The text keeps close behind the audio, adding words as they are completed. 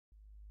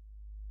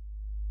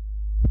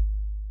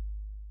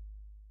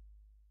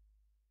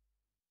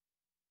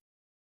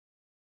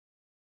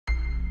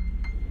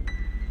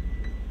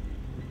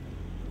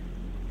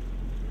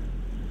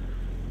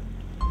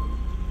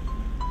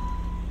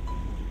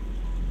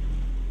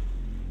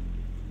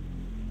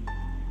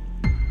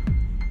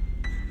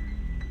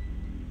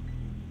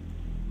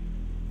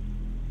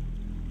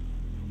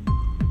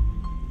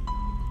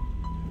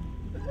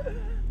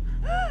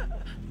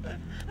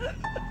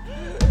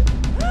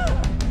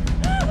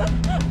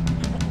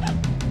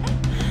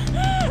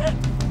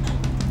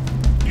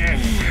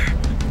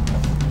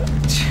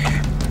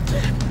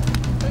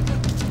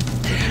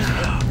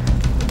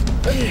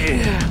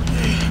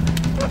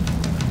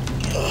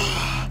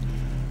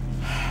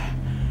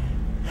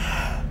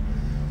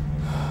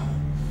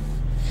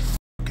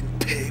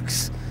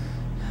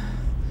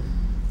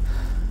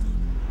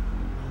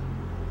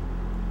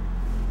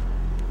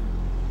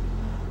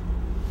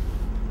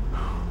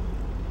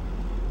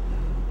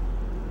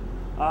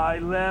I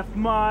left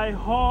my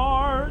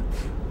heart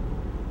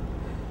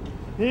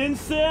in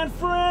San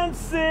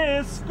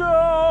Francisco.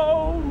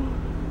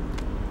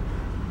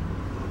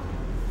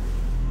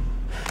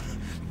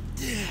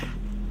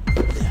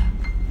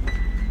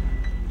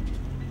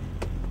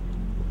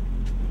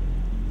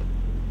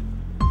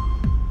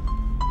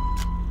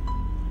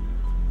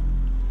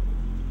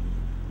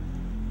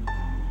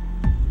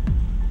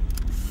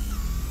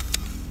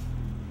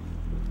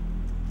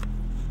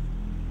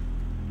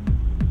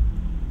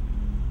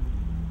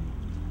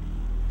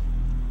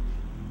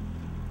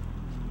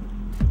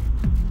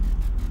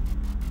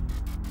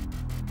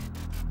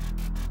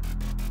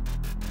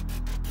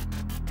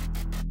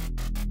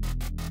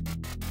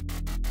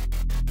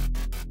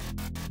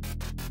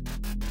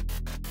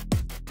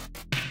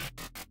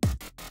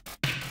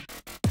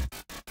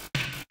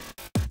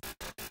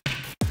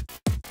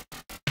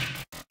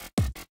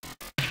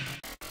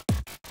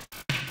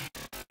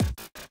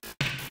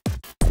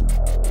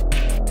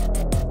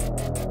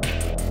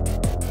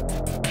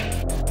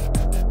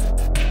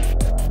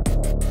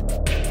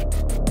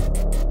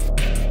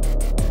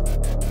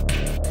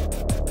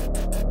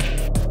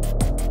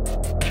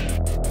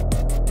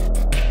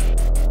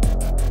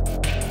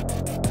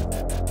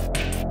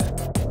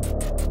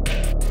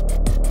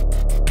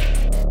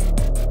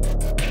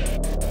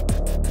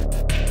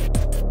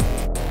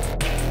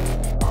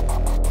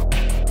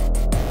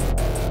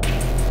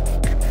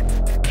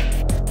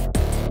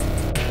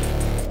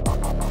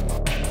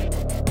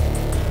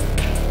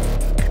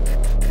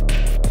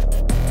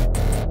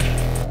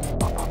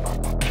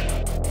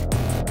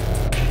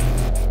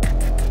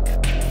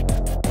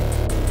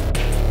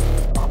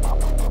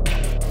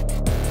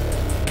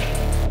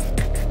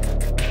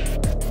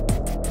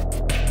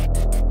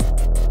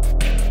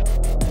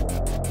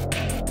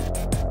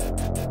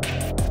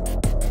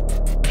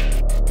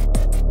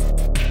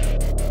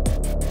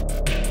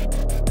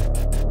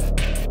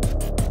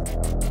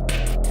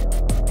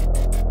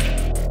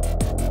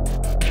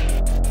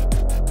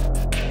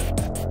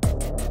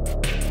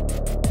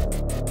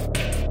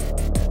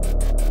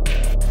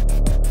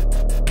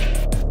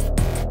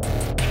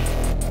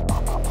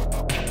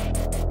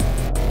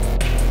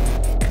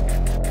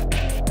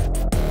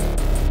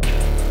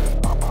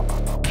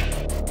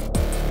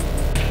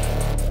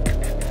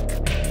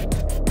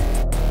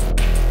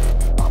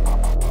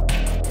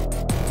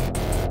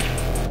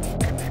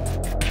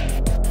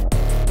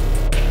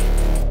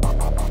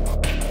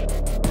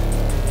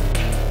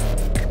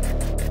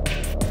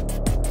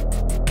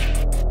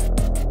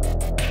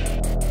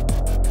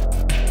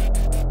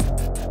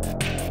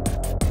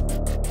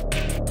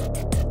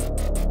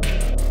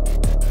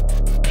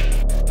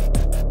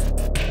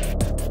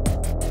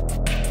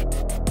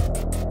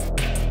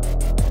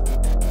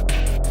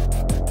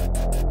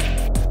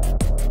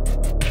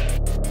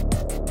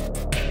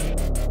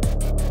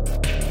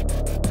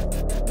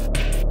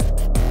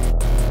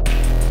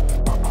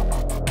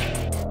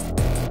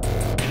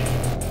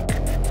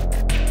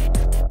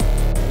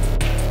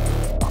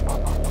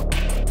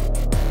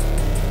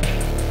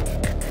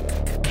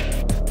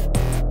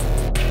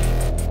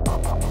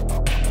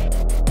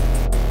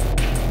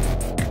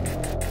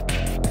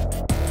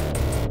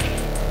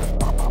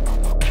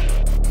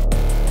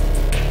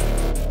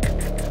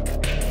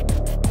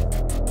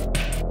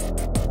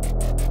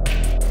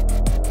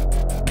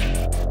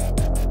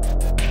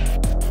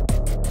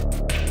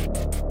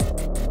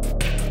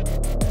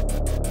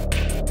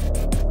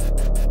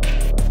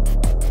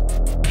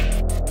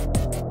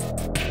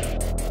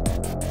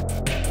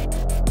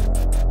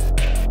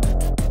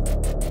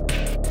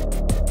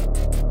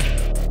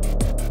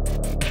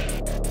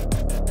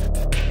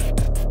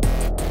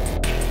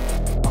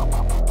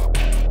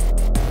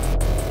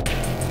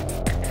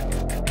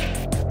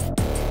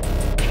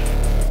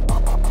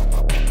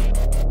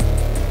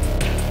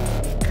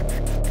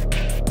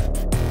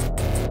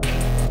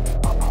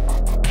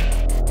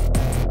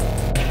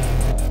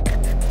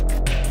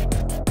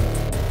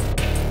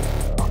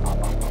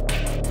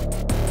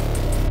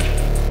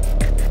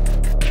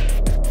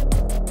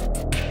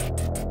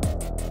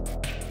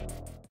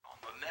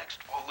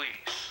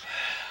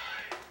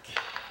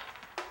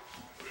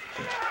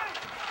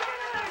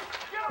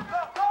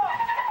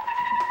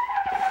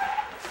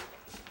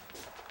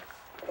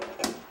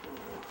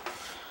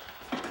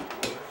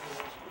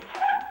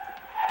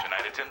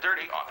 at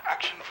 10:30 on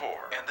Action 4.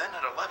 And then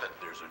at 11,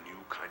 there's a new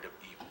kind of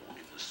evil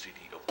in the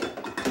city of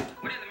Oakland.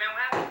 What is it, man?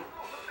 What happened?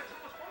 Oh, looks like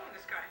someone's following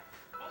this guy.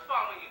 Who's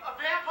following you? A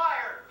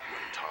vampire!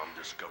 When Tom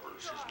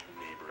discovers his two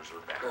neighbors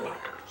are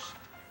vampires,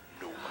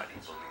 nobody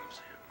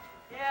believes him.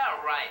 Yeah,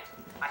 right.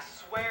 I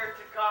swear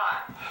to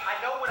God, I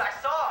know what I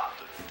saw.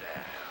 The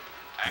Dam.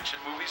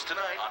 Action movies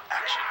tonight on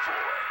Action 4.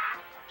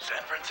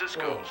 San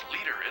Francisco's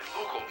leader in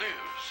local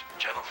news.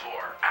 Channel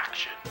 4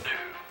 Action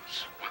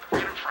News with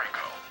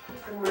FranPsycho.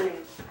 Good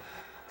morning.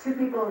 Two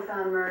people were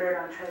found murdered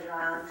on Treasure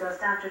Island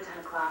just after 10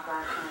 o'clock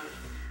last night.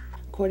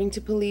 According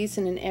to police,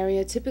 in an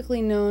area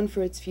typically known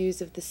for its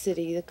views of the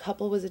city, the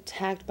couple was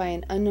attacked by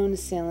an unknown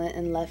assailant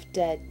and left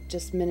dead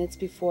just minutes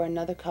before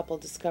another couple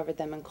discovered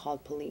them and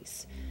called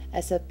police.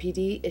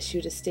 SFPD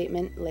issued a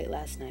statement late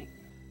last night.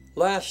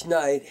 Last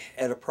night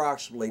at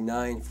approximately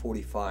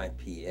 9:45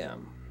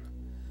 p.m.,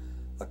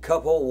 a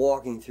couple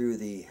walking through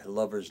the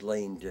Lover's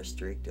Lane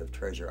district of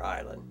Treasure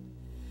Island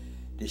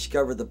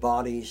discovered the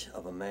bodies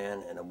of a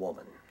man and a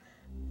woman.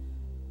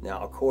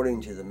 Now,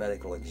 according to the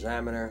medical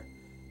examiner,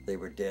 they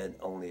were dead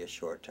only a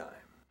short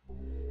time.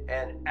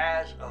 And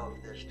as of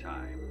this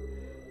time,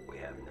 we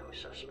have no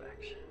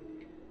suspects.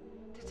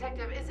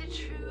 Detective, is it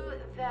true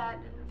that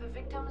the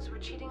victims were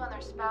cheating on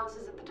their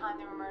spouses at the time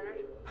they were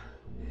murdered?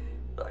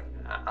 Look,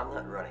 I'm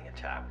not running a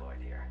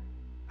tabloid here.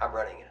 I'm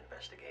running an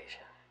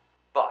investigation.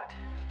 But,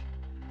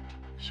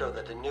 so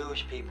that the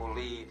news people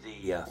leave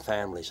the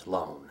families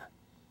alone,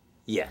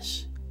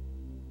 yes,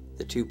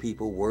 the two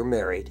people were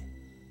married,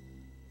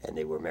 and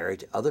they were married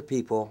to other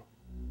people,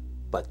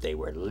 but they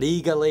were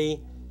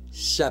legally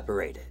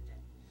separated.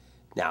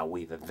 Now,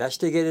 we've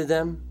investigated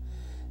them,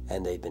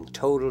 and they've been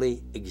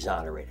totally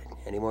exonerated.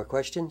 Any more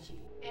questions?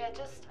 Yeah,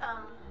 just,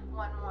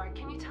 one more.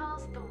 Can you tell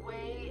us the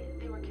way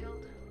they were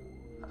killed?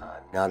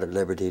 I'm not at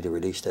liberty to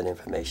release that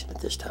information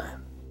at this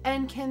time.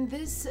 And can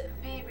this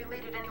be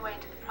related anyway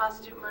to the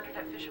prostitute murdered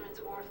at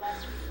Fisherman's Wharf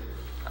last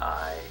week?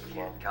 I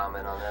can't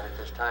comment on that at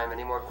this time.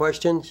 Any more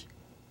questions?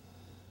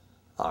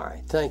 All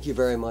right, thank you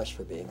very much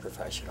for being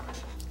professional.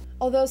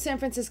 Although San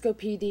Francisco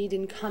PD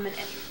didn't comment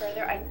any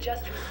further, I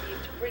just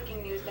received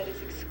breaking news that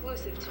is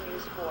exclusive to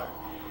News 4.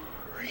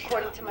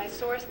 According to my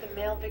source, the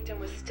male victim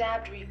was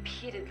stabbed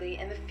repeatedly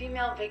and the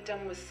female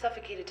victim was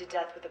suffocated to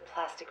death with a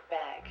plastic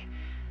bag.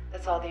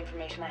 That's all the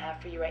information I have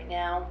for you right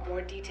now.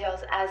 More details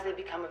as they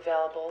become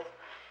available.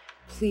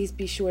 Please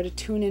be sure to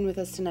tune in with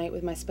us tonight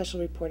with my special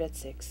report at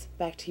 6.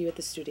 Back to you at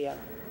the studio.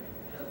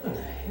 How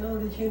the hell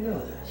did you know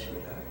that,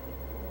 sweetheart?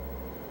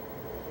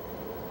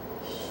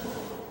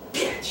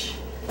 Bitch!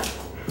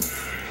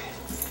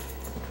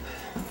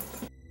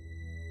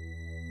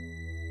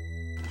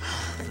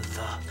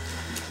 The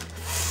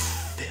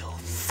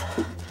filth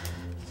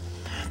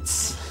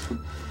that's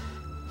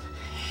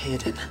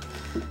hidden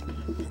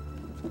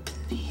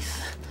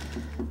beneath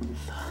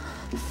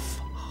the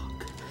fog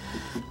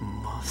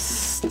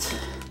must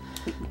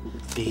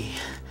be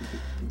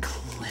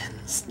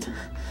cleansed.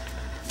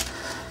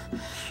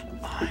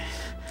 I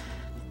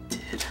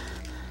did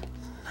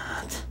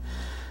not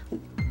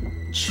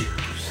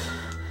choose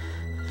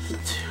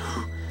to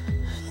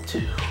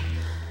do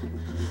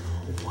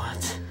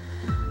what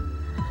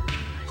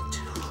I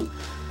do.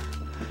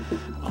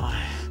 I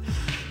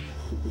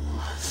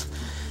was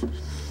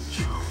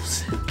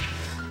chosen.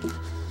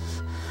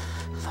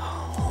 The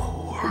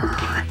whore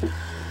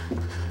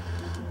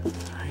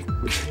I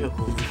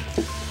killed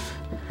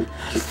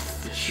at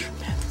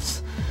Fisherman's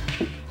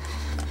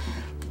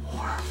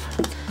Wharf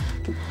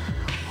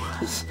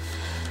was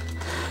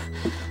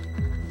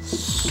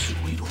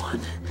sweet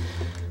one.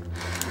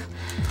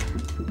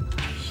 I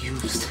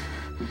used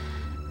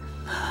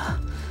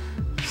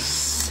the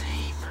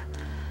same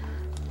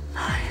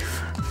knife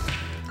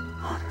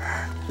on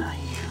her that I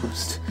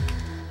used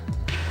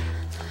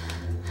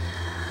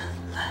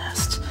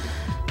last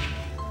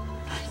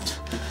night.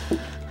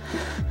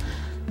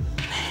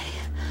 They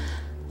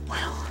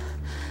will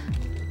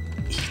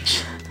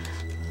each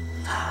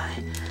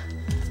die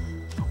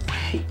the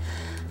way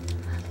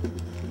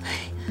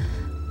they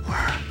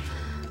were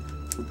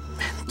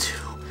meant to.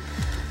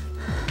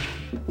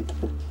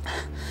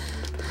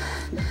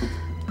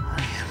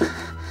 I am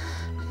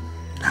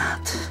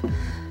not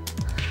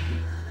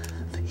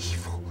the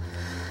evil.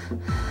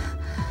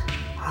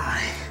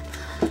 I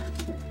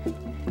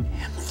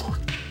am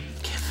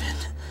forgiven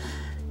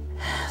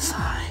as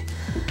I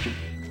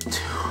do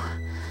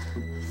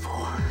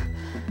for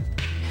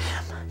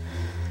him.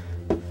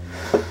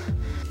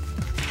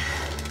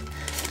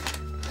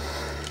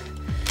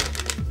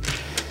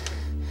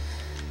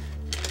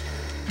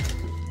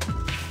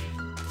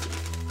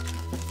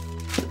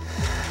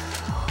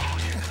 Oh,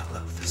 you're gonna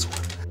love this one.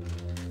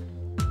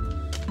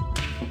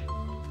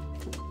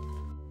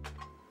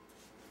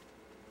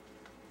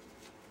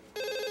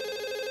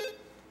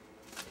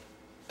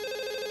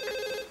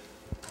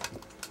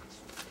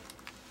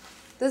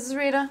 This is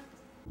Rita.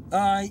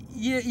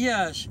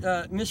 Yes,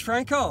 Miss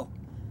Franco.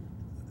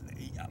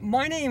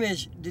 My name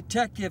is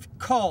Detective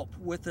Culp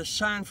with the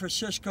San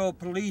Francisco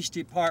Police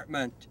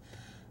Department.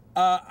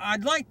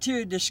 I'd like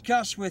to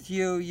discuss with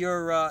you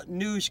your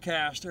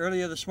newscast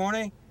earlier this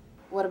morning.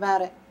 What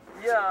about it?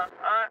 Yeah,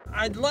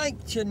 I'd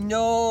like to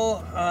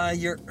know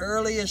your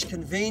earliest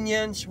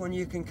convenience when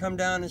you can come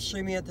down and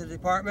see me at the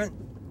department.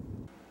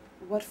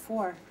 What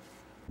for?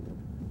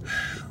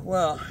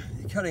 Well,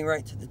 cutting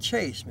right to the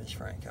chase, Miss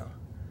Franco.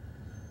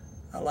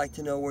 I'd like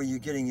to know where you're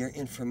getting your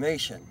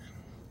information.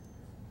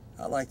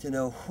 I'd like to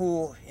know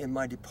who in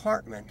my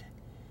department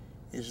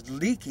is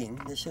leaking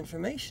this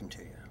information to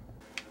you.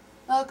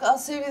 Look, I'll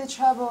save you the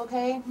trouble,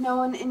 okay? No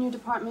one in your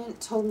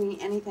department told me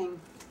anything.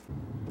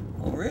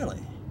 Oh, really?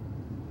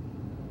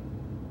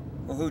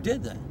 Well, who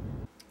did that?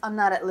 I'm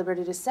not at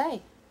liberty to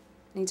say.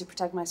 Need to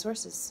protect my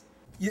sources.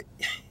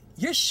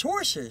 Your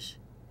sources?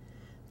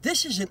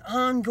 This is an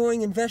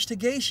ongoing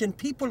investigation.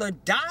 People are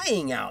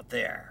dying out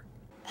there.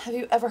 Have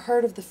you ever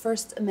heard of the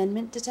First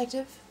Amendment,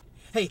 Detective?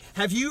 Hey,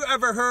 have you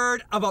ever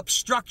heard of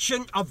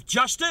obstruction of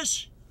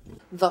justice?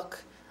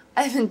 Look,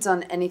 I haven't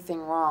done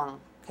anything wrong,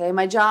 okay?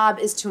 My job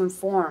is to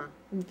inform.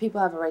 The people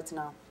have a right to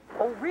know.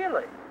 Oh,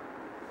 really?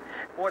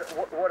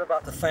 What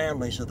about the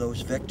families of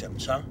those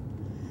victims, huh?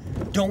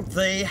 Don't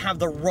they have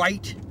the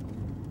right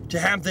to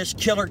have this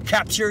killer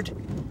captured?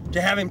 To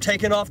have him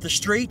taken off the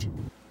street?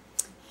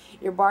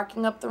 You're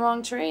barking up the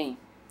wrong tree.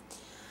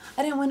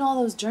 I didn't win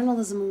all those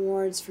journalism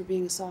awards for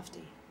being a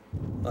softie.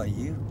 Are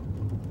you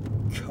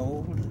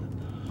cold,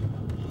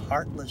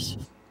 heartless?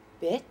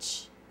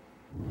 Bitch?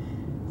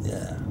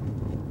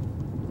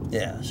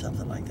 Yeah,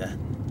 something like that.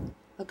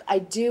 Look, I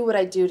do what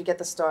I do to get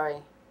the story.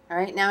 All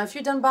right? Now, if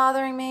you're done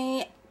bothering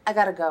me, I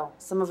gotta go.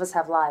 Some of us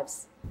have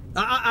lives.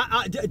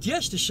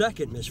 Just a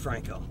second, Miss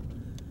Franco.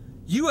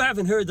 You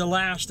haven't heard the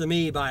last of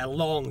me by a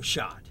long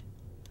shot.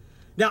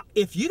 Now,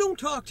 if you don't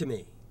talk to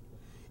me,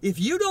 if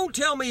you don't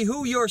tell me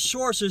who your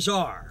sources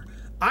are,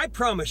 I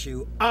promise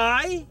you,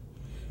 I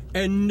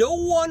and no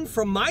one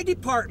from my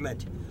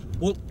department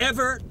will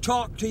ever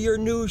talk to your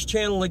news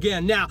channel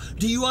again. Now,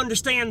 do you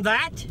understand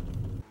that?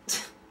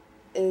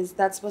 Is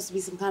that supposed to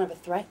be some kind of a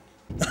threat?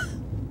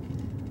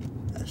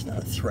 That's not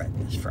a threat,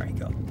 Miss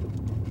Franco.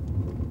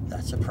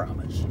 That's a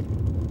promise.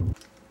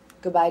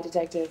 Goodbye,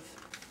 Detective.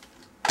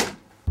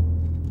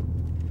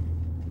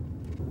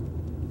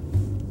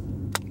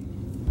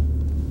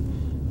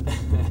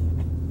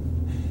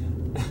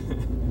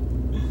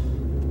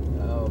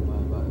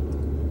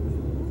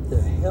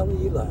 The hell are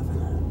you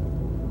laughing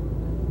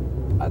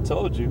I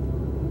told you.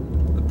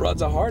 The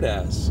broad's a hard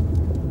ass.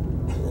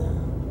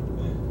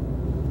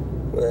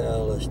 at?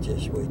 Well, let's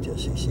just wait till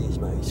she sees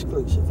my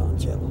exclusive on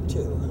Channel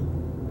 2.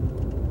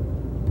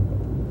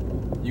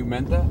 You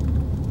meant that?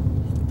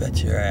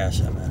 Bet your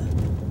ass I'm at it.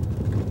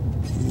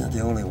 She's not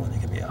the only one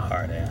that can be a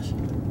hard ass.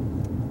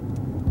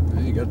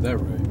 Yeah, you got that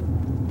right.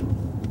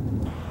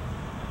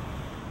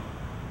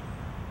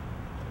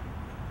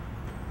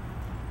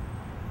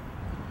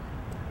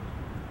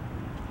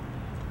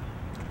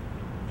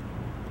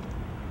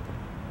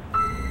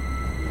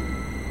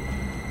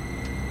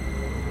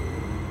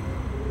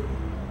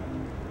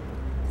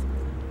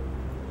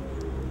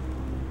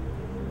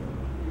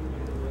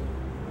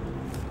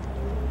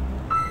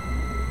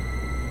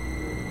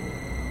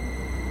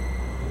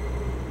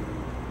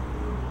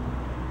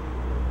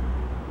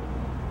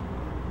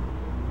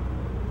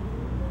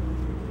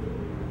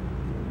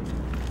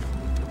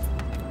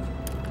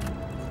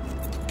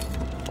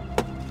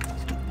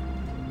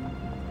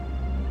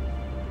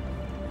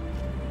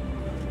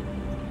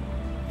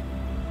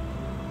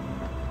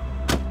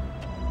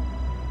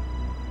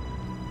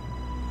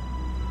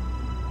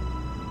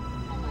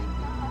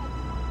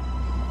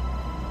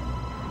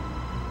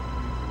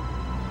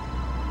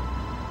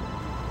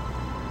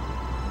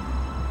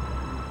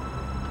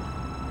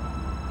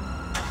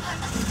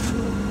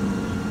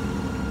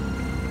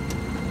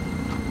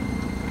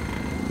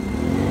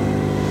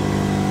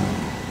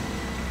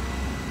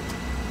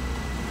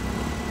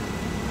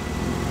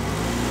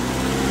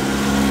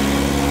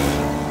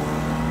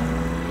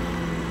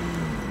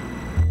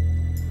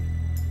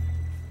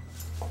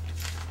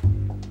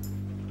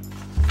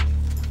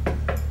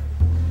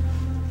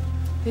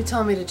 You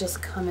told me to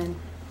just come in.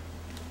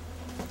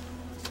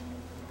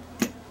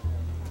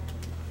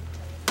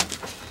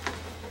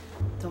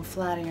 Don't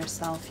flatter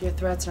yourself. Your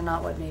threats are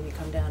not what made me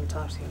come down and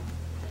talk to you.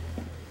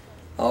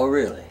 Oh,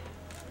 really?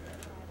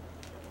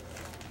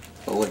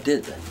 Well, what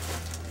did then?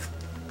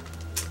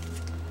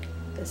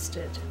 This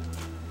did.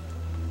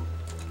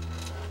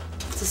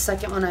 It's the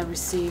second one I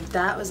received.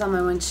 That was on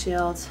my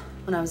windshield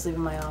when I was leaving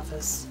my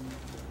office.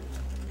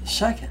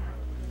 Second?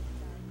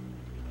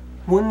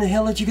 When the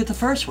hell did you get the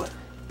first one?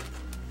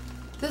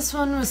 This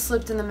one was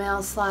slipped in the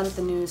mail slot at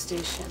the news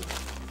station.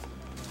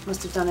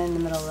 Must have done it in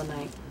the middle of the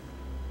night.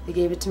 They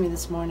gave it to me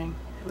this morning.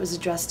 It was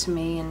addressed to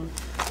me, and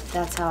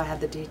that's how I had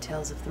the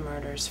details of the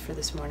murders for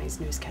this morning's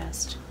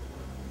newscast.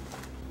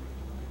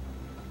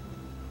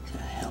 What the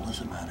hell is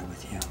the matter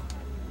with you?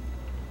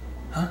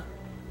 Huh?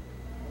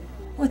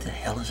 What the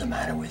hell is the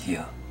matter with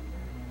you?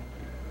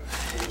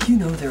 You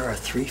know there are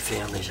 3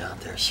 families out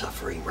there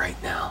suffering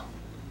right now,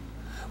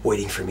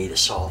 waiting for me to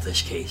solve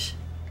this case.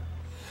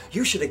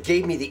 You should have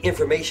gave me the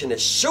information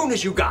as soon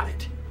as you got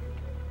it.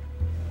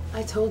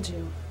 I told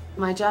you,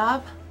 my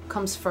job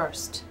comes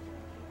first.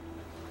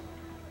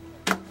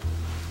 When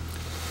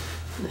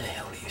the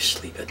hell do you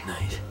sleep at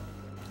night?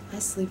 I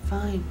sleep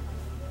fine.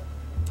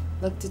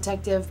 Look,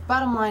 Detective,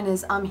 bottom line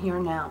is I'm here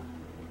now.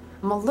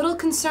 I'm a little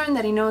concerned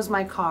that he knows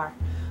my car.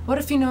 What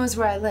if he knows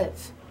where I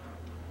live?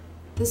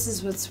 This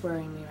is what's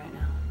worrying me right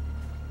now.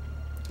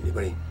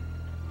 Anybody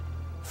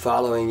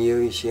following you?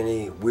 You see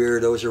any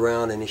weirdos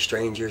around? Any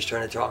strangers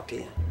trying to talk to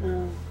you?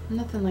 No,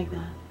 nothing like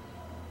that.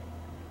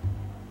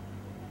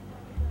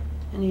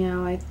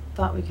 Anyhow, I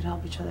thought we could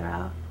help each other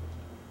out.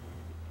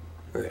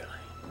 Really?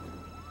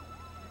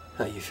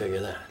 How you figure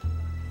that?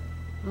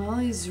 Well,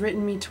 he's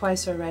written me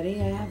twice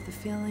already. I have the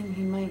feeling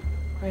he might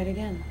write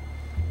again.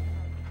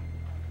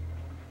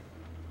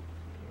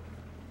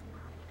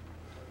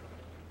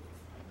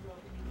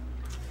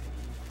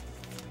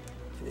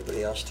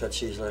 Anybody else touch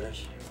these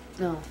letters?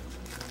 No.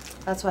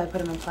 That's why I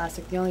put them in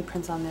plastic. The only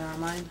prints on there are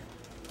mine.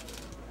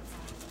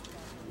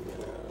 Yeah,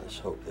 let's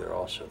hope they're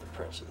also the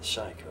prints of the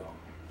psycho.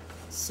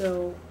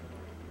 So,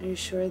 are you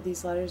sure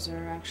these letters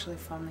are actually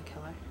from the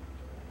killer?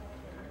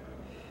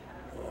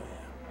 Oh,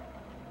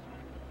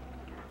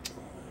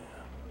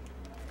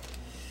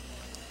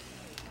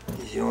 yeah.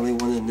 He's the only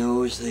one that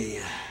knows the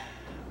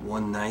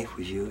one knife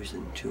was used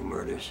in 2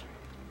 murders.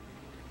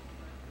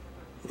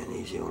 And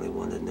he's the only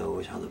one that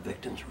knows how the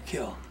victims were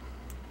killed.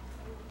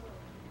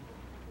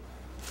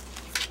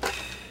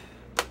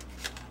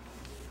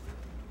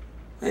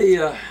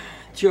 Hey,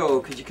 Joe,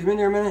 could you come in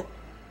here a minute?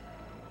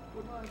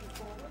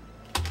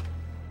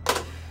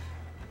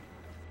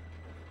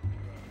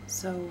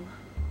 So,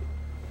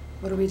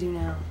 what do we do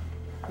now?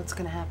 What's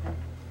gonna happen?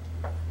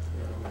 I'm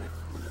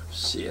gonna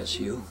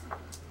CSU.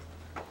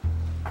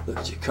 Look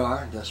at your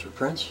car, dust for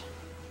prints.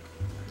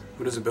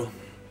 What is it, Bill?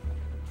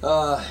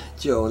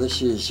 Joe,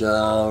 this is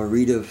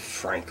Rita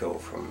Franco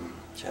from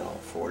Channel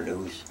 4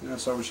 News. Yeah, I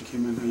saw when she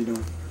came in. How you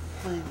doing?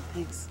 Fine,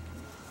 thanks.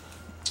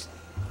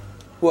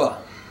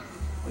 Well,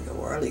 we know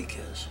where our leak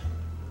is.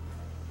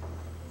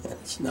 And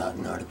it's not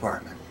in our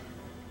department.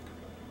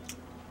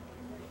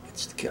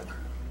 It's the killer.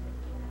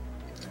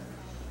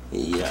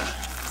 He,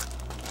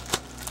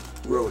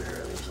 wrote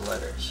her these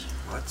letters.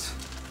 What?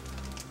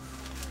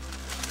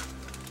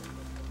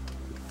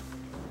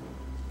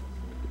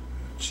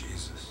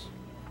 Jesus.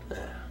 Yeah,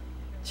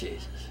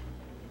 Jesus.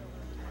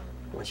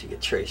 I want you to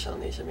get trace on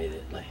these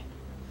immediately.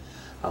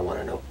 I want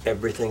to know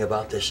everything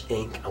about this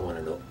ink. I want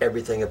to know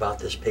everything about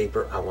this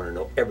paper. I want to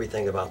know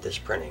everything about this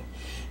printing.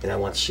 And I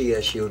want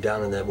CSU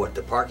down in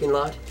the parking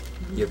lot?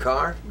 Your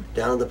car?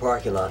 Down in the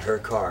parking lot, her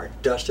car.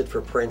 Dust it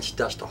for prints,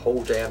 dust the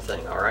whole damn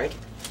thing, all right?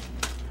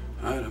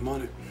 All right, I'm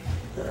on it.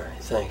 All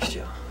right, thanks,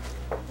 Joe.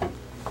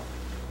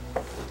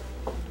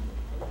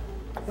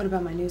 What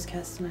about my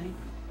newscast tonight?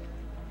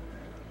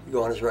 You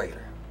go on as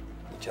regular.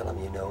 You tell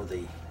them you know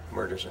the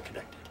murders are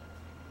connected.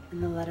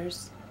 And the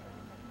letters?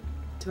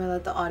 Do I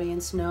let the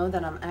audience know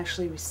that I'm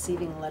actually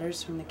receiving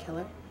letters from the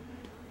killer?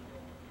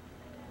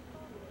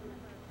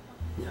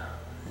 No,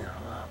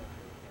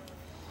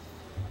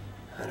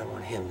 I don't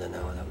want him to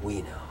know that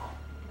we know.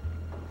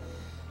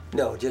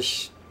 No,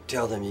 just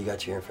tell them you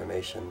got your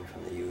information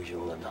from the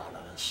usual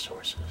anonymous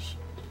sources.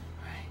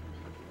 Right.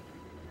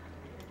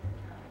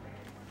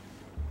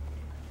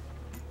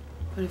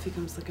 What if he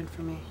comes looking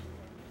for me?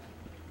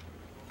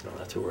 You don't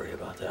have to worry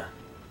about that.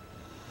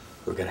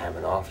 We're gonna have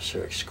an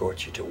officer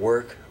escort you to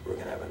work, we're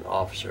gonna have an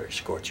officer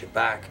escort you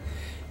back,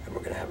 and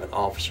we're gonna have an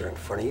officer in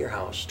front of your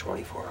house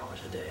 24 hours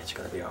a day. It's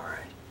gonna be all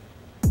right.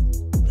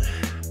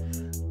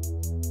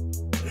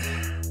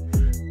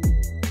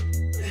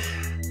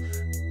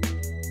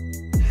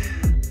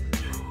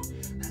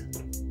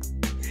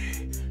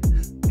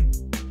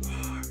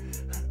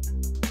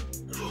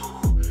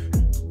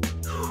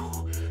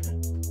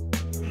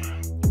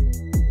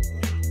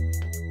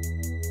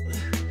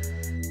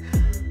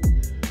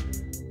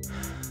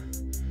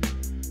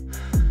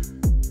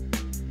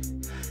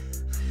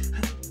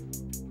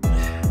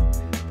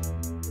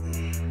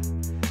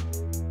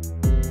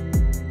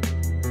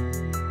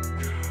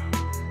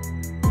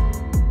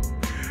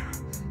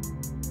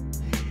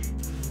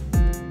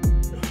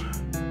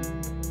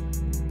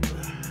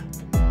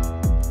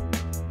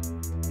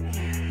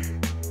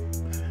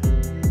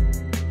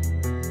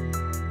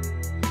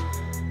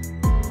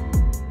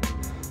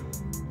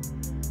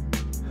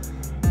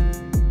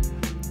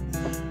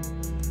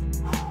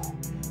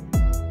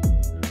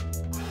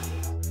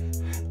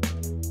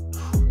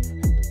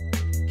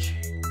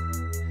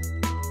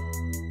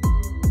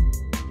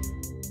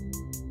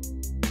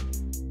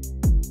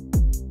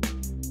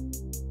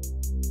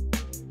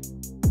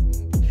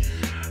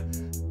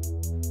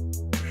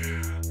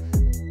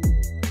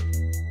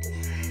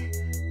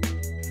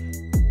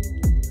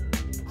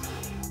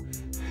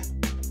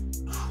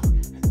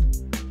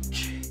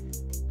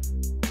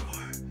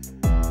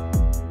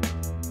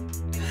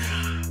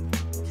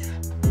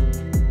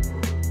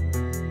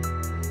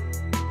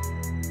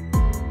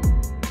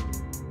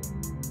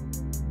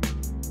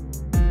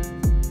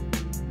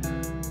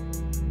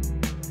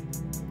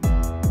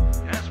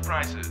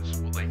 Prices,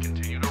 will they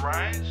continue to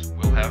rise?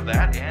 We'll have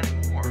that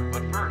and more.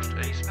 But first,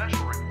 a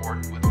special report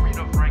with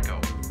Rita Franco.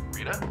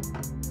 Rita?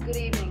 Good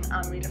evening,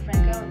 I'm Rita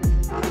Franco, and this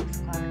is the 6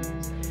 o'clock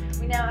news.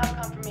 We now have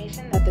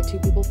confirmation that the 2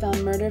 people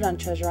found murdered on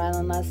Treasure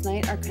Island last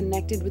night are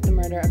connected with the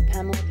murder of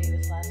Pamela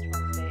Davis last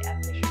Wednesday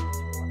at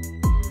Fisherman's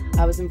Wharf.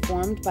 I was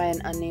informed by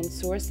an unnamed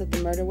source that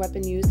the murder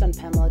weapon used on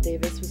Pamela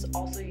Davis was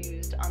also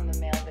used on the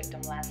male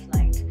victim last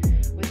night.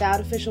 Without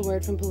official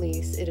word from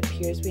police, it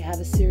appears we have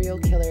a serial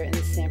killer in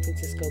the San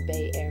Francisco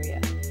Bay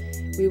Area.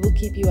 We will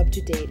keep you up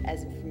to date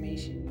as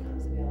information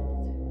becomes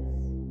available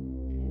to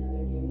us. In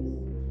other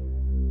news,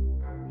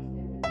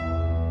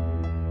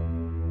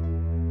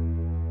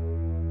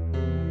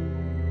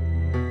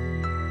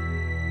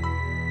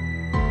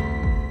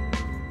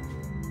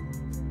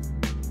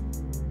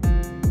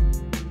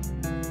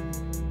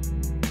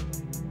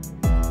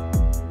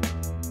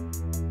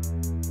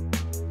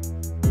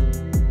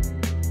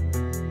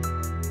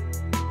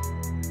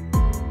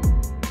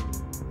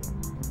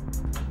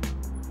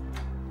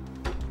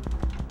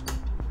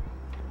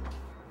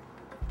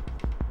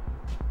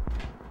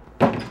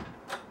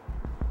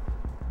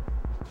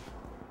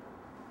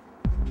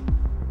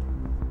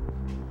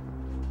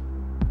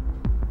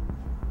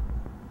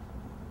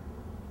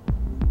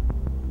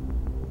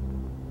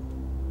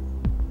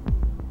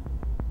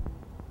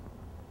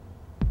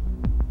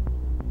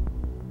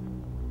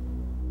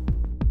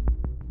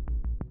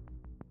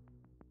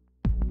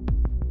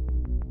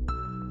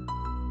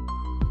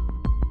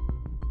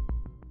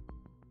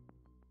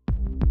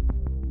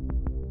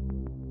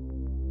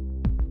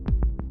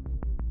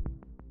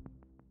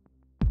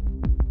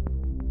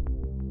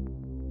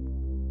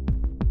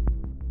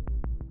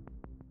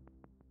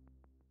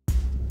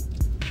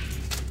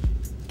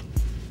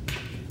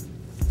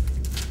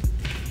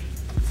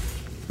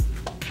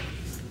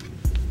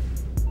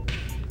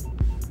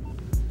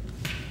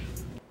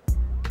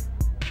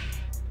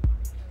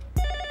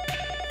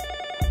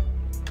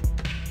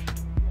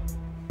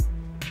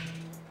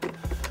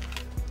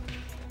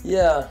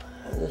 Yeah,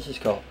 this is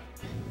cool.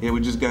 Yeah,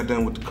 we just got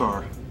done with the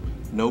car.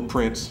 No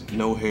prints,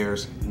 no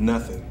hairs,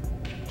 nothing.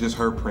 Just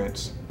her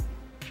prints.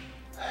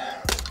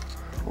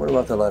 What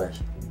about the letters?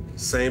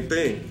 Same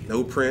thing.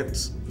 No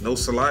prints, no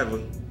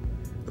saliva.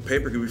 The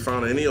paper could be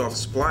found in any office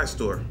supply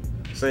store.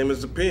 Same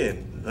as the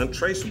pen.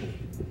 Untraceable.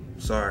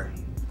 Sorry.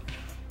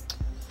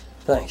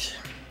 Thanks.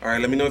 All right,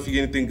 let me know if you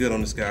get anything good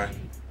on this guy.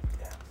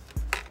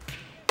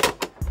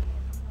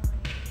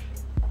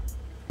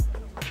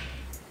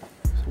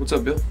 What's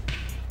up, Bill?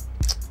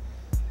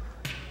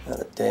 Not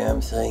a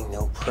damn thing.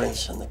 No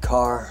prints on the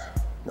car.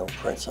 No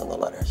prints on the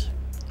letters.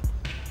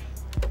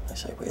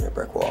 Looks like we hit a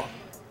brick wall.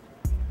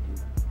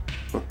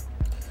 We're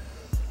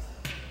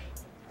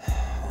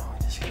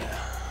just gonna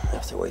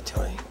have to wait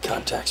till he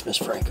contacts Miss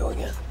Franco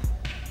again.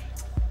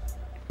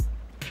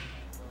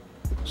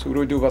 So what do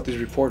we do about these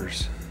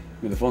reporters?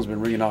 I mean, the phone's been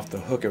ringing off the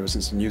hook ever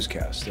since the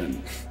newscast, and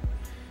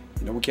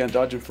you know we can't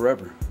dodge them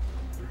forever.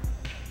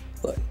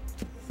 Look,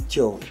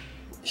 Joe,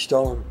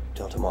 stall him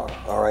till tomorrow,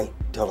 all right?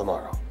 Till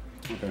tomorrow.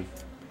 Okay.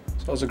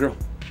 So how's the girl?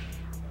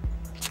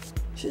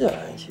 She's all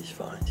right. She's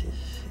fine.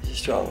 She's a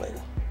strong lady.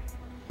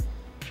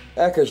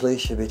 Eckersley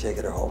should be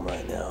taking her home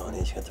right now, and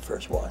he's got the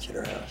first watch at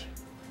her house.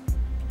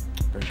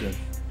 Very good.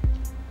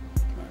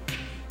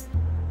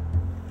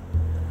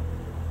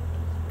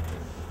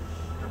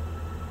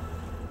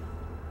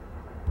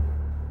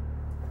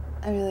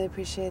 I really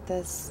appreciate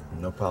this.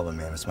 No problem,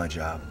 ma'am. It's my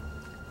job.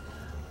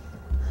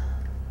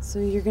 So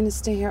you're gonna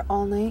stay here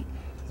all night?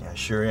 Yeah, I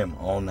sure am.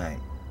 All night.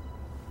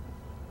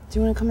 Do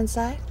you wanna come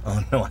inside?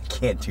 Oh, no, I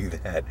can't do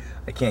that.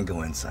 I can't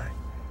go inside.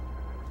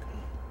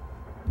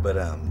 But,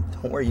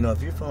 don't worry. You know,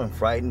 if you're feeling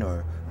frightened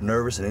or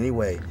nervous in any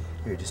way,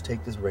 here, just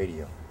take this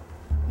radio.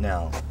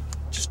 Now,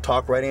 just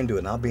talk right into it,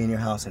 and I'll be in your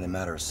house in a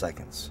matter of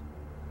seconds.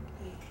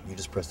 Okay. You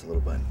just press the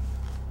little button.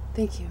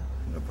 Thank you.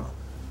 No problem.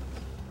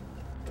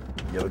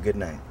 You have a good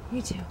night.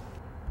 You too.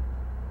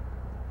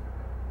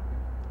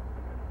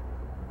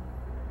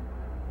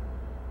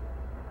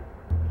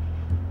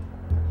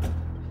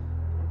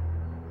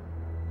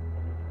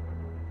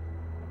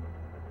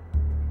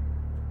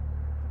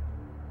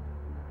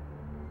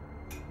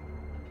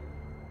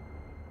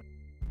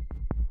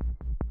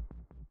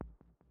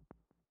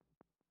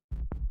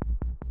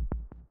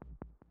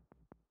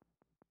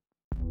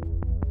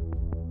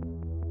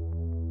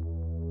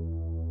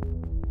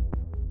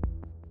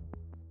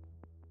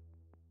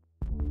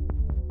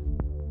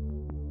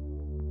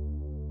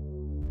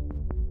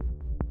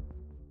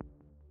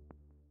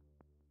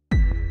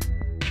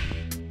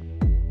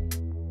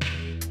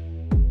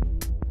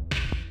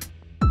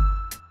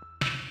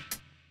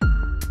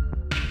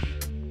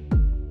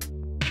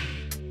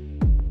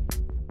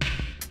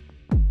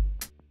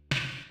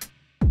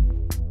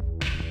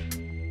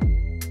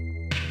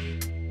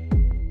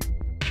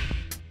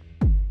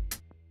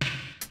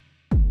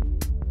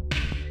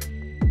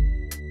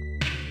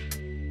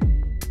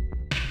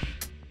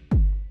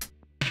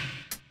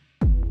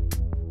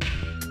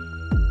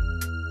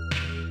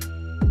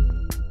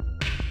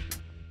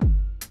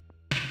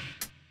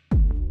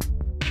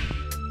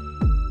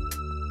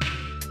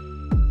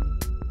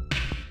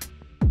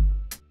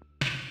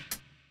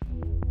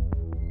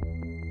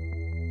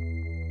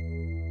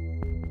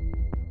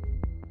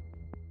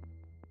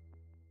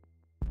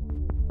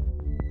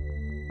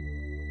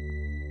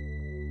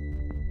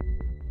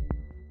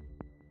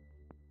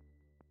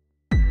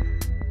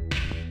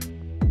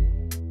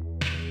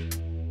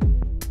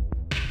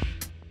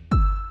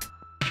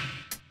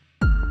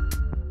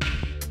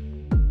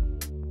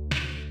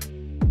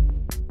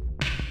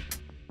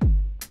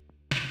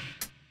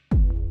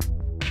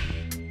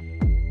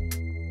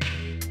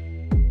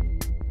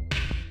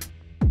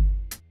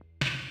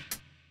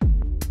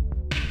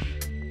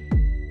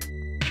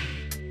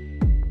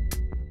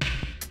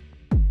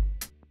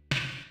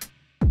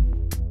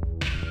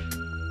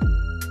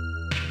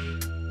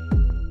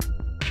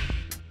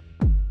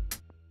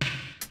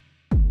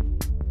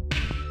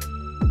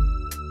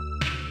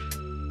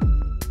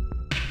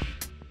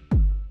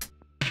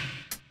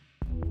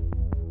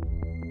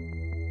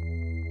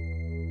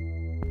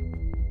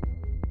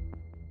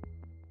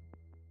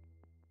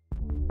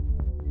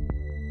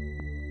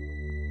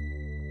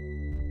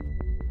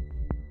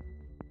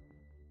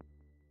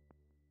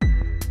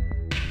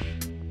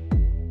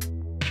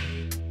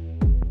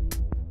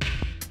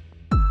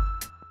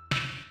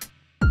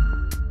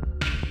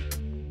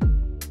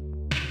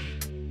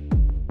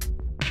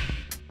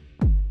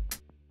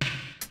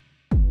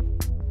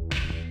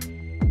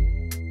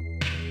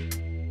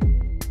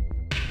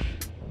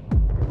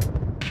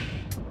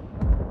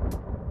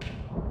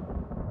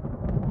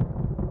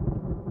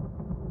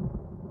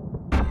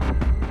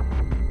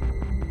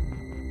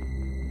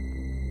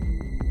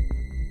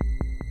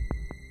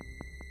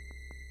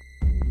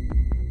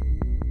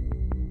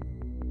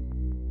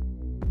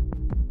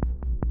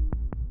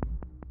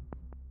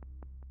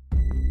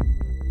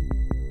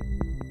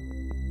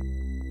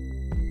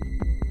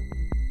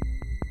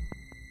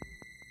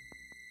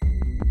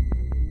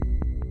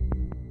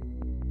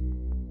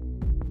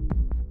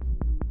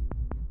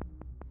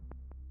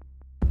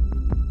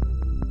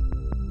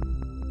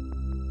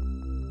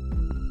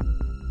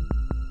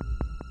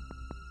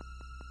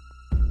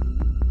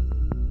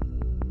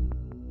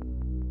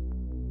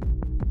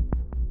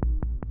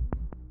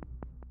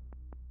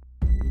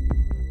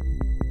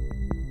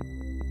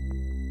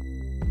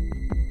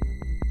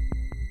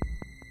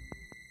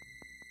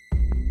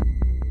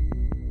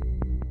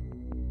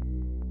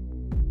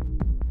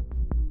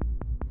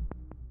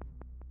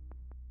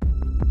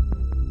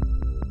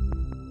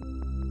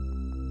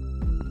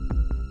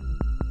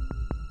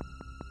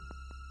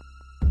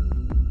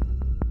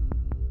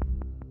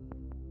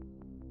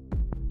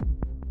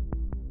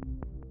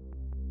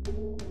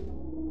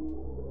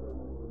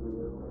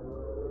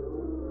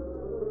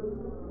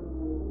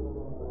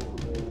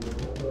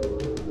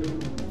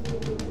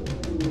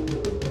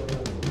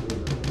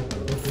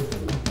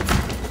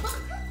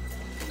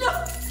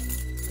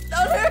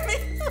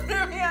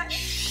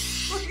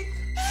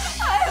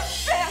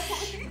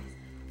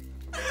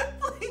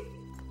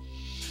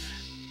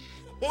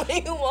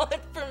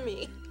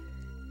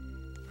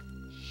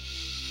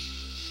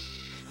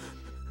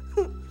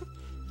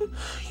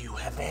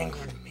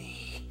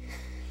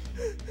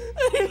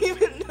 I didn't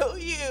even know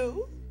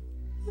you.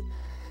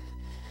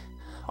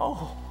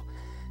 Oh,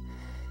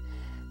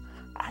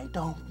 I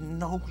don't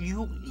know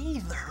you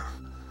either.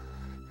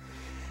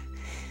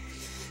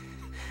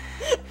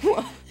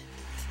 What?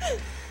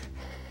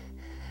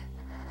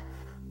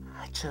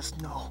 I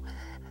just know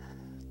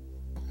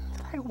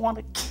that I want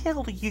to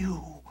kill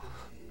you.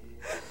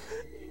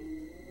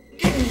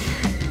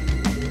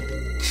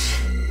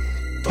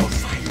 Don't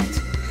fight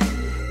it.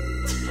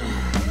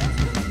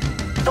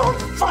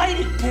 Don't fight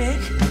it, pig.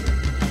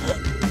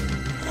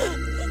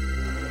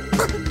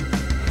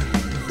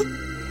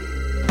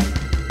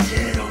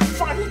 Don't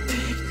fight it,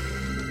 pig.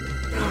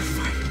 Don't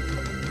fight it.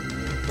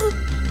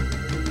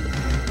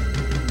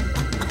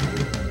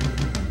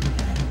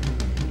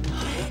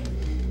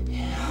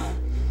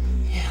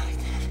 Yeah, like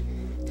that.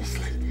 Just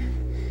like that.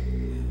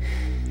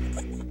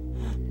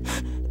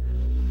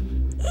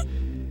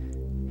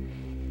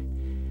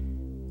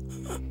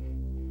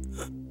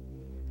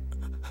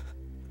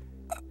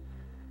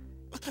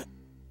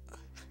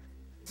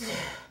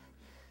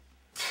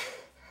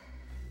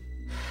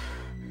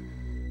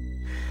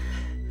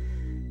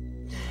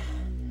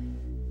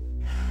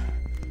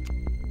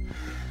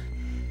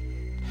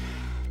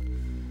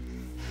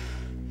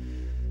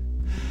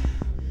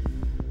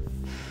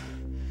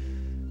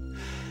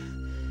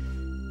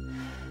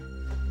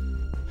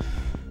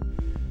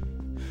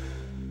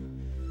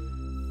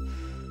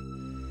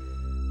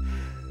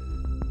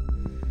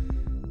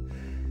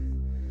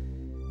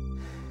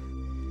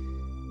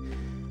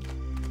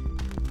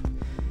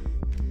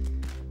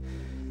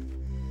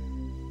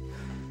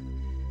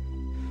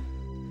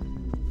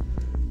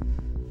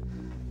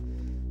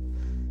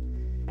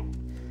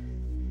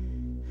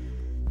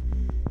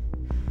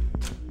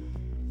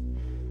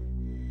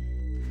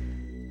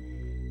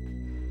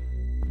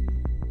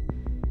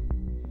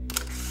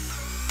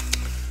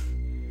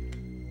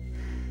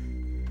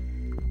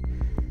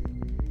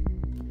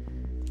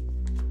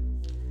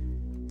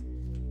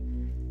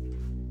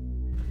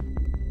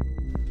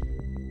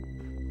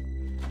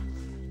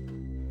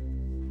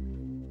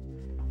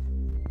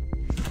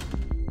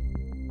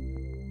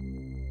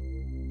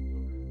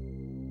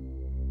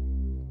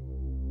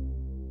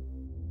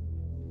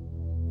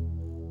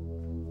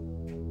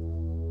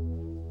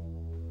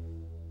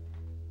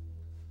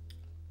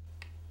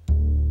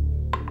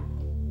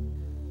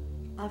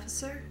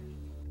 Officer?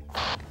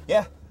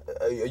 Yeah.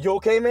 You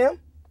okay, ma'am?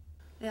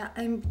 Yeah,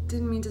 I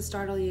didn't mean to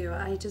startle you.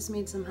 I just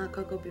made some hot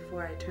cocoa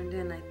before I turned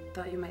in. I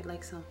thought you might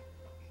like some.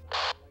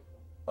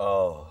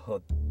 Oh,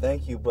 well,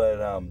 thank you, but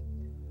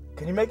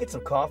can you make it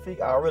some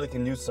coffee? I really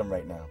can use some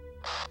right now.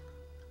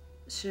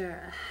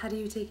 Sure. How do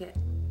you take it?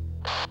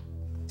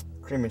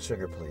 Cream and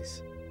sugar,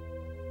 please.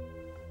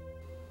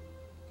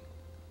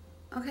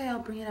 Okay, I'll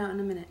bring it out in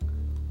a minute.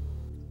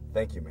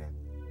 Thank you, ma'am.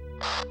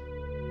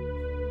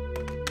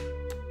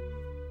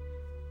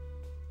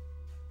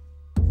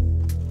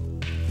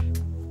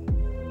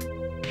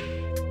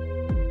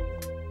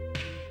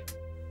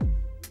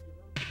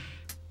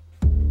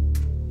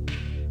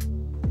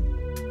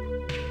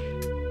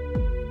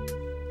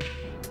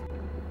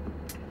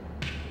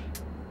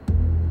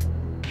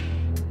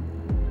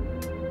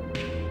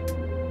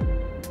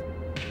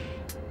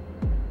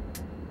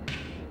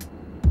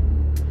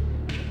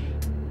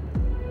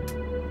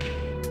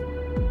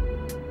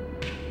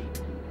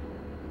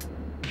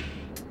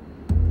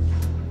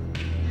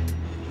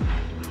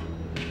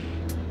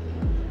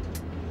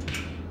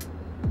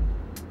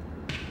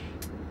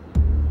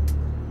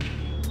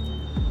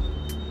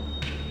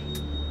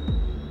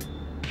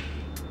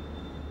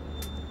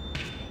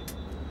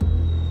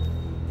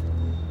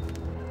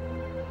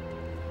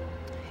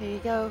 Here you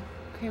go.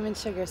 Cream and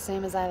sugar,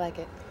 same as I like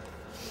it.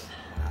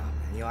 Wow,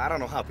 man. You know, I don't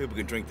know how people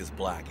can drink this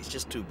black. It's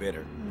just too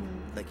bitter.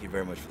 Thank you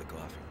very much for the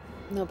coffee.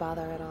 No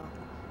bother at all.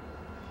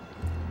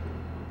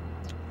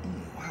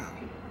 Wow.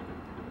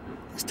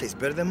 This tastes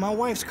better than my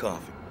wife's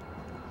coffee.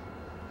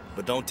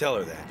 But don't tell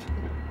her that.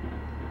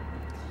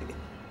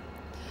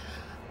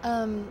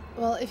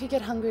 Well, if you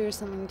get hungry or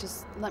something,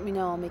 just let me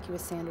know. I'll make you a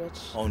sandwich.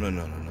 Oh, no,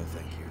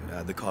 thank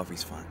you. The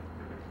coffee's fine.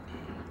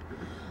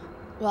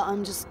 Well,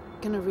 I'm just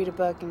gonna read a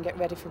book and get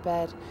ready for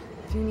bed.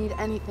 If you need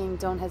anything,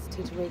 don't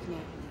hesitate to wake me.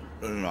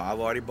 No, I've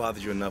already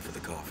bothered you enough with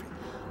the coffee.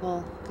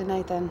 Well, good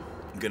night then.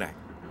 Good night.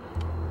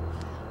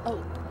 Oh,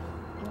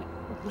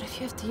 what if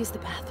you have to use the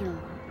bathroom?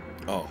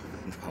 Oh,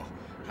 no.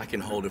 I can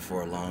hold it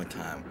for a long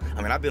time.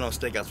 I mean, I've been on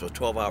stakeouts for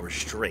 12 hours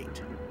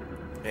straight.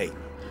 Hey,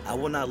 I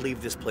will not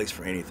leave this place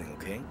for anything,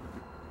 okay?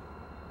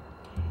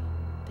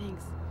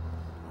 Thanks.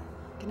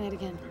 Good night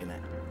again. Good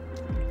night.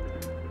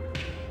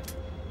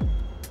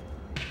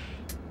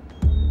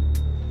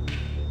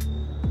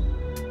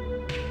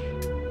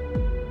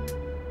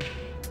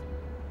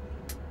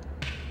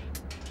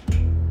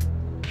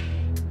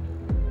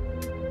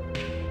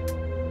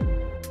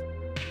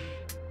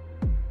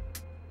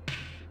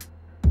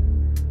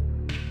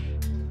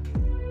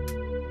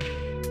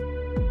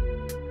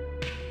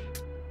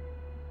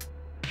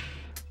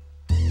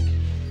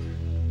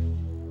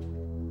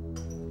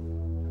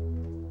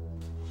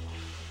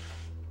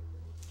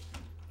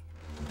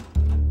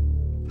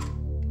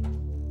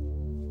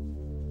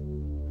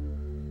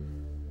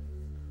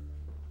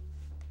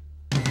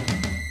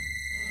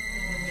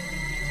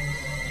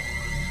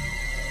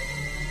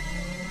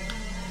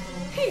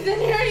 He's in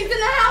here! He's in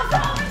the house!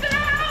 Help! He's in the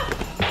house!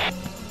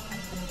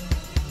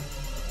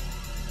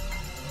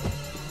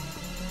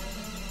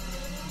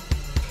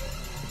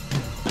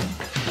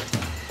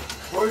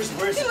 Where is he?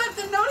 Where is he? He left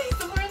a note. He's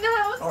somewhere in the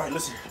house. All right,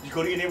 listen. You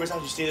go to your neighbor's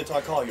house. You stay there till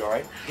I call you, all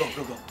right? Go.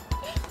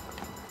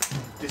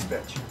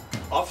 Dispatch.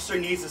 Officer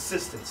needs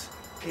assistance.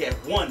 Okay, at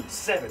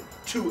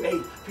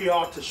 1728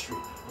 Piarta Street.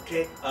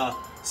 Okay?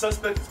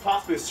 Suspect is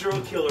possibly a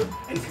serial killer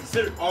and is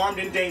considered armed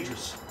and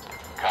dangerous.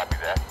 Copy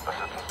that.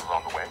 Assistance is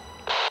on the way.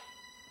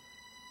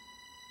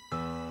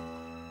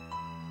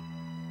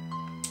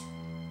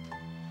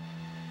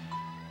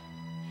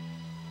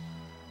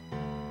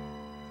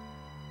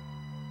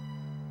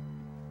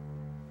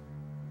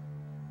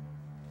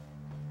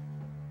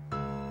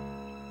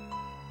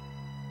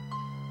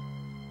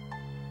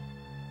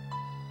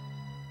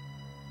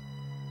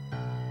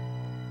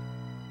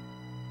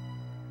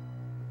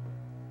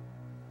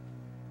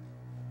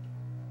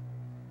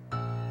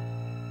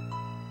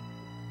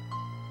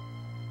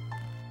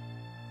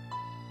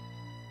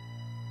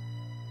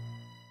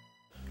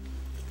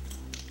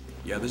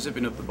 Yeah, they're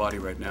zipping up the body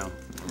right now.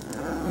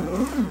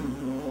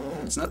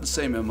 It's not the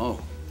same MO.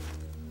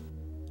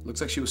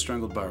 Looks like she was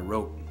strangled by a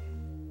rope.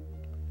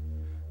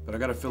 But I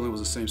got a feeling it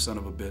was the same son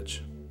of a bitch.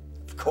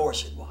 Of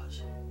course it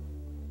was.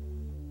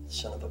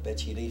 Son of a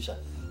bitch, he leaves a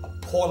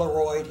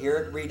Polaroid here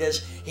at Rita's.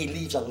 He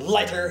leaves a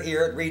letter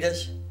here at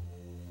Rita's.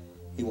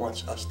 He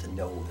wants us to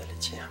know that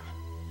it's him.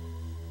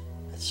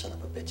 That son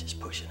of a bitch is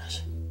pushing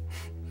us.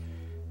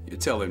 You're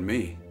telling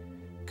me?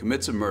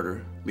 Commits a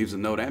murder, leaves a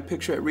note and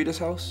picture at Rita's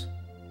house?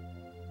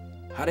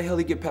 How the hell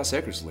did he get past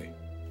Eckersley?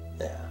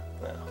 Yeah,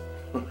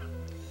 well,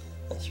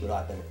 that's what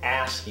I've been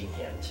asking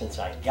him since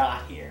I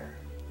got here.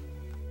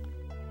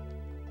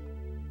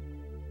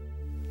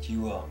 Did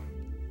you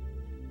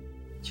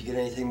get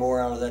anything more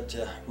out of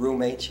that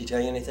roommate? She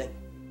tell you anything?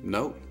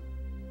 No.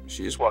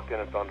 She just walked in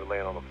and found her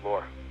laying on the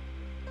floor.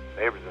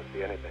 Neighbors didn't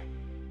see anything.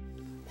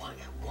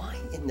 Why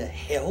in the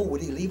hell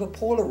would he leave a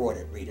Polaroid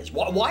at Rita's?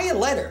 Why a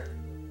letter?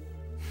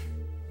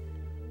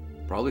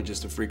 Probably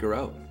just to freak her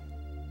out.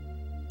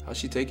 How's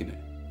she taking it?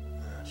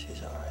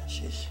 She's all right.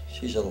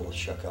 She's a little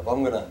shook up.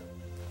 I'm gonna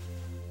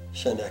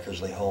send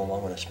Eckersley home.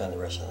 I'm gonna spend the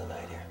rest of the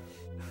night here.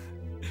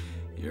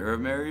 You're a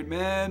married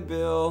man,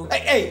 Bill.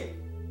 Hey!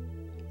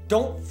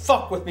 Don't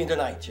fuck with me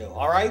tonight, Joe,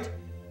 all right?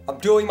 I'm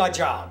doing my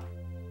job.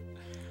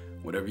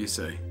 Whatever you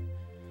say.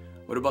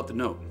 What about the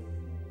note?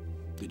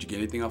 Did you get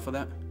anything off of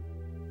that?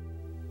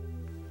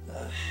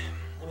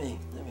 Let me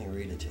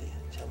read it to you.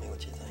 Tell me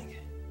what you think.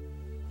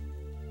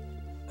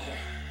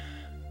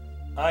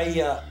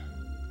 I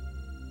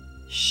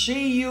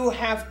see you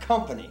have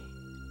company.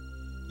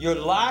 Your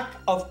lack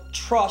of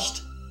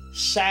trust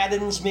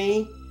saddens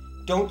me.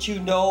 Don't you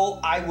know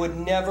I would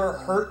never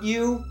hurt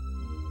you?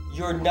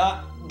 You're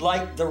not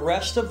like the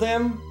rest of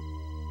them.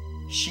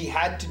 She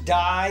had to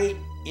die.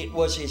 It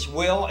was his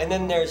will. And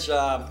then there's,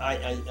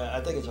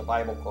 I think it's a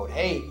Bible quote.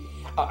 Hey,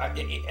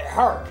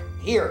 hark,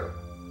 hear.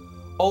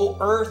 O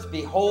earth,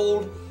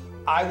 behold,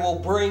 I will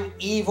bring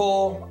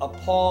evil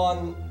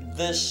upon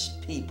this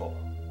people.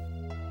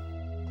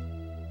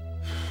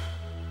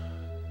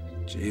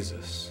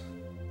 Jesus,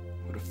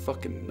 what a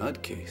fucking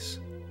nutcase.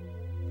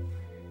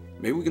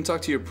 Maybe we can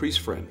talk to your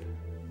priest friend,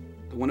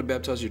 the one that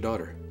baptized your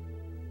daughter.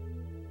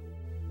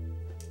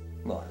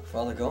 What,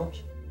 Father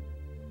Gomes?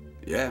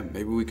 Yeah,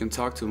 maybe we can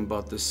talk to him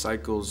about this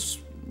psycho's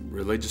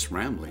religious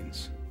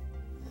ramblings.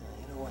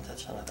 You know what,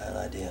 that's not a bad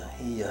idea.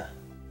 He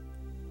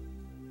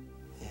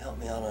helped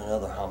me out on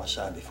another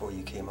homicide before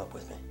you came up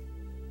with me.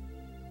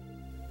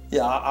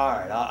 Yeah, all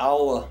right,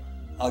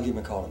 I'll give him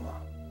a call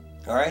tomorrow.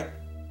 All right?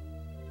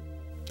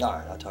 All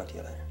right, I'll talk to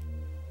you later.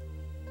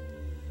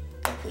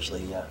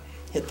 Eckersley,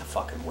 hit the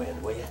fucking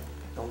wind, will you?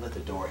 Don't let the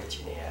door hit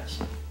you in the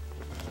ass.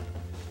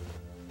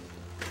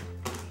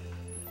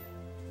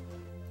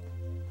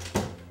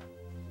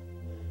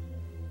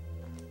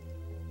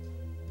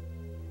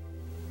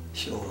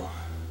 So,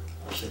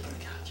 I'll sleep on the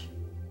couch.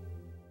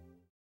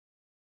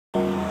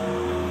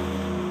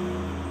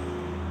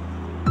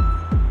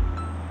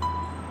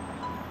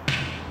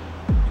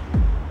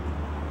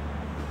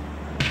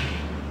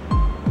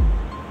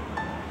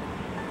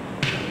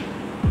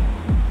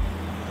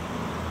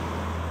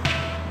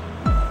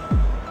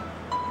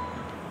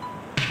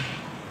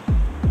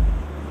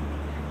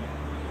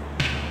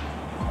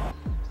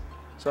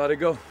 So how'd it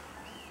go?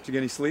 Did you get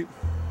any sleep?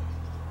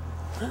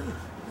 Yeah,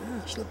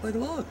 I slept like a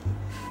log.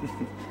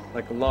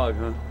 Like a log,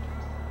 huh?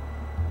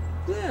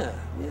 Yeah,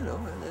 you know,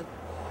 and that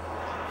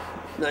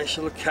nice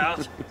little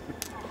couch.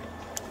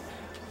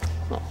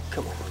 Oh,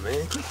 come on,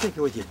 man. Quit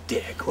thinking with your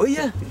dick, will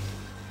you?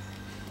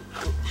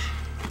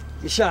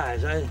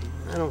 Besides, I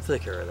don't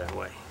think of her that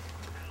way.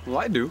 Well,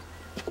 I do.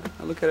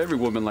 I look at every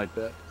woman like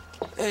that.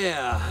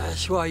 Yeah,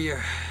 that's why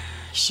you're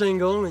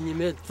single in your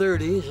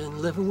mid-30s and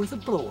living with a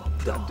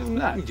blow-up doll. Do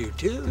not. You do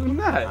too. Do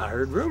not. I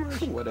heard rumors.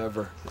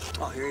 Whatever.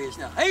 Oh, here he is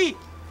now. Hey,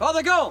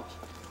 Father Gomes!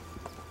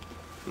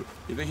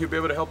 You think he'll be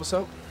able to help us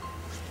out?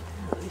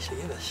 At least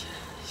he'll give us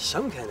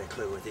some kind of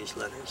clue with these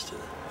letters to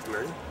the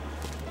murder.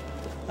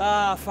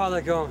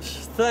 Father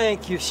Gomes,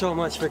 thank you so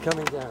much for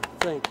coming down.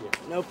 Thank you.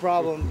 No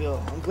problem,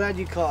 Bill. I'm glad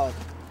you called.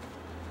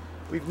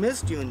 We've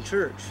missed you in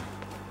church.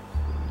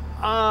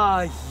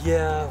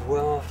 Yeah,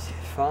 well,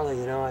 Father,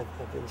 you know,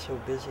 I've been so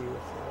busy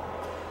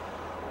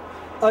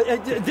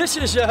with... this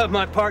is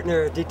my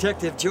partner,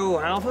 Detective Joe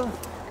Alva.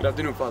 Good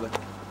afternoon, Father.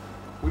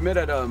 We met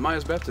at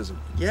Maya's baptism.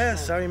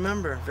 Yes, I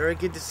remember. Very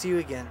good to see you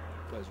again.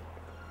 Pleasure.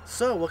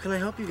 So, what can I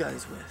help you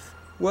guys with?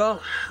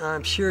 Well,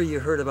 I'm sure you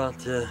heard about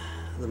the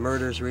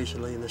murders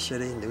recently in the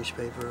city,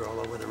 newspaper, all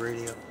over the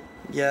radio.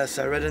 Yes,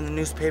 I read in the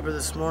newspaper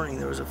this morning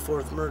there was a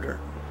fourth murder.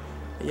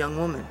 A young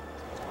woman.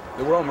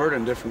 They were all murdered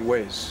in different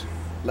ways.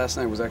 Last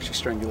night was actually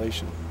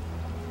strangulation.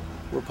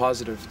 We're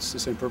positive it's the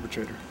same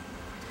perpetrator.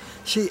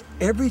 See,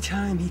 every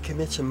time he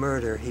commits a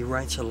murder, he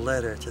writes a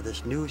letter to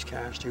this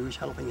newscaster who's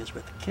helping us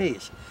with the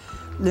case.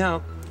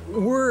 Now,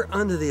 we're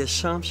under the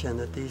assumption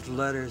that these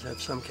letters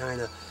have some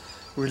kind of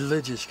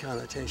religious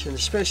connotation,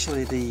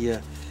 especially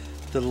the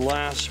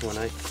last one,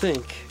 I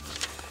think.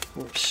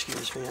 Oh,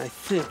 excuse me, I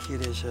think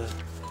it is a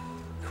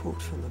quote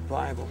from the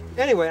Bible.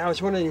 Anyway, I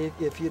was wondering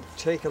if you'd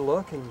take a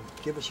look and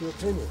give us your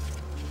opinion.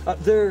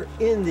 They're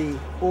in the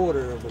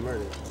order of the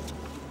murders.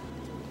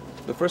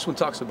 The first one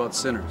talks about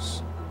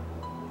sinners.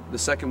 The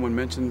second one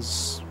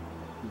mentions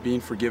being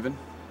forgiven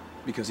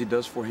because he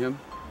does for him.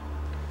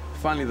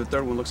 Finally, the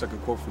third one looks like a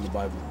quote from the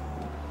Bible.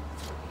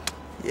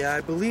 Yeah,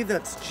 I believe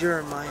that's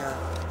Jeremiah.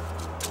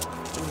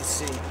 Let me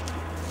see.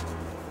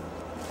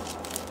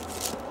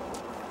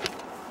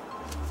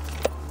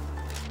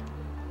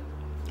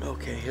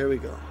 Okay, here we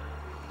go.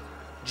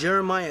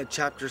 Jeremiah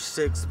chapter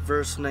 6,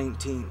 verse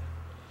 19.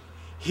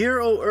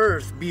 Hear, O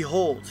earth,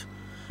 behold,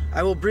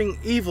 I will bring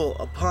evil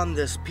upon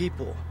this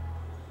people,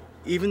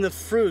 even the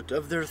fruit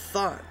of their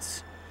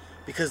thoughts,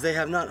 because they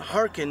have not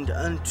hearkened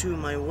unto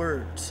my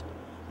words,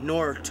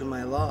 nor to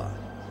my law,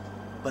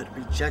 but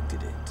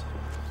rejected it.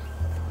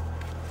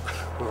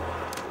 Well,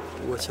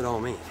 what's it all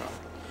mean, Father?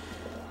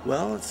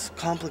 Well, it's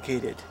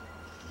complicated.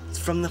 It's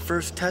from the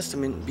First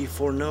Testament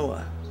before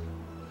Noah.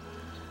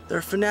 There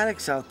are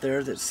fanatics out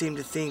there that seem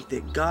to think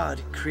that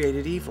God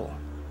created evil.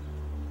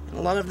 And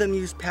a lot of them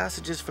use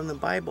passages from the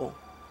Bible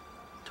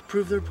to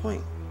prove their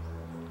point.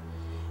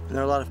 And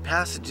there are a lot of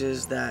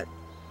passages that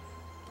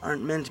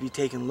aren't meant to be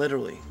taken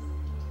literally,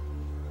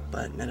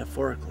 but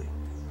metaphorically.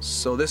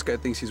 So this guy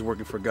thinks he's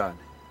working for God.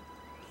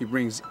 He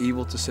brings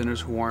evil to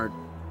sinners who aren't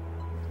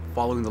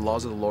following the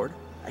laws of the Lord?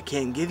 I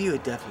can't give you a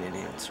definite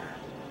answer.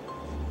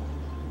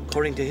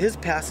 According to his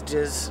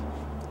passages,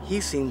 he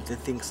seems to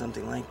think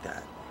something like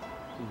that.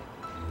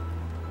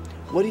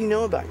 What do you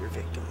know about your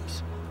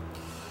victims?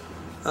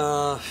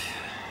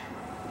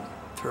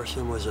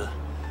 Person was a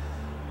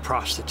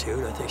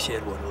prostitute. I think she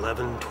had,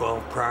 11,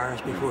 12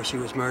 priors before she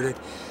was murdered.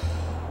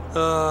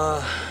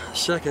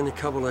 Second, a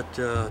couple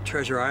at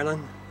Treasure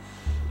Island.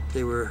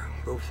 They were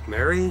both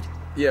married.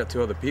 Yeah,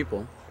 to other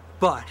people.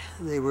 But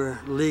they were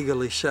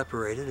legally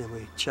separated, and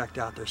we checked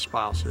out their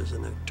spouses,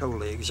 and they're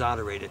totally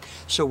exonerated.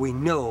 So we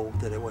know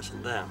that it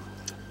wasn't them.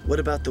 What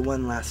about the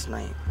one last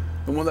night?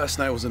 The one last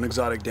night was an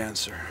exotic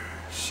dancer.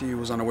 She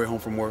was on her way home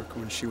from work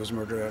when she was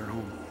murdered at her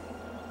home.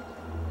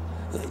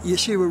 You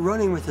see, we're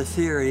running with the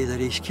theory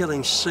that he's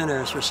killing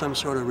sinners for some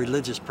sort of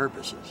religious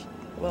purposes.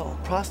 Well,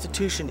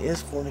 prostitution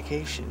is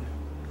fornication.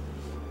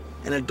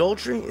 And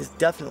adultery is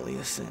definitely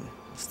a sin.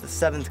 It's the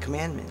 7th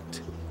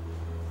commandment.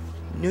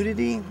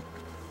 Nudity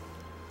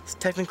is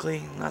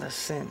technically not a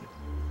sin,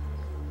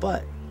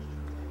 but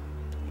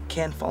it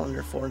can fall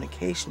under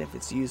fornication if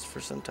it's used for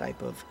some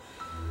type of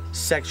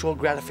sexual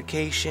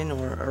gratification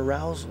or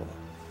arousal.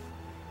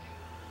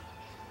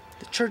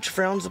 The church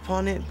frowns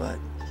upon it, but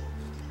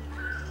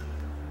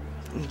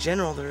in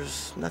general,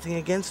 there's nothing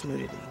against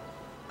nudity.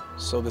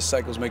 So the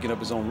psycho's making up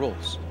his own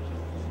rules?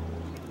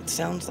 It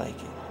sounds like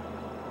it.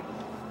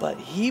 But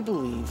he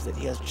believes that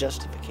he has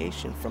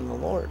justification from the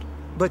Lord.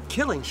 But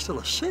killing's still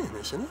a sin,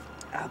 isn't it?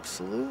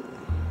 Absolutely.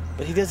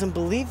 But he doesn't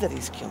believe that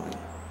he's killing.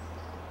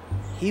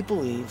 He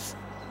believes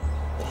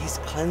that he's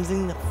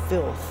cleansing the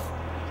filth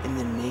in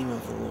the name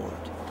of the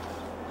Lord.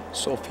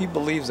 So if he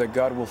believes that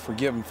God will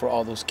forgive him for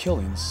all those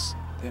killings,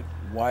 then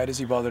why does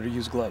he bother to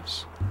use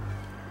gloves?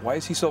 Why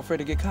is he so afraid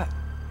to get caught?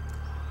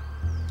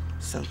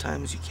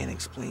 Sometimes you can't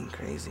explain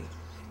crazy.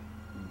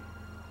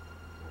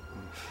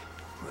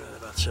 Well, that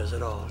about says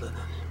it all, doesn't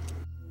it?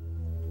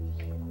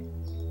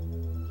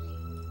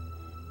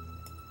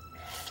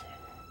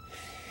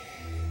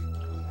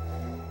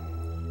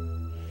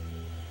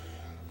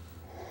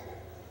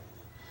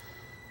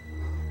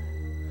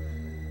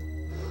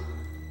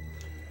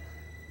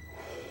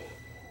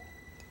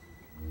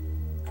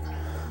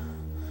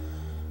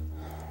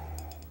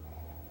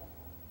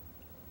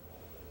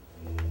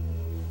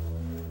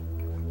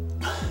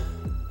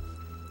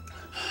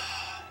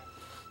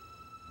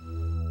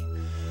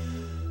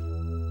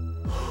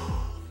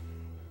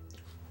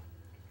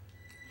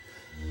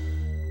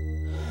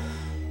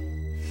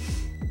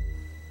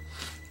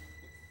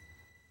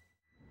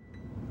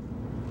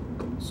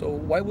 So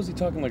why was he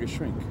talking like a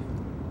shrink?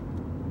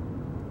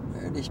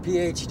 earned his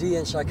PhD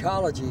in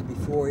psychology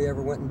before he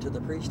ever went into the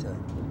priesthood.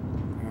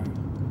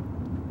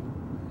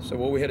 So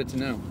what are we headed to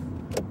now?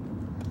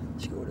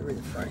 Let's go to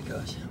Rita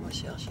Franco's. Let's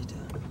see how she's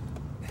doing.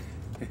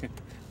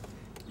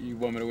 You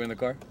want me to win the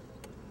car?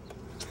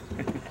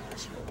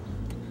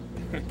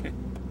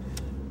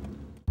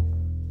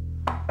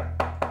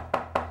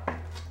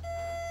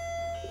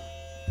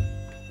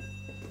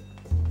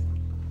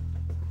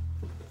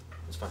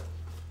 It's fine.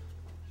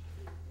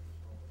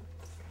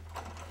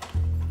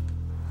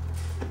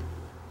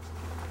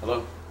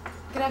 Hello?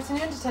 Good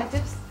afternoon,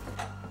 detectives.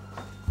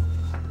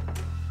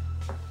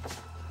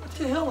 What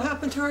the hell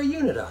happened to our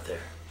unit out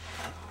there?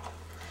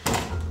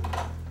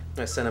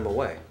 I sent him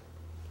away.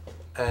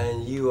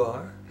 And you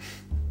are?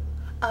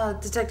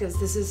 Detectives,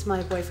 this is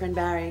my boyfriend,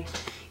 Barry.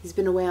 He's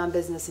been away on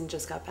business and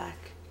just got back.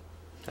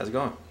 How's it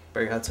going?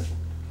 Barry Hudson.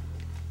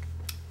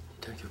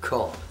 Detective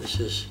Cole, this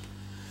is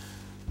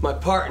my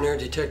partner,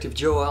 Detective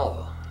Joe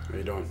Alva. How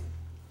you doing?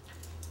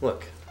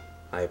 Look,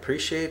 I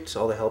appreciate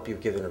all the help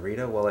you've given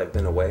Rita while I've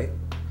been away,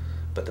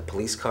 but the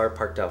police car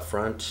parked out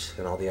front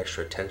and all the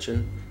extra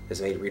attention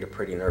has made Rita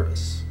pretty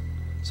nervous.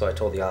 So I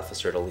told the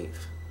officer to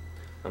leave.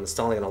 I'm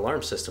installing an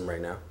alarm system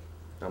right now.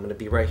 I'm going to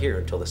be right here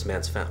until this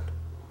man's found.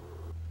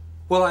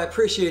 Well, I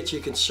appreciate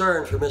your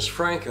concern for Miss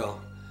Franco,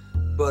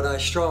 but I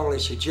strongly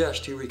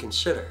suggest you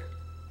reconsider.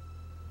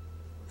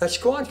 That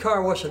squad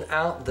car wasn't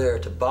out there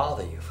to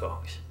bother you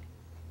folks.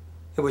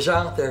 It was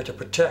out there to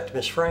protect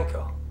Miss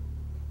Franco.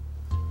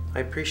 I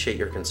appreciate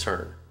your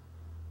concern,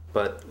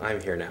 but I'm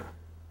here now.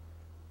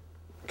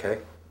 Okay?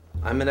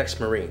 I'm an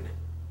ex-Marine.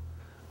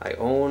 I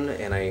own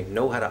and I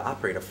know how to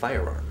operate a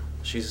firearm.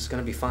 She's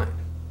going to be fine.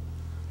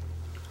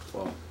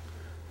 Well,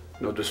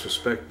 no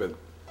disrespect, but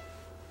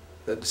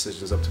that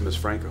decision's up to Miss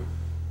Franco.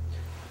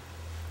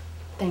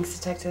 Thanks,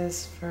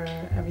 detectives, for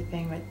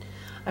everything, but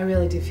I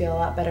really do feel a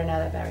lot better now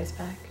that Barry's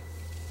back.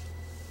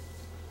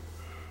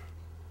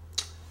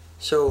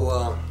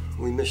 So,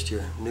 we missed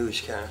your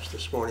newscast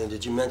this morning.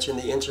 Did you mention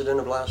the incident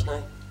of last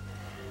night?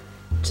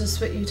 Just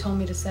what you told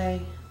me to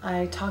say.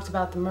 I talked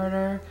about the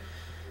murder,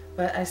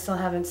 but I still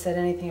haven't said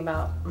anything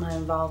about my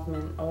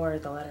involvement or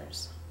the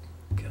letters.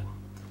 Good.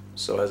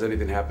 So has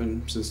anything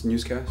happened since the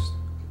newscast?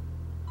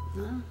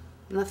 No,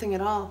 nothing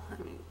at all.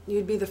 I mean,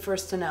 you'd be the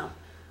first to know.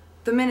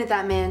 The minute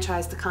that man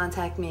tries to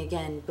contact me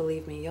again,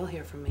 believe me, you'll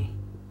hear from me.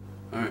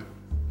 All right,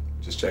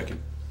 just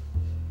checking.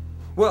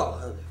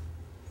 Well,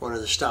 wanted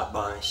to stop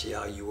by and see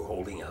how you were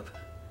holding up.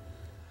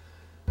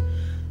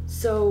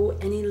 So,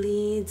 any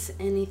leads,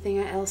 anything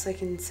else I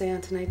can say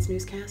on tonight's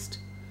newscast?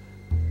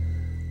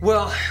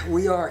 Well,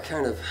 we are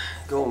kind of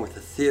going with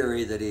the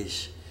theory that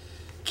he's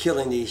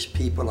killing these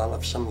people out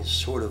of some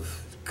sort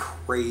of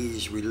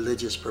crazed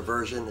religious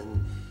perversion,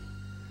 and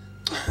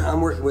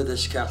I'm working with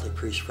this Catholic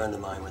priest friend of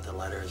mine with the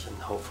letters, and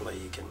hopefully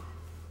you can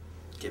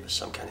give us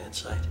some kind of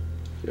insight.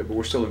 Yeah, but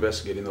we're still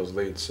investigating those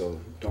leads, so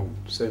don't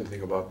say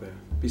anything about that.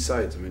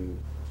 Besides, I mean,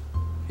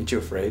 ain't you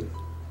afraid?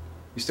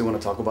 You still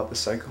want to talk about this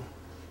psycho?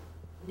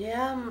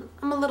 Yeah,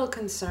 I'm a little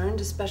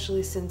concerned,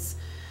 especially since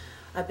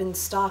I've been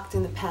stalked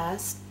in the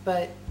past,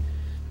 but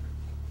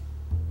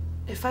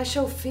if I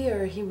show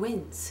fear, he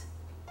wins.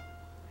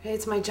 Okay,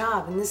 it's my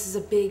job, and this is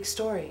a big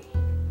story.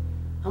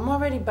 I'm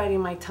already biting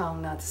my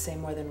tongue not to say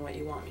more than what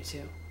you want me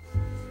to.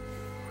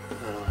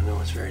 I know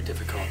it's very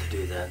difficult to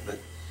do that, but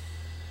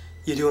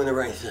you're doing the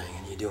right thing,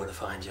 and you're doing a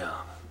fine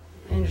job.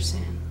 I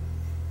understand.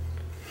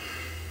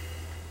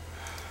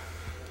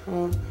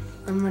 Well,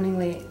 I'm running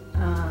late.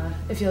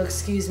 If you'll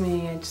excuse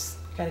me, I just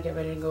gotta get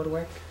ready to go to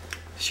work.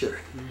 Sure.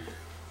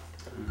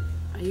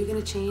 Are you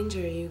gonna change,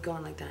 or are you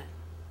going like that?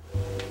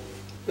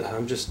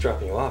 I'm just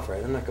dropping you off,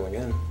 right? I'm not going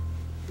in.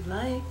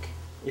 Like?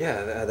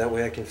 Yeah, that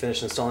way I can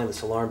finish installing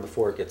this alarm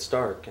before it gets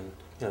dark, and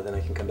then I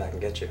can come back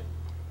and get you.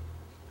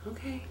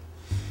 Okay.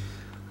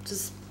 I'll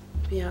just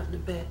be out in a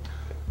bit.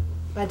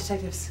 Bye,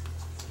 detectives.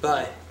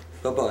 Bye.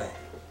 Bye-bye.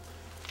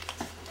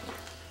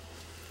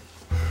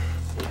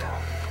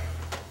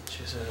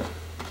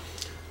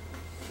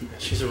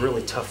 She's a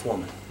really tough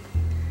woman.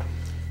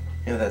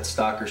 You know that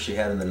stalker she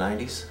had in the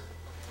 90s?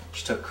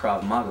 She took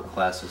Krav Maga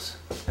classes,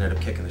 ended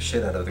up kicking the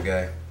shit out of the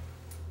guy.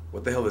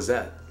 What the hell is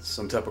that?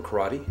 Some type of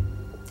karate?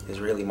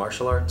 Israeli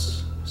martial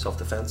arts,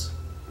 self-defense.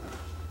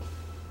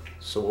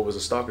 So what was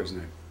the stalker's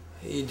name?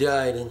 He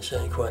died in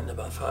San Quentin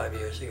about 5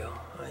 years ago.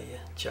 I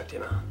checked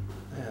him out.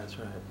 Yeah, that's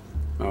right.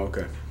 Oh,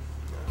 okay.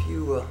 If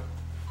you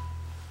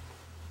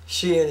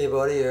see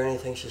anybody or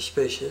anything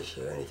suspicious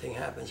or anything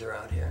happens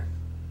around here,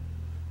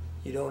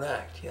 you don't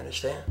act, you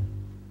understand?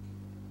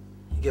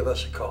 You give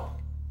us a call.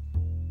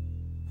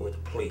 We're the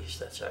police,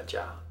 that's our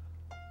job.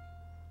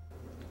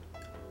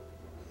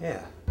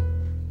 Yeah.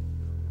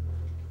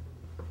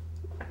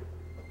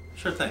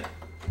 Sure thing.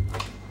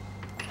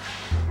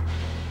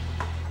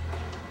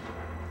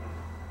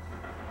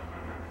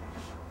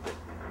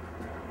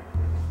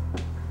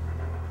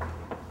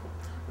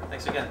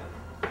 Thanks again.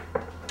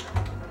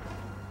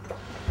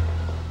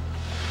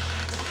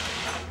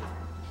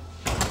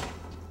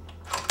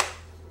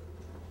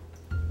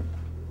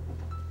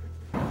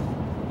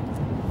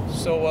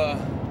 So,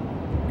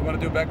 You want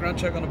to do a background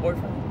check on the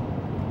boyfriend?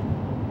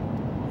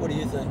 What do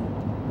you think?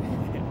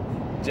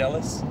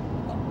 Jealous?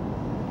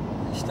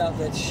 Stop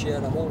that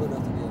shit. I'm old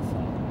enough to be a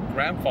father.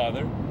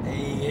 Grandfather?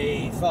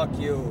 Hey, fuck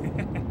you.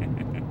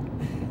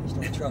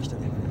 Just don't trust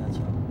anybody, that's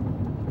all.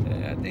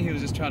 Yeah, I think he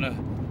was just trying to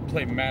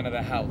play man of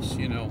the house,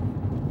 you know.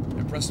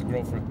 Impress the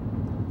girlfriend.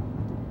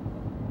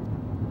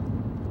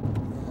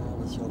 Yeah,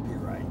 let's hope you're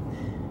right.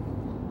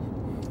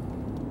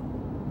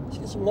 Let's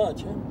get some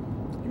lunch, huh?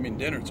 You mean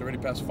dinner? It's already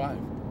past 5.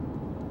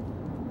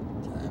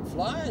 Time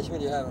flies when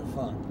you're having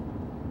fun.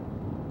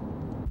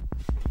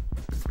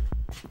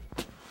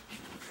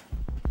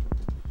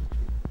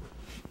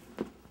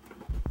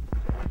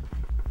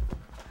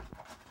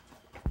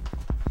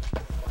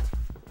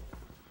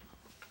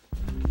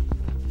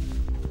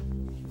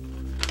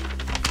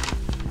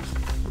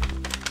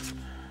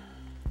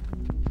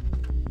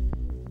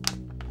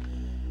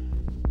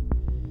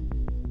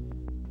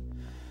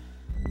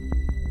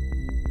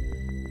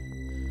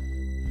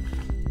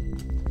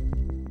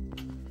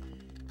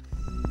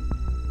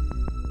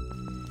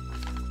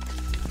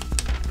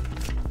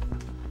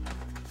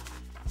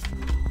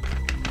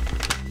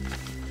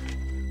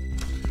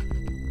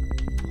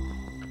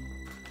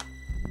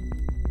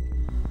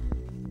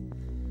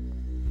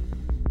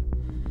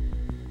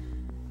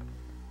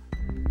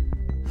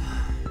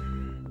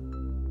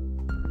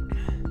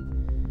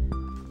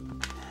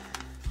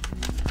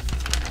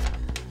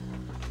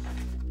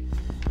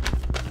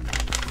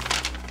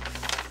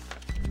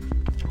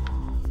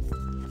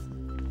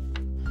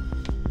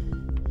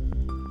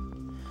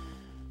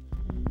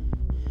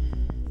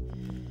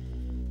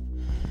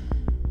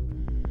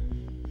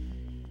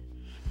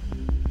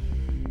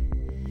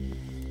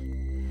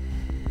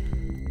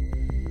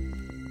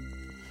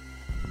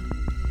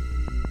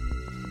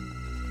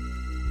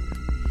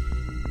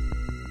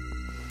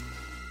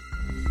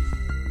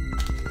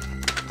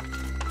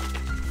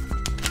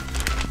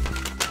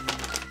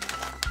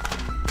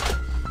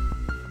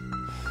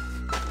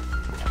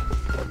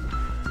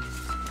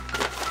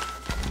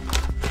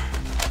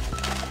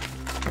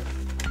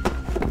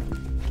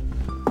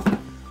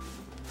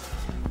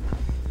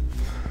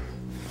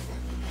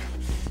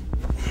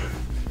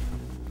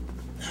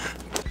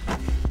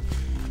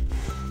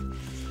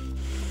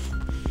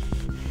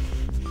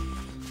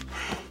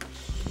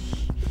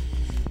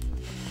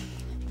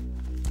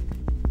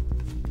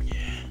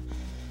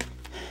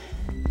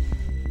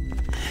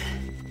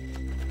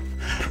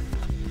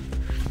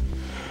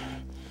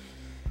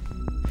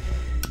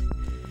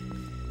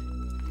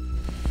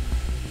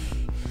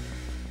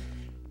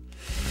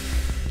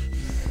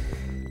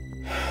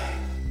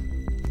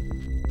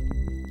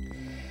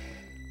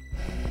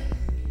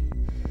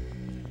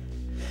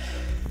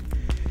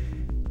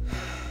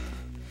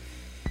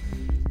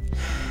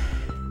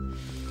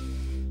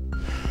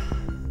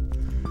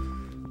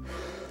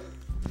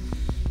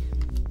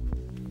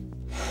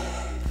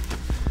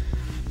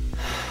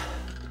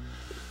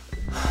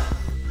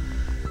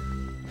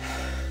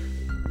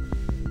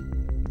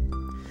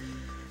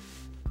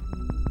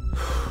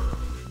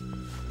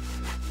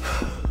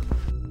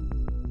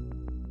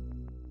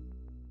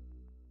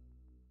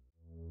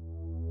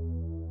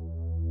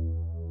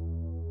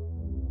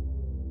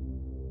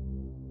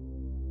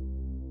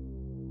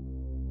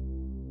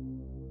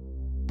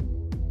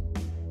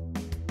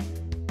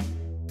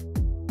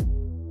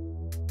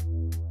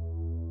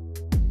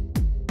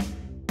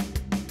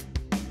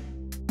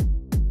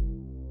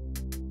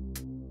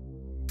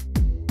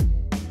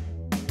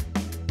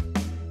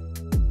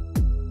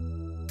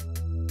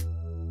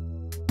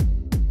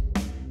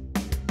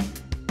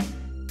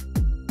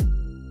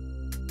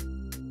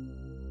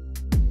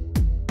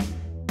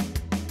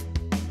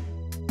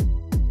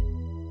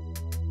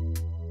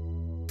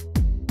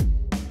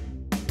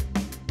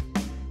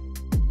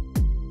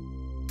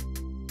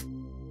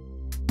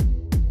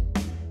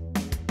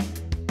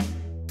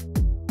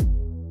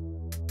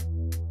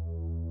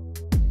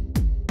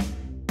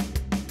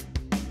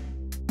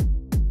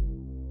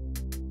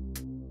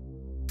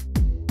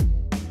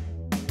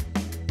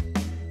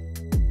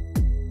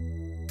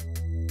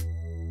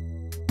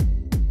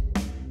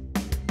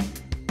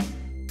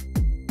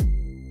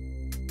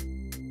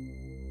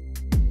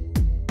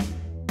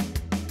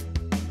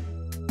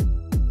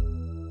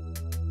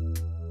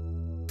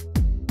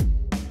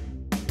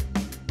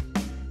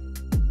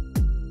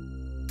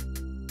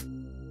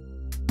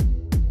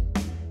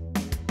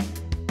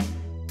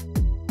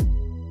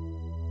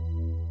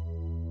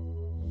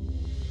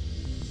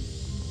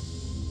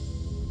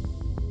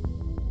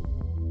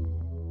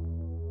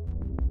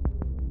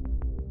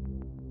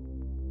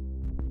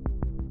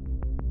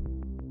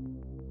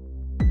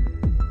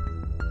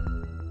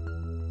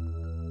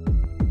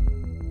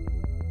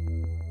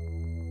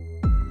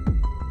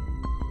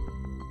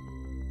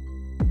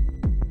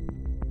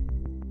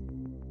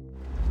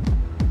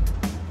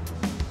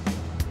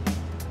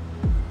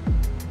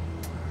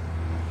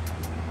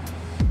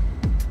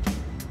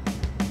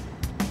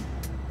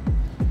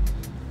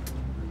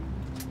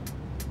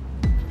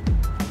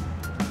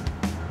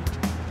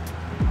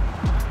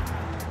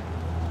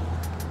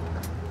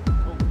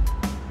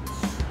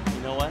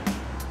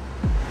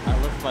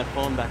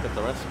 phone back at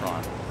the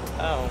restaurant.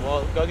 Oh,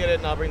 well, go get it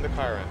and I'll bring the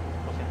car around.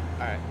 Okay.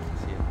 All right.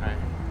 See you. All right.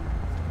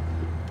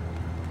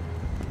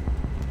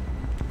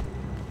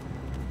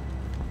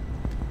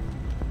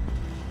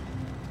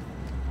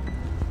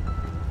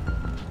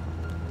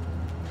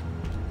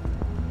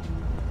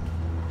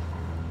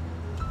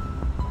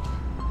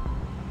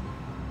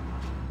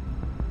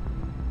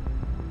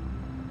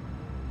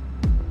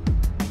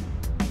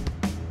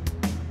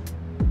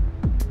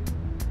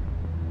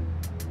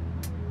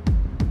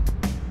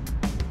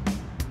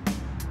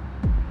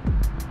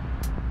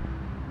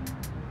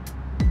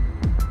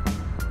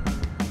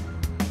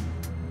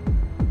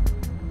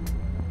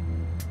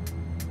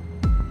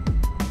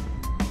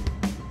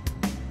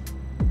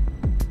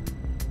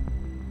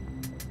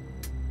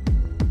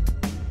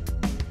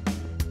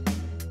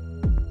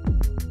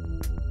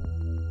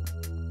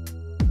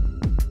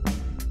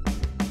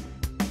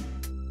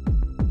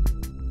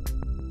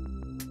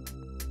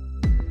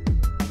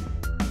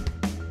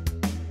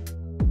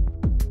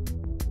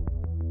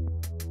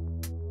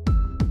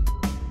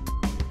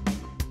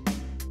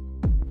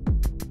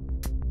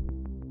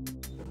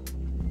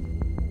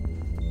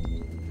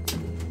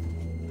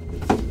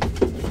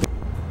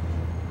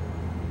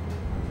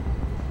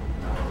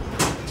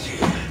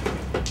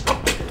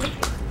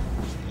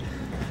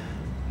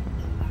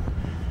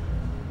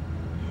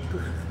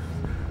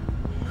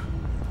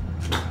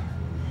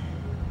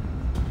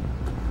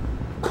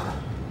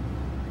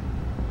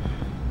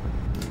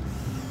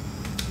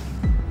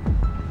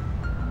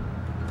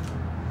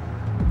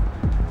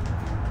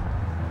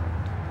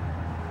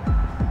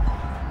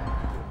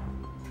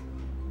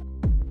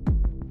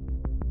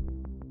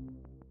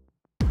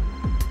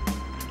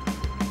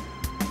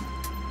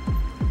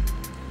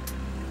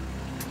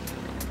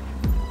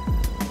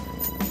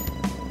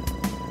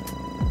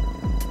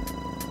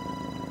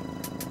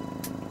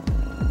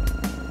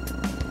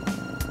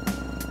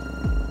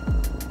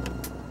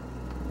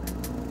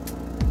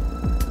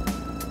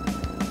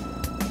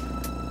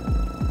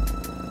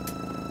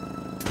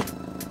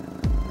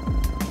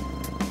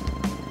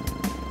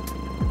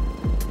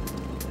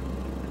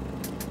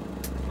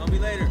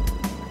 Later.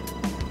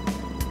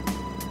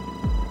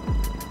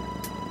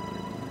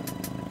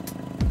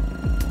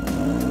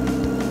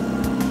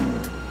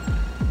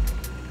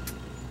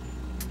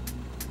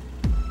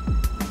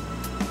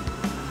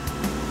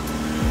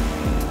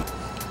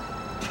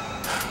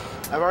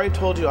 I've already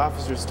told you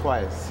officers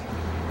twice.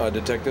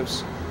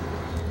 Detectives?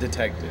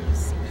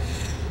 Detectives.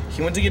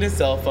 He went to get his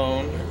cell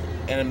phone,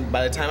 and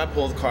by the time I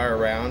pulled the car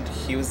around,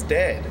 he was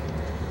dead.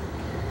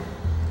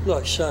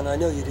 Look, son, I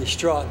know you're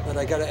distraught, but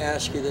I gotta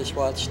ask you this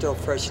while it's still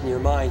fresh in your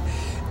mind.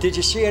 Did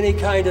you see any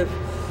kind of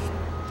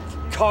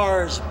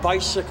cars,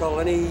 bicycle,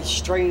 any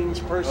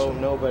strange person? Oh,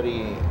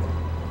 nobody.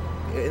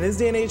 In this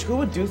day and age, who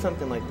would do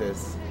something like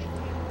this?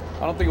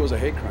 I don't think it was a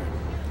hate crime.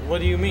 What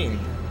do you mean?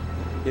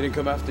 He didn't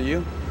come after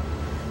you?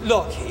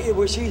 Look, it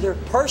was either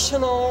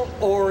personal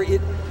or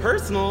it...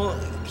 Personal?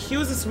 He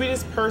was the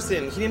sweetest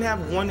person. He didn't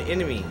have one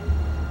enemy.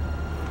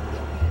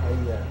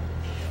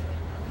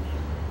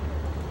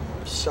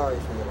 Sorry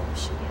for your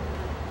loss.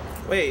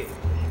 Wait,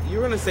 you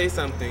were gonna say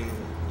something.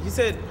 You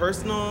said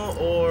personal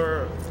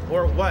or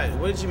what?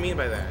 What did you mean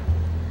by that?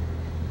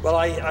 Well,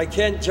 I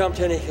can't jump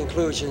to any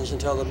conclusions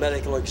until the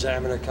medical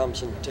examiner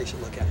comes and takes a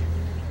look at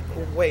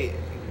it. Wait,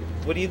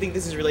 what do you think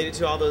this is related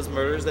to all those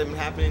murders that have been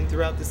happening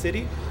throughout the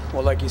city?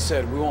 Well, like you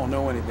said, we won't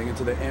know anything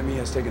until the ME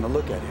has taken a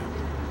look at him.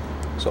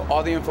 So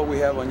all the info we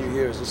have on you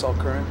here, is this all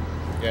current?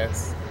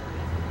 Yes.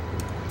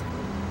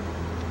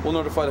 We'll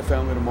notify the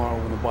family tomorrow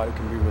when the body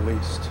can be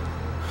released.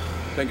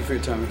 Thank you for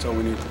your time. That's all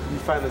we need. You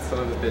find the son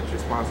of a bitch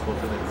responsible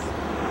for this.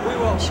 We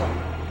will,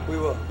 son. We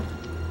will.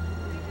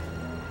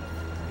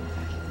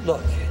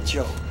 Look,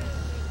 Joe.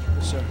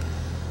 Yes, sir.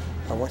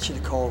 I want you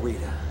to call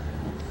Rita.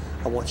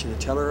 I want you to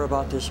tell her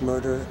about this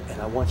murder,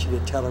 and I want you to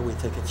tell her we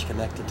think it's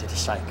connected to the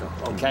psycho,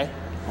 okay?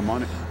 I'm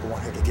on it. I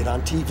want her to get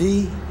on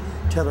TV,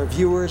 tell her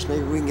viewers,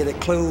 maybe we can get a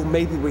clue,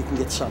 maybe we can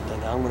get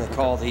something. I'm gonna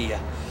call the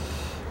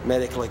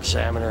medical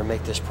examiner and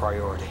make this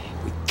priority.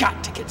 We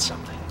got to get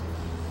something.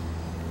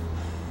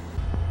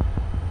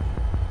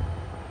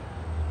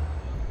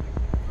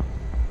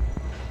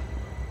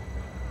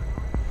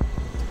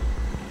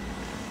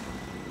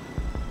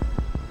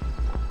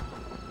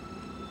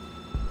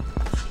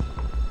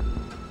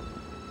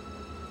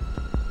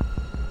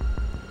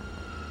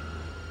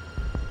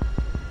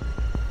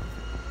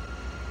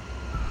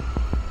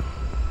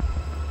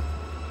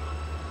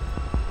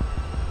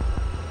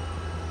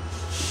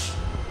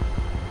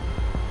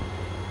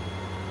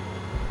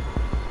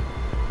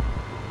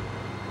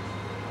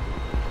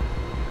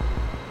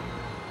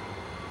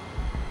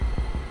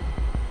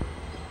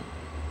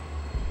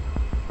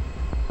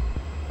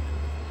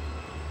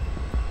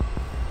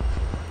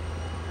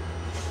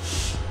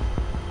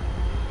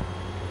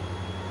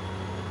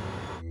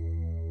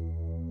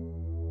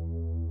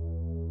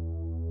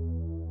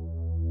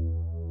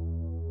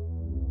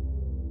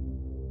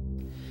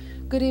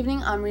 Good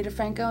evening, I'm Rita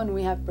Franco, and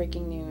we have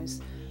breaking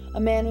news. A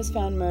man was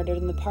found murdered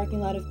in the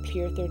parking lot of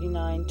Pier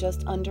 39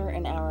 just under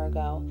an hour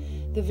ago.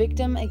 The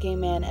victim, a gay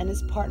man, and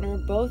his partner,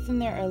 both in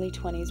their early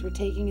 20s, were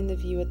taking in the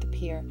view at the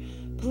pier.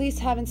 Police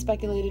haven't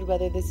speculated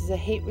whether this is a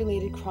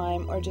hate-related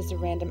crime or just a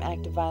random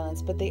act of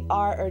violence, but they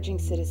are urging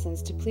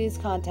citizens to please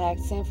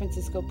contact San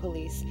Francisco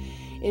police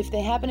if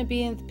they happen to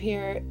be in the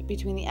pier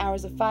between the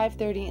hours of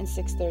 5:30 and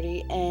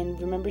 6:30 and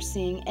remember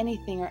seeing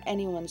anything or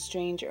anyone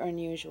strange or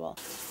unusual.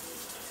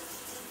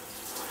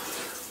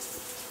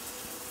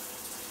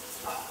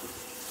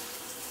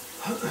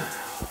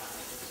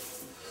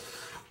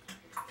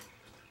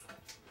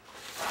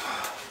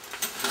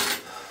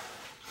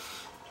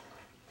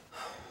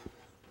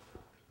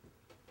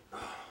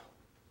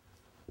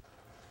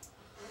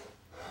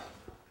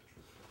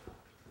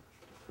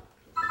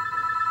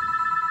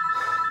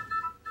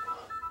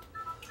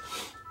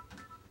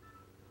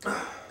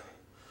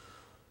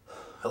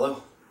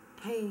 Hello?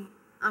 Hey,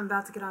 I'm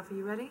about to get off. Are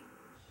you ready?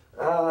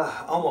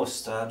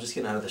 Almost. I'm just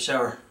getting out of the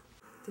shower.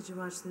 Did you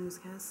watch the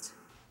newscast?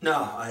 No,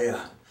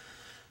 I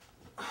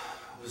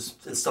was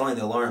installing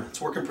the alarm. It's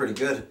working pretty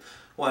good.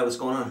 Why? What's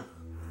going on?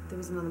 There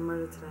was another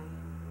murder today.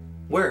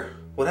 Where?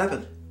 What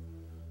happened?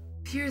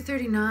 Pier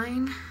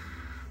 39.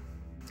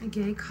 A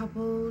gay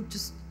couple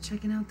just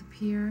checking out the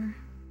pier.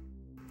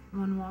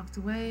 One walked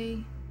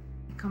away.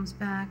 He comes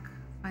back,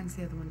 finds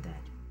the other one dead.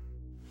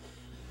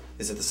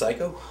 Is it the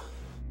psycho?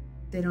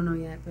 They don't know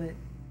yet, but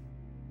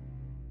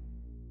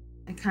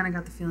I kind of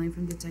got the feeling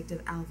from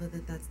Detective Alva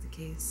that that's the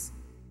case.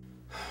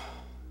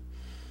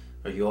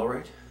 Are you all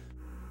right?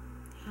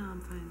 Yeah,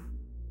 I'm fine.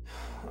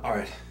 All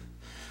right.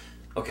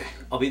 Okay,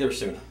 I'll be there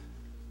soon.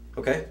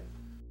 Okay?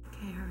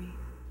 Okay, hurry.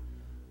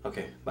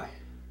 Okay, bye.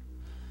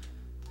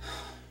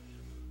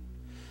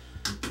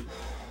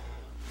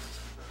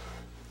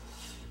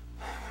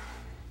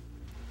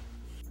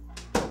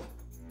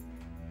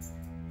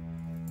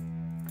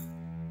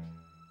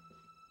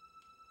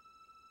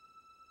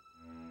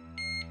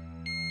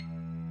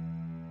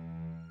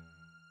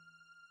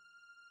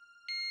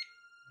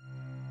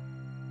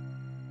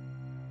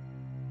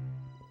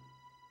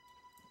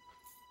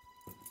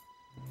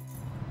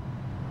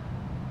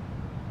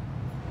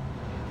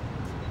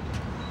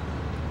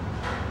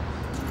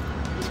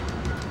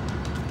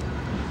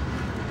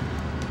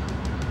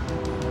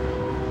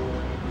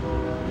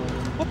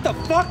 What the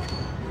fuck?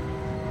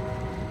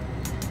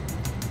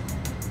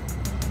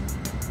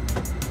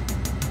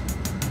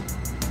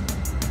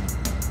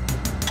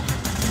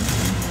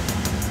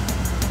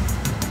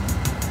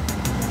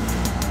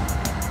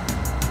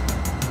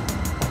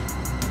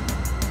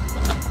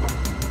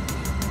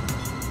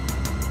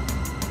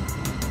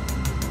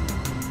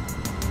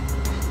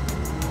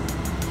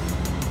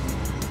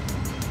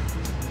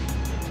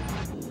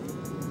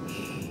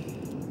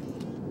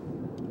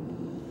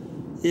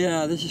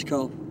 Yeah, this is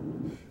Culp.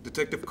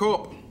 Detective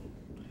Culp,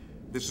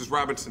 this is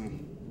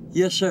Robinson.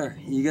 Yes, sir.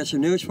 You got some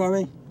news for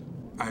me?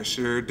 I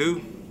sure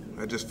do.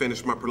 I just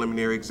finished my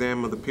preliminary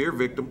exam of the pier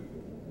victim.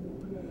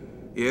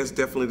 Yeah, it's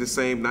definitely the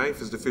same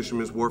knife as the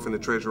Fisherman's Wharf and the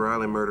Treasure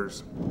Island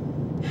murders.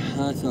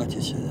 I thought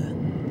you said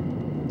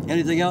that.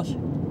 Anything else?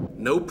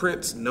 No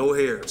prints, no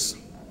hairs.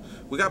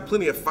 We got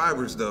plenty of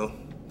fibers, though,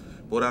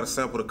 but without a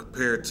sample to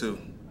compare it to.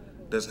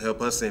 Doesn't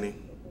help us any.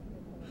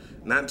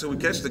 Not until we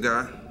catch the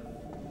guy.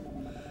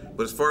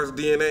 But as far as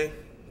DNA,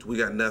 we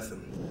got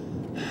nothing.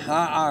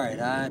 All right,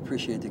 I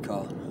appreciate the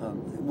call.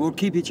 We'll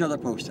keep each other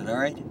posted, all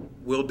right?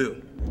 Will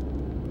do.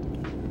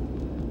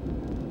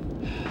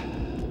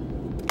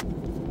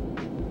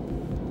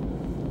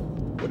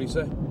 What do you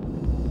say?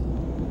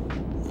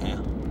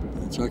 Yeah,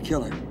 that's our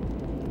killer.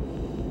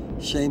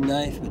 Same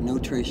knife, but no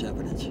trace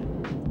evidence.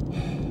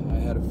 I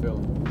had a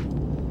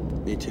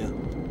feeling. Me too.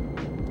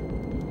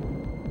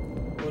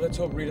 Well, let's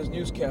hope Rita's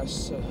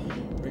newscast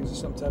brings us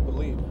some type of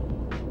lead.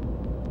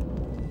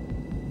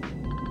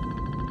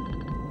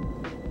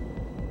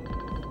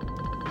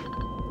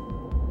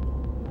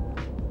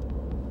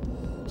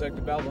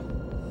 Detective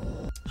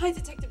Alva. Hi,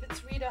 Detective.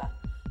 It's Rita.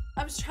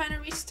 I was trying to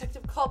reach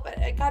Detective Culp, but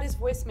I got his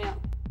voicemail.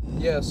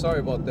 Yeah, sorry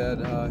about that.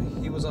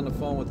 He was on the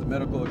phone with the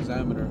medical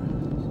examiner.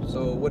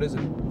 So, what is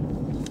it?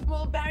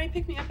 Well, Barry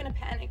picked me up in a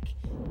panic.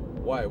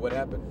 Why? What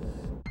happened?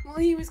 Well,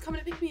 he was coming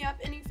to pick me up,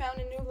 and he found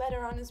a new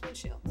letter on his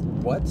windshield.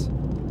 What?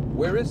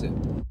 Where is it?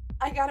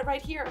 I got it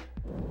right here.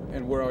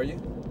 And where are you?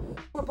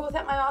 We're both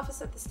at my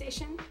office at the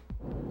station.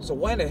 So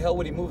why in the hell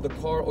would he move the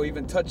car or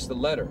even touch the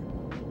letter?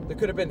 There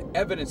could have been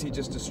evidence he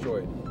just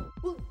destroyed.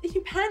 Well, he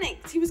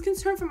panicked. He was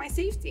concerned for my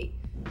safety.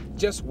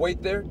 Just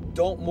wait there,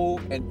 don't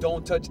move, and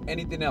don't touch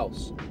anything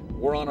else.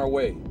 We're on our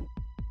way.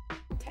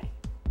 Okay.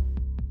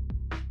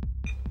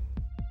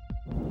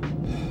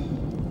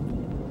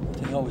 What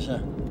the hell was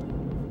that?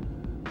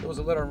 There was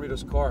a letter on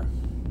Rita's car.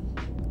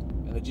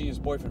 And the genius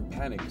boyfriend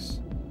panics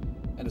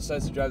and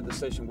decides to drive to the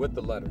station with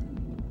the letter.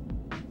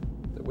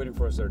 They're waiting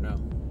for us there now.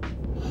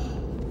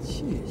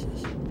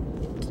 Jesus.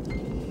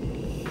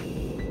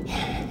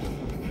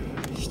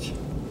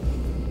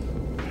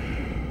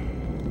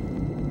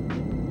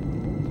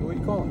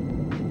 Calling?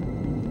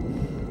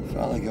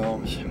 Father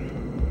Gomes. I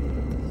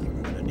think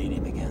we're gonna need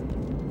him again.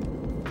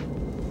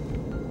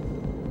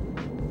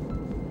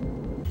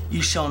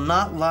 You shall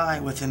not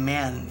lie with a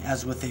man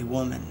as with a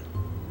woman.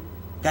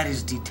 That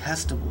is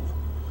detestable.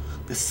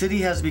 The city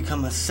has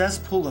become a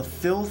cesspool of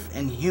filth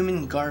and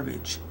human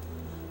garbage.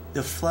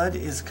 The flood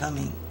is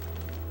coming.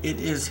 It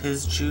is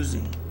his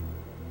choosing.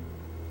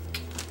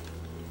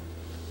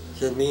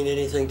 Does it mean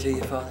anything to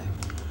you, Father?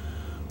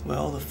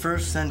 Well, the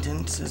first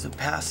sentence is a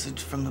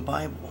passage from the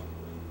Bible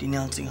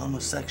denouncing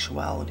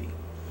homosexuality.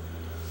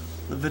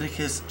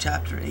 Leviticus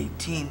chapter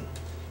 18,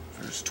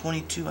 verse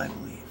 22, I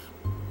believe.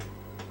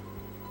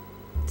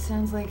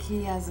 Sounds like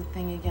he has a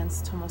thing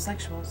against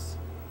homosexuals.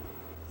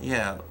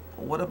 Yeah,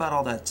 what about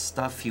all that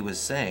stuff he was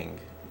saying?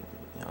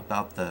 You know,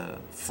 about the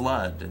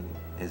flood and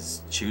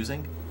his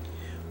choosing?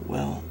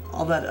 Well,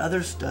 all that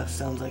other stuff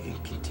sounds like a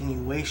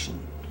continuation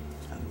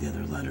of the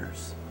other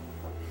letters.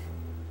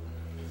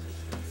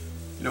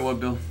 You know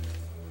what, Bill?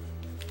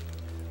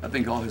 I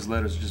think all his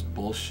letters are just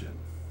bullshit.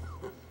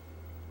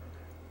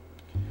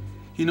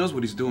 He knows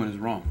what he's doing is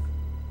wrong.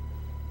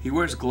 He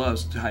wears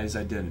gloves to hide his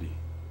identity.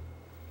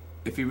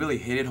 If he really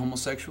hated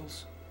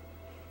homosexuals,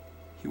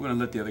 he wouldn't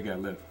let the other guy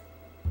live.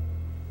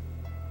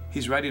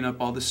 He's writing up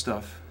all this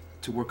stuff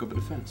to work up a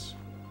defense.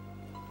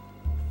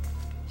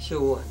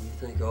 So what? You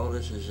think all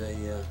this is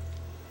a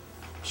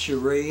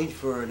charade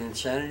for an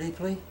insanity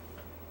plea?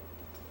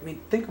 I mean,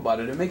 think about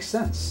it. It makes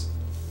sense.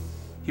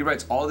 He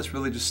writes all this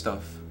religious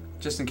stuff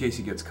just in case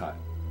he gets caught.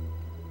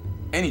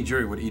 Any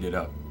jury would eat it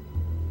up.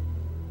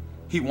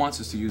 He wants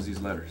us to use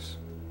these letters.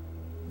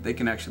 They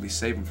can actually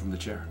save him from the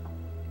chair.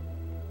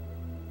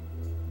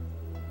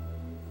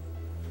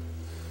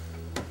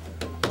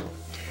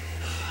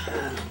 I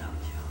don't know,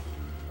 Joe.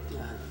 I don't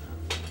know.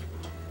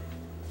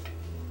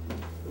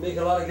 You make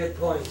a lot of good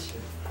points.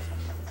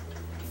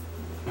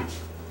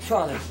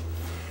 Father,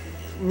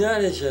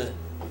 not as a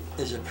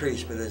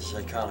priest, but as a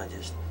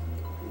psychologist,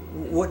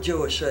 what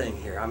Joe is saying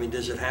here, I mean,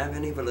 does it have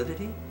any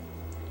validity?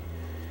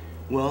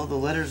 Well, the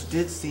letters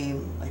did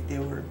seem like they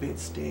were a bit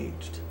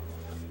staged.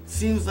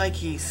 Seems like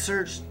he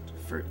searched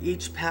for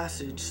each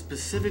passage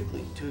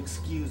specifically to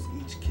excuse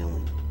each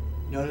killing.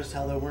 Notice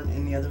how there weren't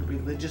any other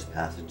religious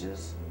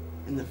passages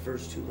in the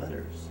first two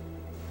letters.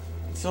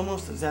 It's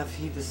almost as if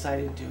he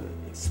decided to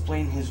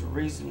explain his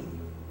reasoning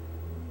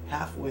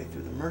halfway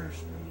through the murder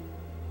spree.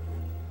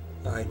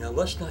 All right, now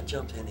let's not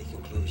jump to any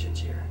conclusions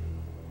here.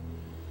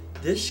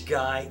 This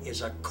guy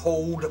is a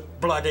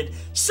cold-blooded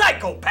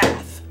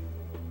psychopath.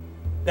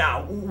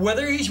 Now,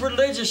 whether he's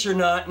religious or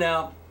not,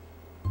 now,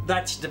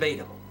 that's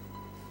debatable.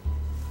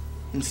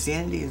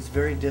 Insanity is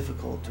very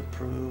difficult to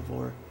prove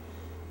or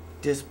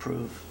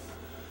disprove.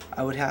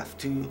 I would have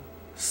to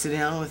sit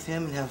down with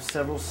him and have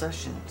several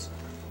sessions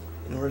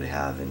in order to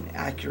have an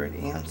accurate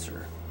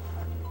answer.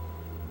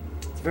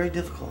 It's very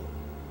difficult.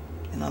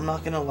 And I'm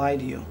not going to lie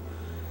to you.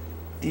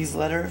 These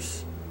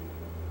letters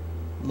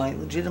might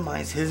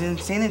legitimize his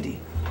insanity.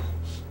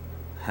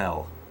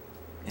 Hell,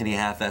 any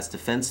half-assed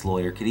defense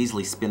lawyer could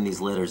easily spin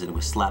these letters into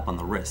a slap on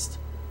the wrist.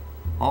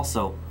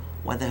 Also,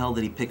 why the hell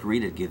did he pick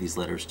Rita to give these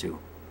letters to?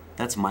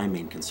 That's my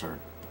main concern.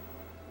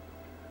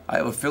 I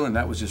have a feeling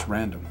that was just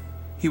random.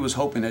 He was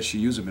hoping that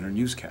she'd use them in her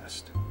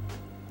newscast.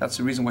 That's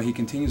the reason why he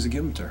continues to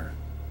give them to her.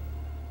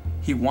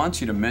 He wants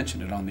you to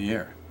mention it on the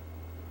air.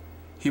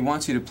 He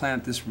wants you to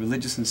plant this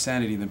religious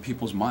insanity in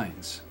people's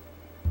minds.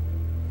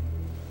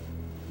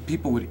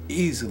 People would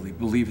easily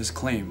believe his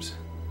claims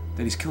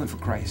that he's killing for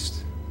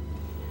Christ.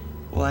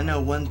 Well, I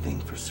know one thing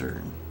for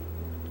certain.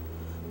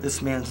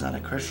 This man's not a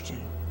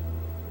Christian.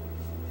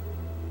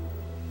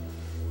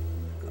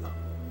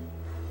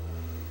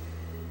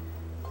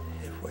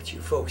 If what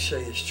you folks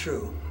say is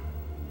true,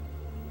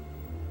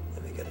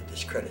 then we gotta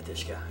discredit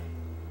this guy.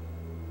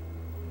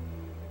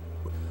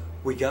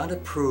 We gotta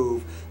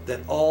prove that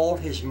all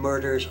his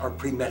murders are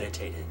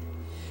premeditated.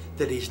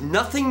 That he's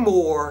nothing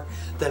more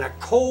than a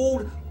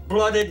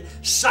cold-blooded,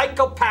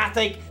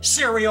 psychopathic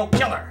serial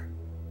killer.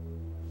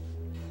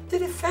 The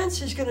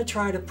defense is gonna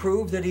try to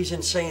prove that he's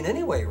insane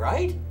anyway,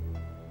 right?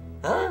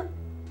 Huh?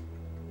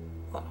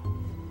 Well,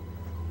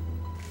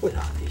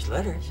 without these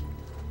letters,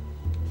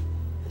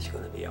 it's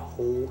gonna be a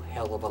whole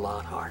hell of a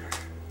lot harder.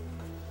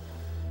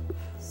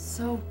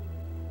 So,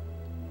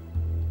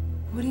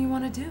 what do you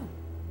want to do?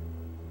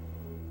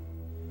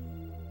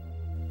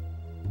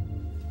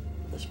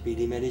 Let's beat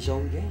him at his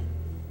own game.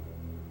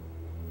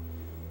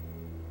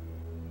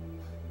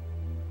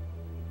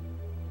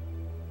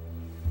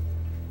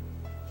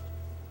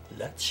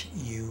 Let's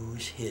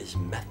use his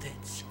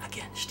methods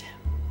against him.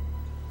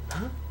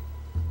 Huh?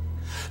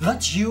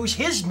 Let's use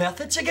his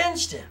methods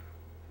against him.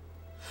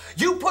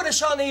 You put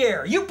us on the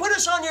air. You put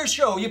us on your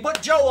show. You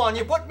put Joe on.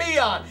 You put me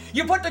on.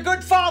 You put the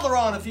good father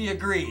on if he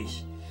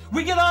agrees.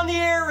 We get on the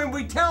air and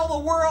we tell the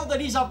world that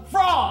he's a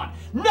fraud.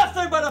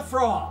 Nothing but a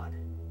fraud.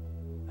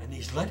 And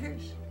these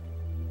letters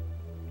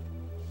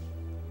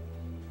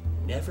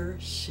never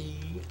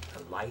see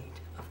the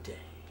light of day.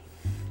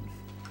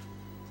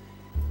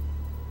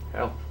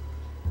 Hell,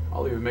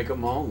 I'll even make up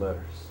my own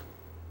letters.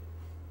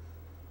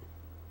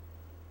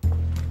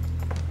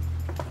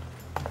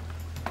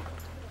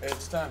 Hey,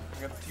 it's time.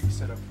 I got the TV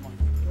set up. Come on.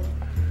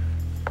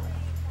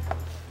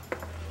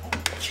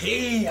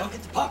 tea. I'll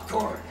get the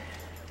popcorn.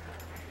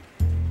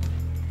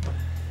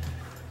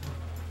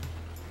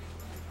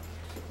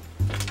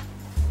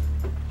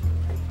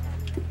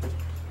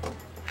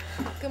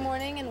 Good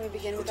morning, and we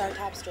begin with our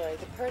top story.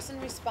 The person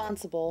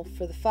responsible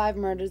for the 5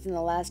 murders in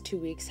the last 2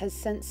 weeks has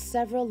sent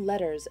several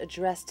letters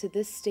addressed to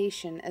this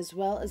station as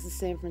well as the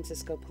San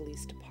Francisco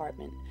Police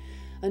Department.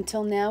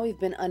 Until now, we've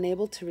been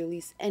unable to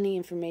release any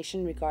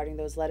information regarding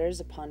those letters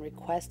upon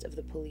request of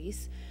the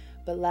police,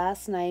 but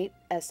last night,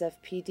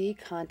 SFPD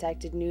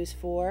contacted News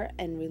 4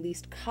 and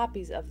released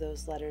copies of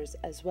those letters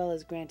as well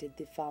as granted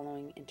the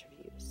following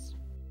interviews.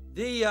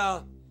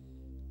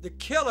 The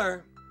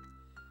killer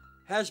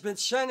has been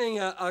sending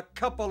a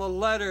couple of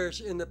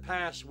letters in the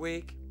past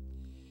week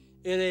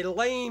in a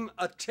lame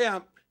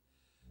attempt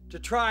to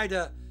try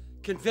to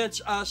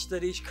convince us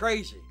that he's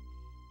crazy.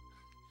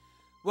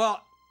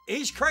 Well,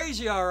 he's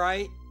crazy, all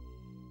right.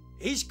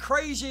 He's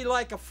crazy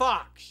like a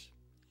fox.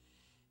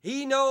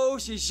 He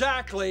knows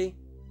exactly,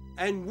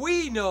 and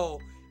we know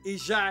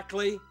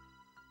exactly,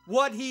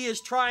 what he is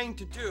trying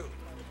to do.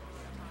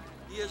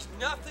 He is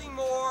nothing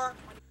more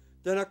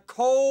than a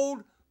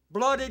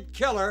cold-blooded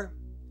killer,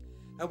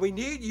 and we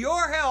need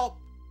your help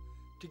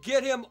to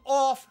get him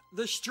off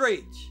the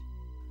streets.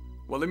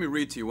 Well, let me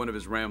read to you one of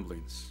his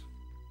ramblings.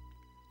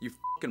 You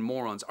fucking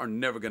morons are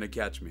never gonna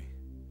catch me.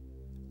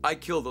 I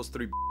killed those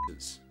 3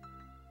 bitches.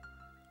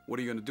 What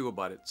are you gonna do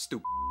about it,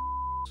 stupid?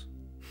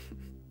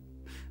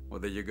 Well,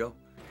 there you go.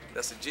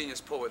 That's a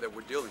genius poet that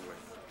we're dealing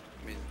with.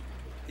 I mean,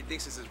 he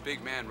thinks he's this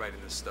big man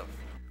writing this stuff.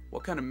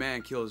 What kind of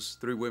man kills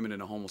 3 women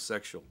and a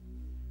homosexual?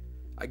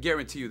 I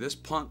guarantee you this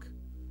punk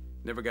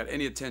never got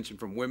any attention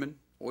from women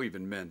or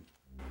even men.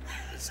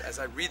 As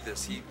I read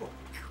this, he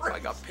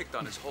got picked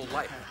on his whole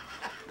life.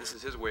 This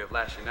is his way of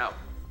lashing out.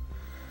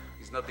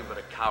 He's nothing but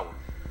a coward,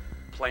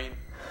 plain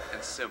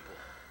and simple.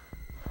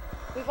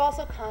 We've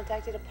also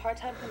contacted a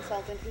part-time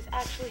consultant who's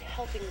actually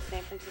helping the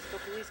San Francisco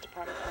Police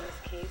Department on this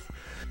case,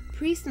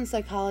 priest and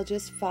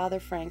psychologist Father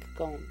Frank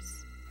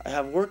Gomes. I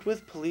have worked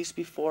with police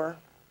before,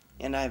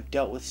 and I have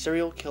dealt with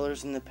serial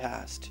killers in the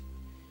past.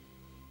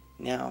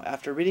 Now,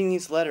 after reading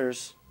these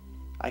letters,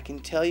 I can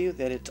tell you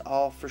that it's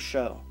all for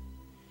show.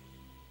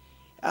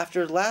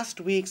 After last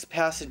week's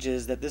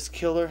passages that this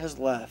killer has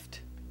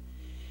left,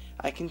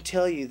 I can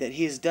tell you that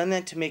he has done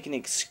that to make an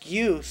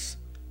excuse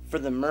for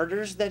the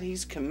murders that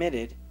he's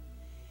committed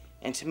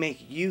and to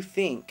make you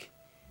think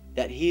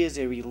that he is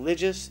a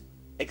religious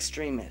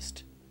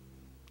extremist.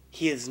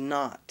 He is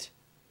not.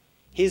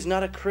 He is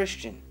not a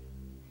Christian.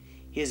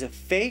 He is a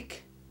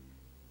fake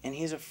and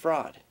he is a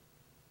fraud,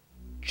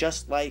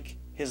 just like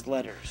his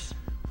letters.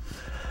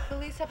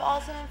 Police have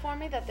also informed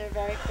me that they're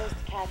very close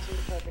to catching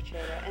the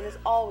perpetrator, and as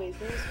always,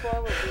 News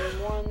 4 will bring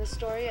more on the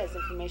story as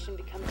information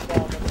becomes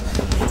available.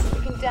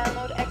 You can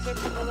download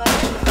excerpts of the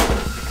letter.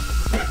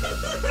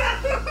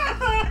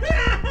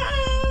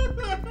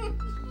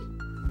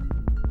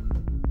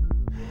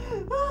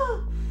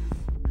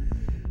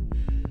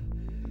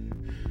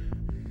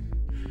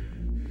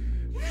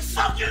 You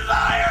fucking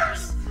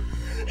liars!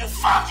 You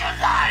fucking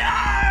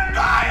liar!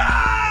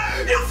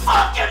 Liar! You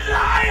fucking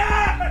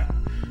liar!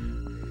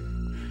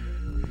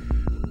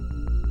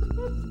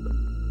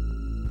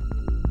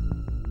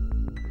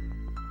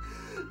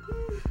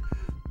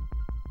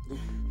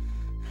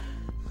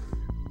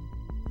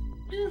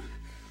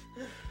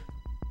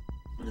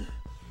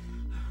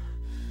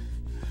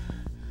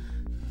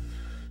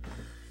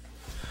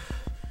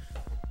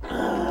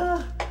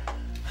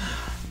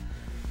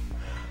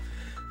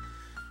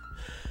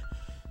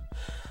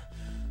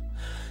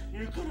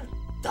 You're gonna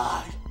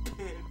die,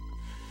 pig.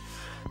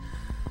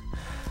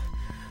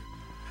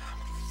 I'm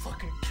gonna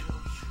fucking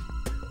kill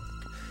you.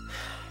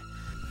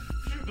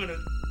 You're gonna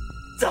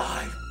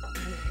die,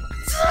 pig.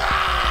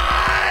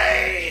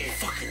 Die!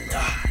 Fucking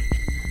die.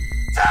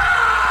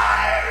 Die!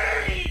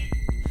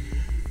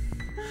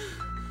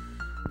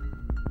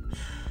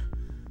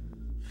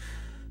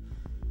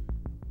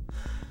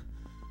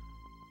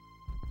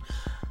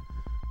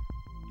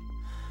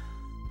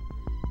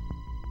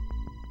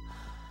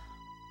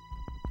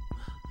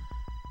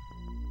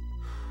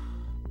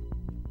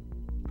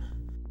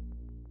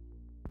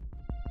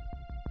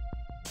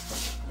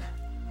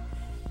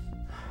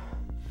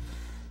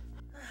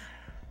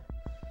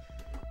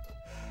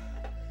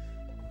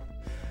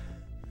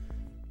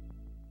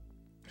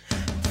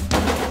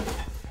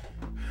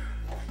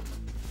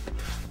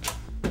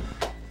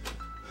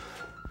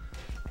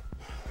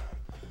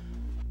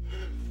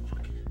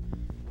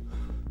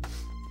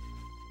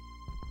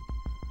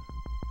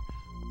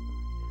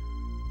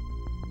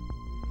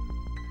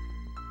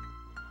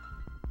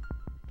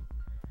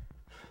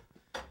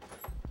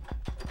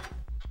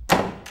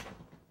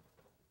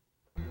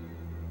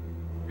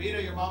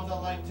 Rita, your mom's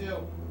online too.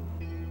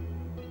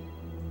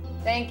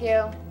 Thank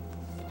you.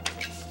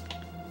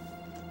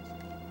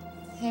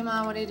 Hey,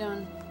 Mom, what are you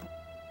doing?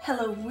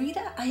 Hello,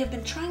 Rita. I have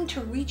been trying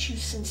to reach you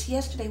since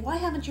yesterday. Why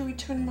haven't you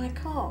returned my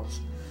calls?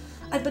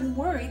 I've been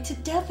worried to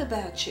death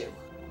about you.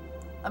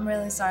 I'm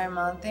really sorry,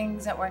 Mom.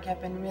 Things at work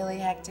have been really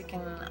hectic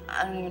and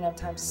I don't even have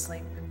time to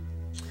sleep.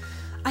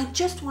 I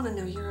just want to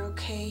know you're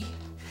okay.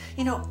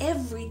 You know,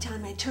 every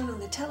time I turn on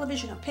the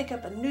television or pick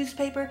up a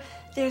newspaper,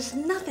 there's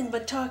nothing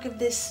but talk of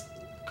this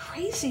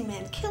crazy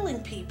man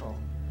killing people.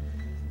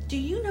 Do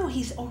you know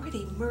he's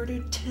already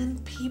murdered 10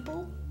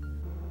 people?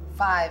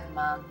 5,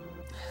 Mom.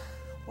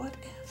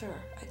 Whatever.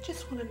 I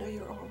just want to know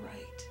you're all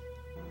right.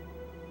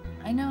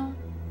 I know.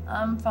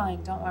 I'm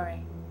fine, don't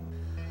worry.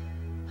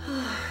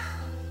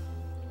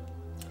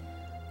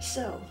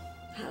 So,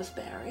 how's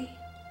Barry?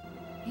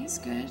 He's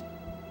good.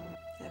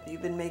 Have you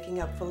been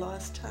making up for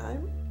lost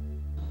time?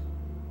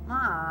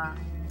 Ma.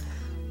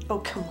 Oh,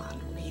 come on,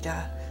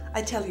 Rita.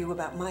 I tell you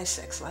about my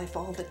sex life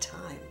all the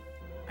time.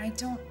 I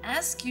don't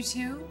ask you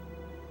to.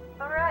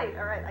 All right.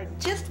 I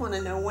just want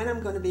to know when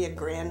I'm going to be a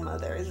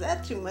grandmother. Is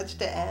that too much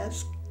to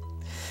ask?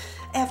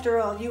 After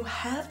all, you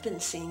have been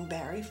seeing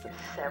Barry for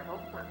several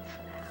months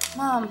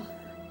now. Mom,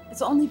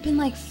 it's only been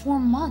like 4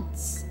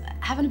 months.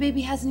 Having a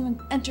baby hasn't even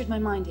entered my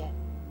mind yet.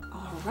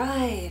 All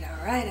right.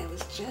 I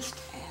was just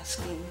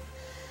asking.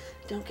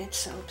 Don't get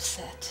so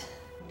upset.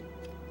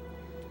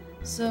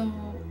 So,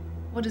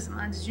 what is it,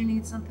 Ma? Did you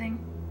need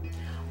something?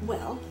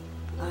 Well,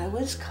 I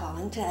was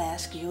calling to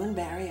ask you and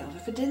Barry over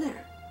for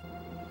dinner.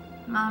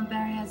 Mom,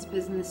 Barry has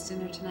business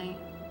dinner tonight.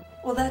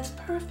 Well, that's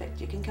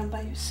perfect. You can come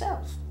by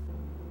yourself.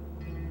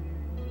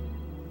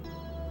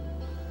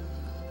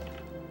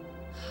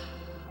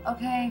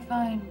 Okay,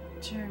 fine.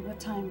 Sure, what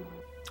time?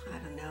 I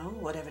don't know.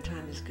 Whatever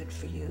time is good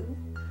for you.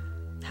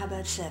 How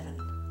about 7?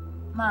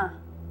 Ma,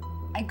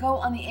 I go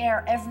on the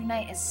air every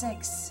night at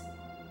 6.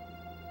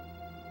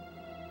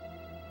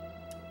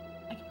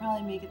 I could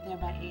probably make it there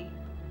by 8.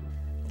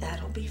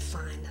 That'll be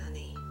fine,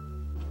 honey.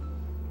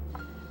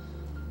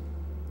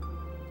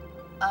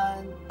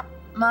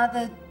 Ma,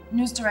 the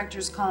news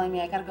director's calling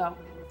me. I gotta go.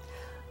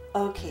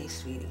 Okay,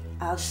 sweetie.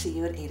 I'll see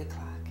you at 8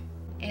 o'clock.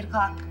 8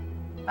 o'clock.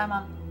 Bye,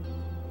 Mom.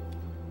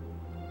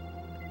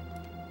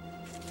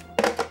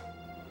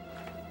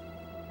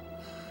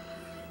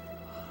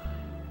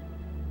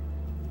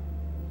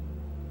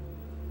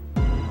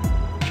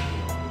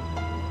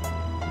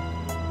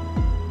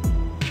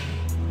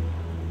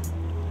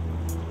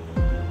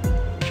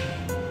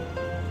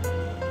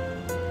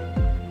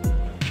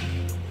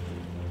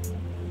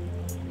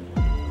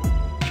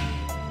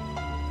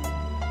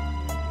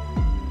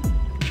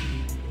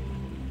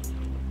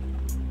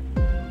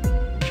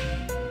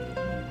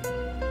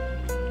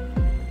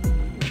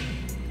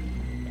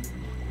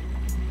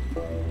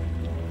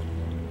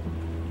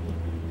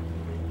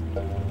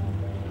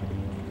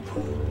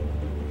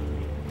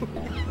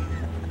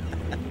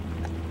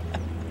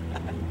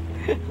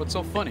 What's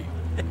so funny?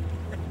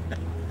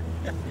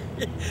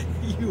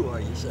 You are,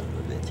 you son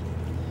of a bitch.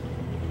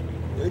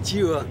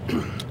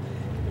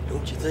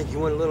 Don't you think you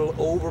went a little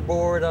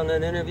overboard on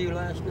that interview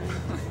last night?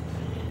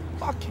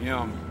 Fuck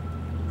him.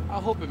 I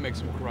hope it makes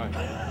him cry.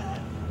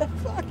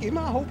 Fuck him,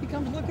 I hope he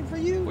comes looking for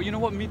you. Well, you know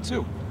what? Me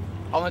too.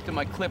 I'll enter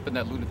my clip in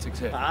that lunatic's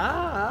head.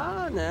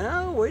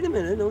 Now, wait a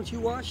minute. Don't you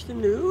watch the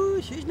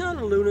news? He's not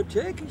a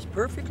lunatic. He's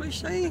perfectly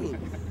sane.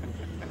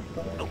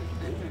 Oh,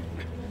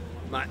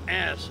 my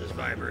ass is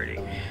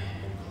vibrating.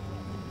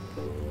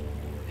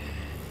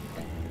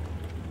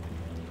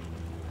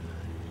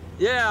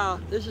 Yeah,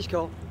 this is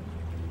Cole.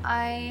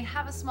 I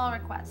have a small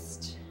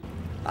request.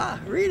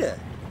 Rita.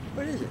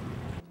 What is it?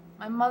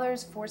 My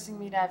mother's forcing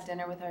me to have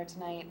dinner with her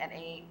tonight at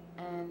 8,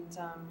 and,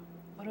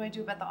 what do I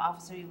do about the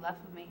officer you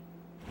left with me?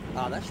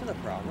 That's not a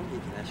problem. He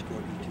can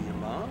escort you to your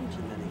mom's,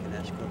 and then he can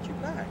escort you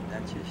back.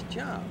 That's his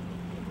job.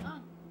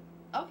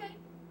 Oh, okay.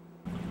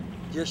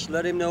 Just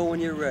let him know when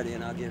you're ready,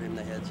 and I'll give him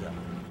the heads up.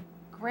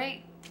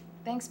 Great.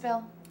 Thanks,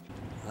 Bill.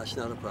 That's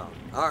not a problem.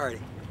 All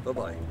righty.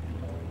 Bye-bye.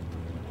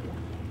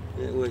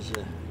 It was,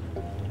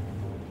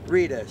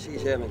 Rita.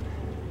 She's having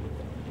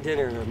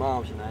dinner at her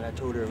mom's tonight. I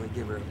told her we'd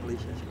give her a police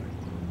escort.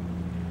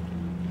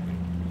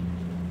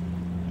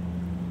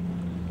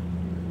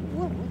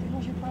 What the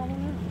hell's your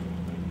problem now?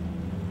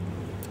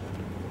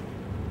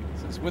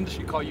 Since when does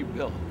she call you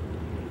Bill?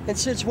 And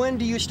since when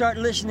do you start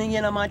listening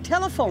in on my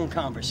telephone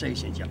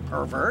conversations, you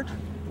pervert?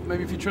 Well,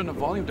 maybe if you turn the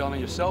volume down on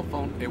your cell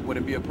phone, it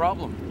wouldn't be a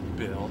problem,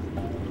 Bill.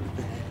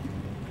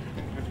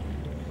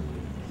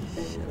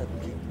 Shut up,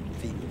 keep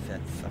feeding your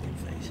fat fucking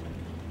face.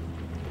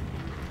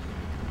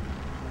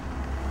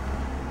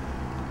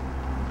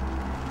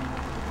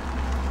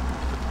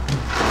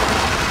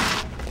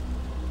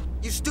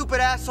 You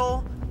stupid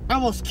asshole! I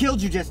almost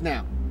killed you just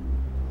now.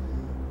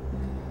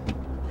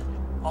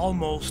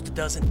 Almost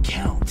doesn't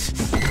count.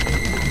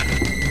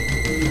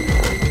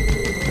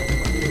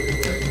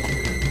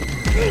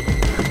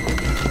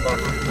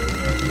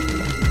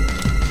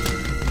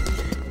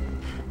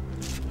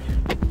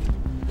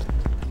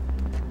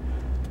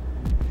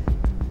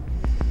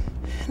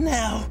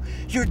 Now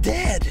you're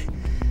dead.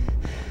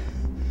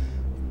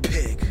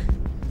 Pig.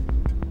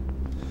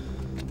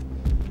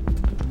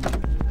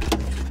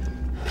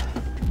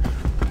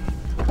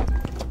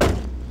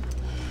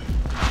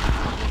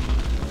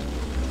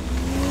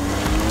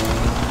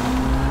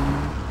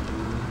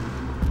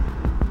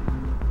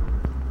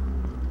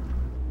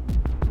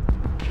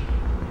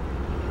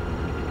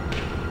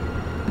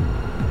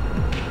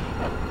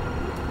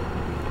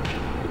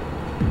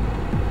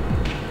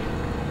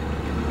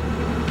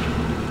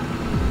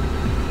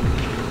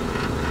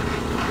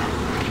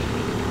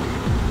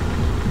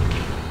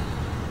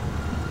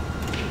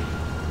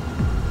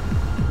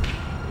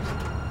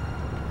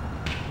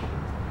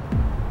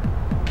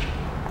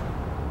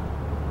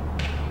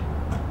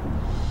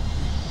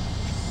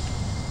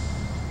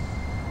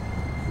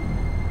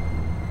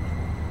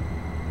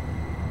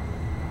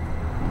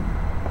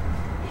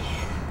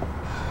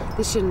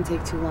 This shouldn't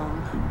take too long.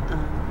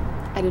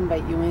 I'd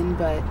invite you in,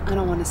 but I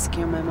don't want to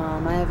scare my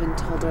mom. I haven't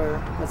told her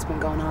what's been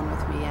going on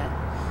with me yet.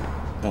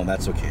 No,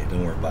 that's okay.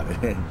 Don't worry about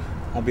it.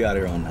 I'll be out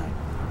here all night.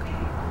 Okay.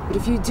 But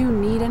if you do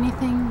need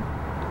anything,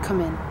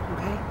 come in,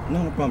 okay?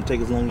 No problem.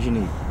 Take as long as you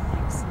need.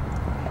 Thanks.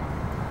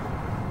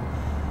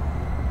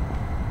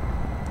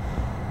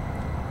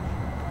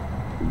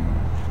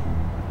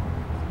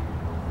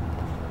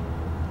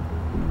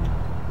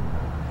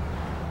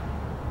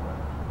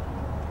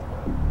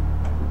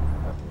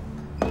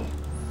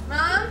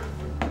 Mom?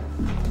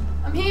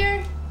 I'm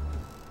here.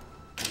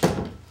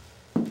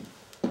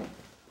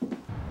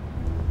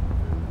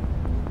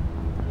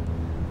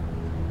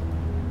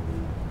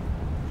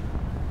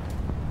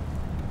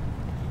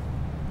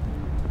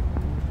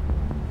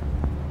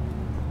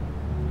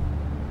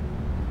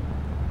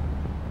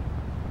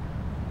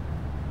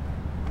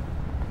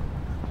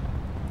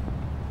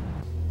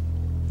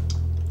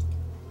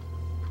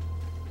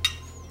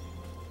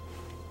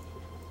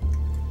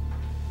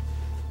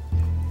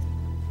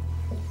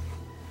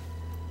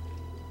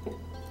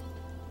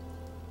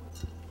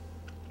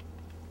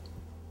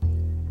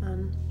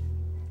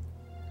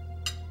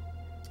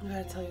 I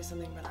gotta tell you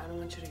something, but I don't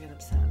want you to get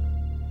upset.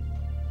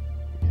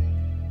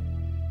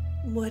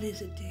 What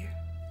is it, dear?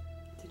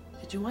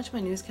 Did you watch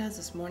my newscast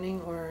this morning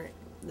or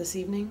this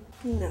evening?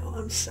 No,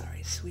 I'm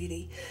sorry,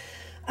 sweetie.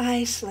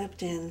 I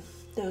slept in.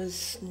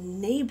 Those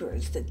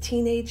neighbors, the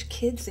teenage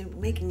kids, they were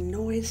making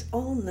noise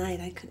all night.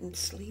 I couldn't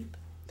sleep.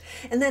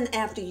 And then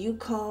after you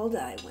called,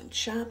 I went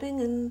shopping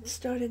and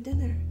started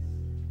dinner.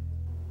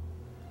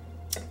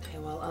 Okay,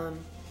 well,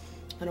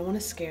 I don't want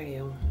to scare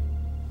you.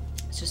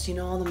 It's just, you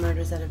know, all the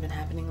murders that have been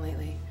happening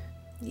lately.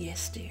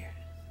 Yes, dear.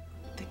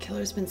 The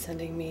killer's been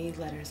sending me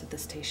letters at the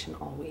station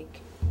all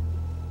week.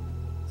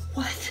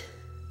 What?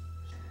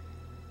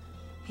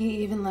 He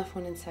even left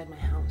one inside my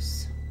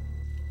house.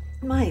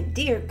 My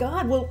dear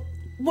God, well,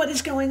 what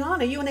is going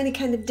on? Are you in any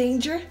kind of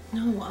danger?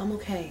 No, I'm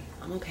okay.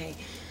 I'm okay.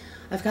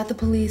 I've got the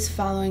police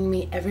following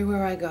me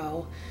everywhere I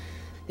go.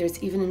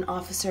 There's even an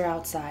officer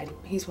outside.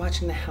 He's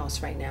watching the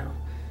house right now.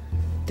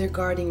 They're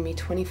guarding me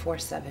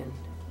 24/7.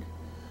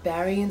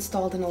 Barry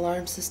installed an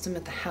alarm system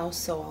at the house,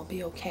 so I'll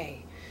be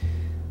okay.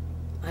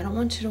 I don't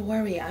want you to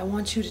worry. I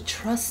want you to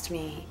trust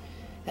me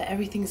that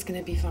everything's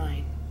gonna be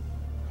fine.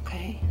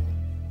 Okay?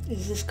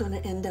 Is this gonna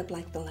end up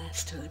like the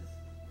last time?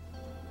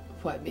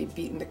 What, me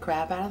beating the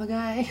crap out of the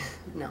guy?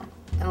 No,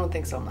 I don't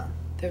think so, Ma.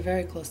 They're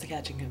very close to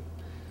catching him.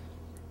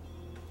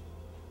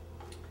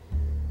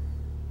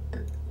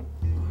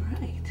 All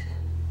right.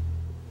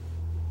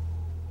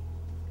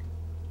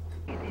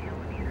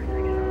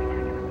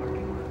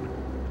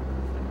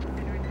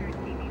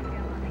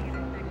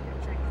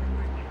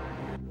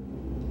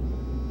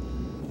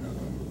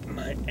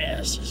 My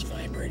ass is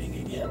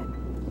vibrating again.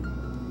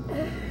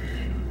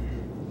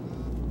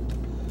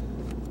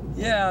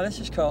 Yeah, this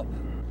is Cope.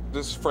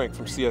 This is Frank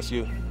from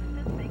CSU.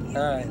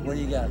 All right, what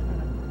do you got?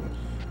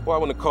 Well, I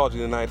wouldn't have called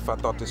you tonight if I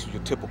thought this was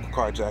your typical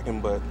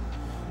carjacking, but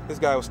this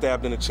guy was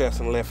stabbed in the chest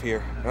and left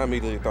here. I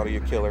immediately thought of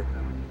your killer.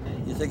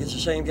 You think it's the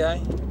same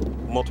guy?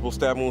 Multiple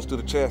stab wounds to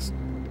the chest.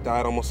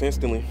 Died almost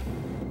instantly.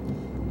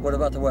 What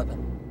about the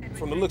weapon?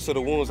 From the looks of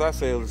the wounds, I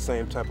say it was the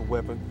same type of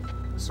weapon.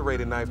 A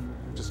serrated knife,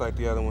 just like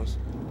the other ones.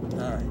 All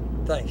right,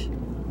 thanks.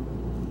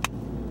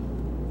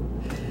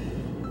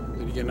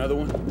 Did you get another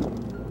one?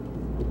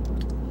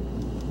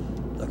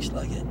 Looks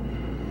like it.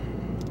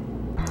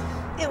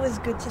 It was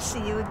good to see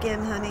you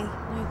again, honey.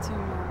 You too,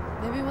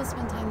 Mom. Maybe we'll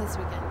spend time this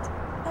weekend.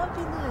 That'd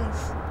be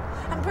nice.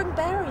 And bring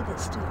Barry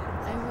this time.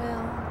 I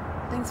will.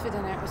 Thanks for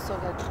dinner. It was so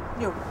good.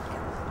 You're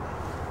welcome.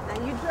 Now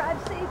you drive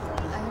safely.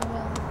 I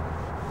will.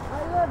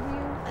 I love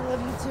you. I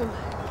love you too.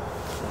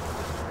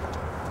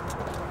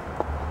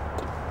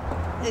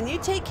 And you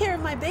take care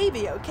of my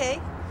baby, okay?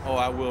 Oh,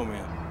 I will,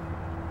 ma'am.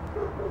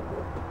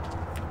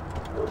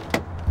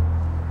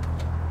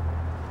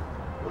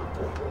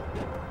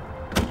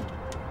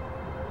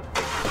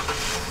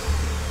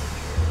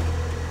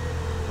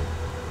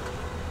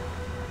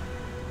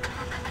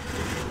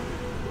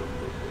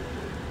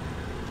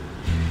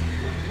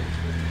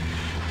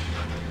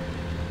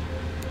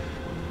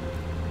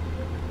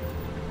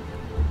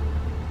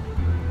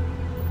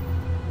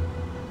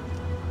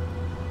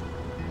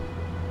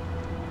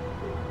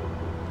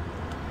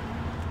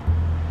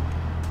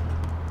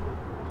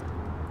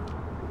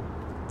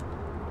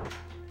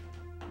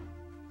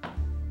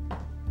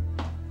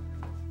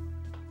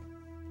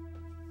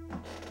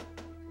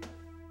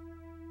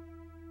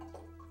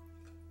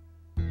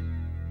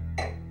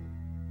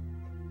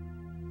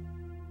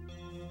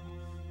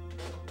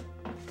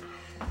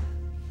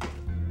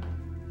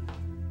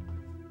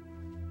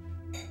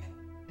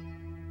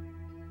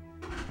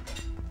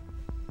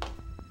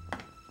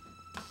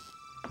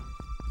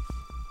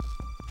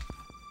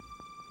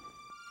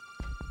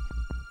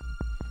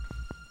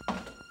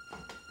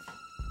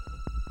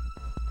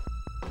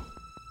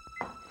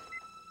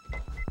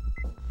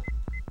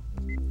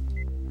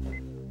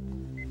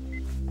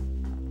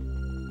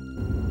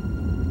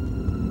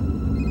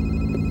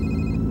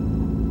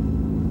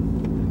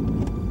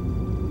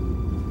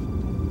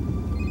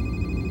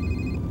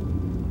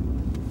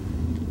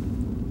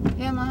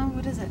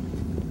 is it?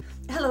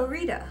 Hello,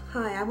 Rita.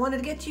 Hi, I wanted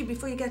to get to you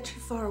before you got too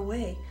far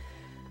away.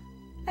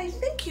 I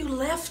think you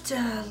left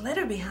a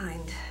letter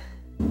behind.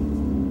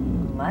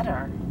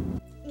 Letter?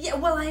 Yeah,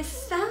 well, I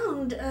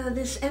found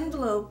this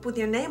envelope with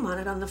your name on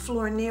it on the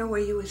floor near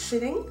where you were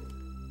sitting.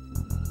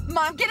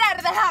 Mom, get out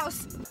of the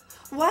house!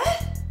 What?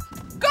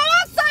 Go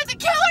outside! The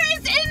killer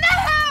is in the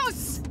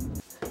house!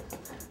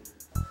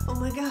 Oh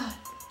my God.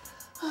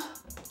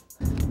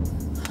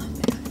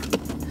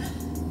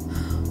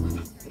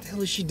 What the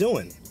hell is she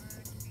doing?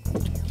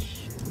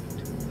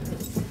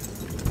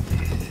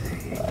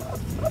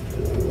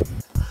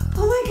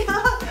 Oh my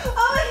God! Oh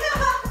my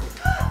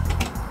God!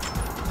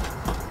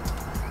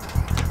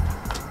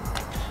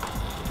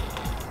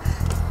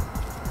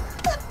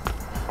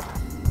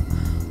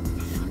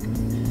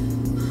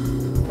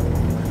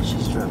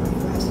 She's driving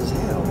fast as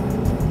hell.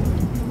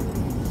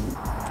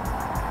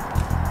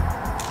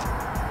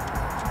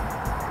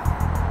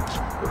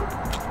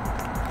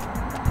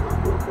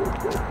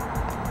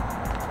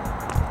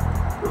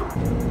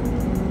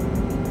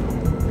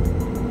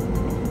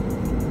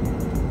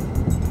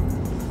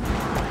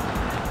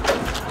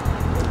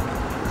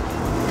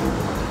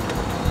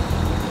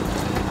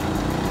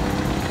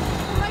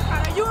 Oh my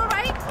God, are you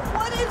alright?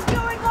 What is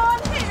going on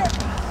here?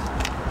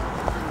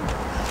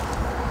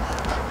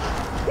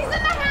 He's in the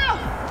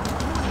house!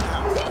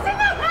 He's in the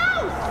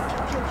house!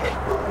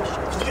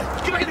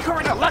 Get back in the car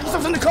right now. Lock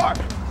yourself in the car.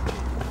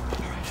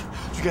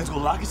 You guys go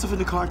lock yourself in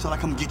the car until I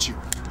come get you.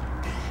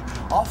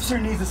 Officer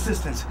needs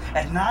assistance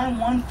at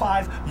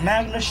 915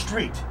 Magna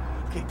Street.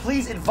 Okay,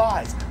 please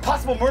advise.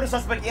 Possible murder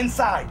suspect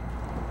inside.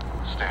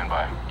 Stand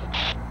by.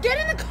 Get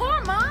in the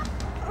car, Mom!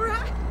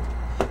 Alright.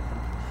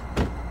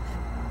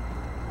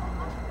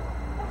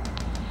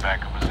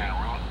 Backup is en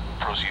route.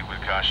 Proceed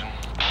with caution.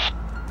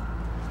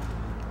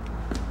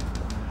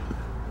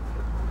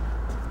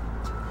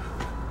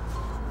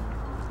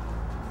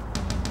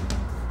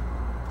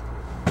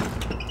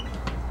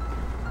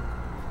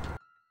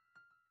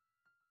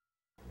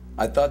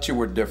 I thought you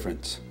were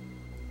different.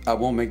 I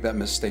won't make that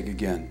mistake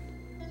again.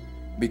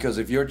 Because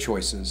of your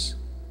choices,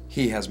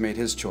 he has made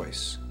his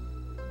choice.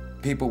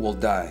 People will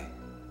die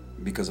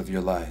because of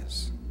your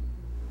lies.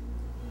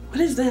 What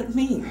does that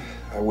mean?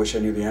 I wish I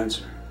knew the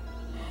answer.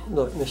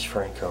 Look, Miss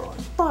Franco.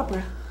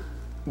 Barbara.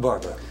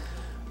 Barbara,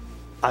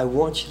 I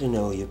want you to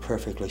know you're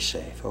perfectly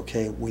safe,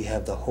 okay? We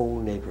have the whole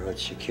neighborhood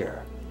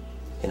secure.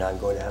 And I'm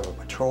going to have a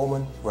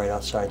patrolman right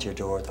outside your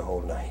door the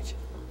whole night.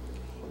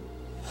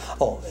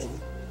 Oh, and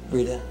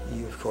Rita,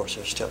 you of course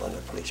are still under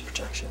police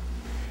protection.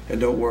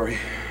 And don't worry,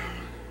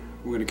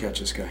 we're gonna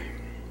catch this guy.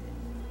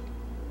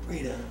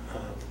 Rita,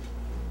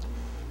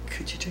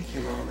 could you take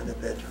your mom in the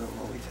bedroom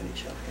while we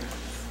finish up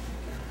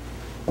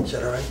here? Is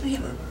that all right? Yeah.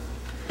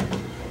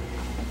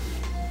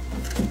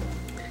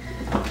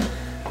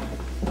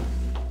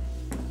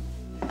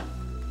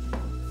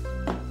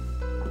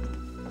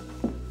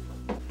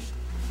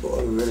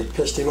 Boy, we really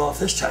pissed him off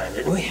this time,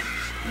 didn't we?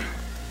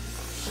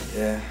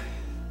 Yeah.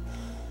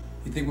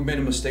 You think we made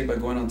a mistake by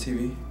going on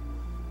TV?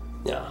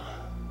 No.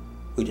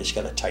 We just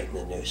gotta tighten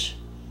the noose.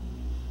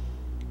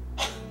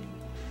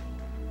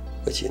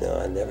 But you know,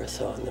 I never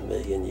thought in a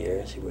million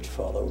years he would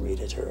follow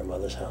Rita to her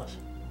mother's house.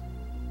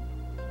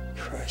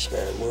 Christ,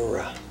 man,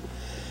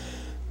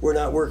 we're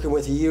not working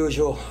with the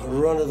usual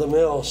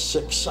run-of-the-mill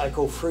sick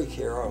psycho freak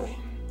here, are we?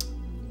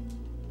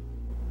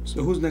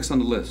 So who's next on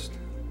the list?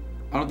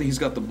 I don't think he's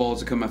got the balls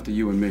to come after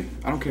you and me.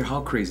 I don't care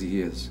how crazy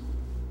he is.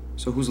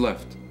 So who's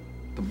left?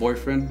 The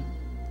boyfriend?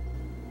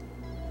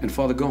 And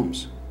Father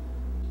Gomes?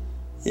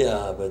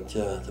 Yeah, but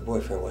the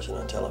boyfriend wasn't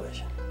on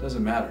television.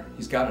 Doesn't matter.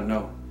 He's got to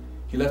know.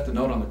 He left a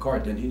note on the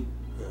card, didn't he?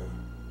 Yeah.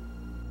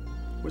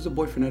 Where's the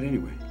boyfriend at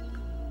anyway?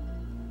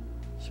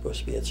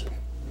 Supposed to be at some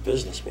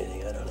business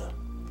meeting, I don't know.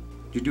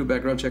 Did you do a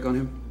background check on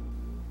him?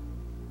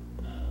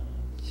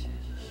 Jesus.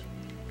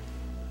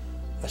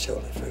 I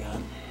totally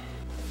forgot.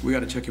 We got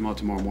to check him out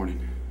tomorrow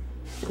morning.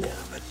 Yeah,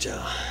 but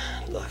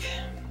look,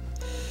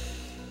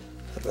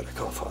 I better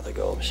call Father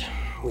Gomes.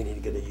 We need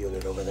to get a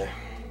unit over there.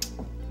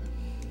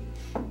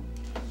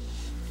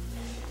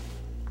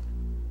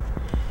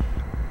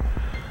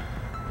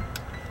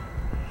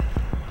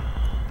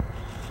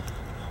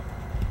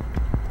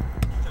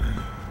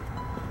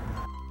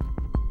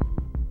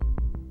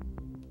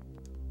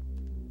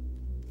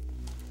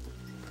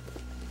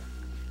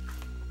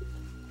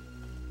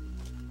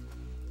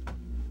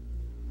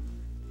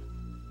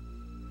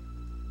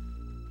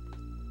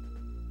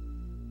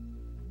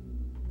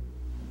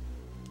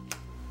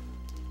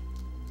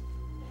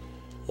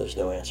 There's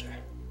no answer.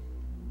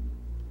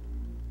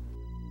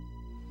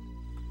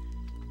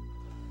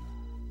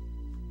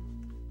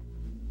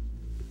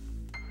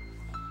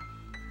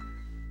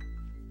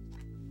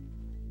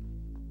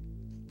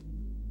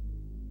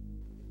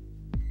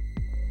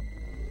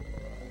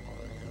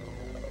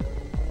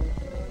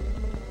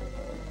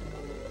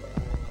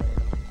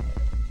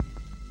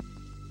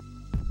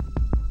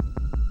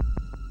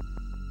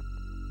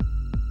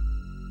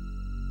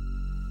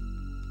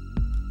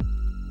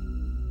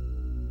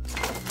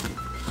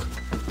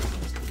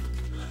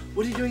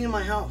 What are you doing in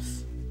my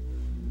house?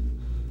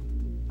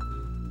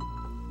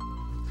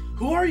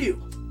 Who are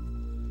you?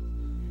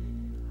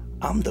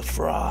 I'm the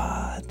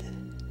fraud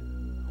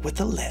with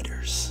the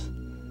letters.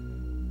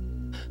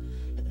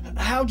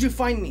 How'd you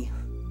find me?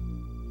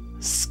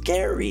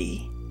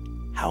 Scary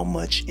how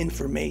much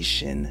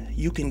information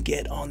you can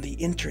get on the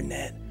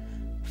internet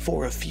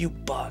for a few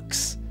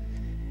bucks,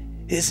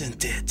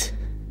 isn't it?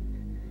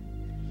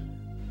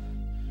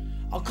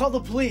 I'll call the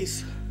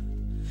police.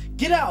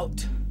 Get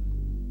out!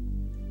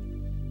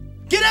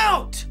 Get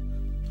out!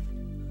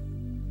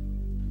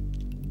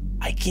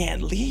 I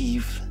can't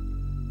leave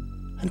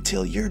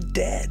until you're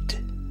dead.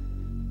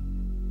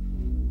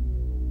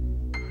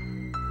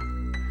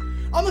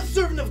 I'm a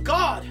servant of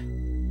God.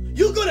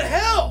 You go to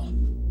hell.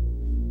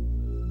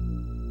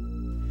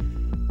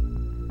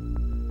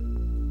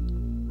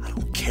 I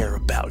don't care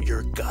about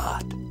your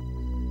God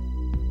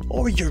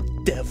or your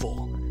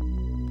devil.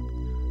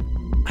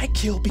 I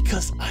kill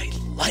because I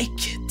like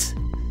it.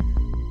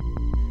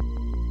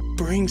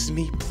 Brings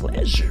me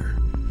pleasure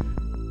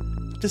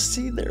to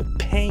see their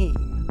pain.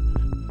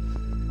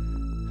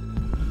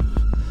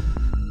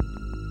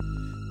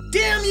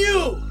 Damn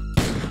you!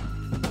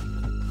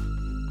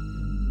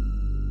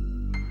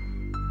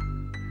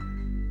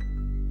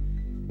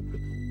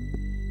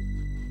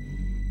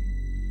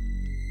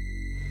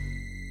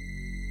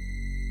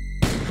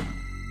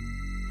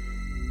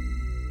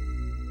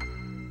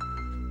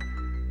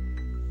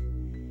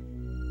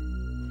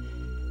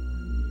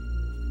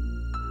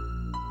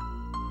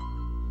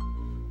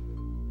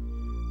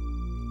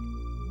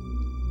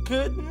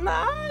 Good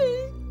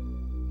night.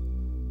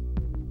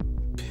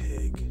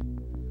 Pig.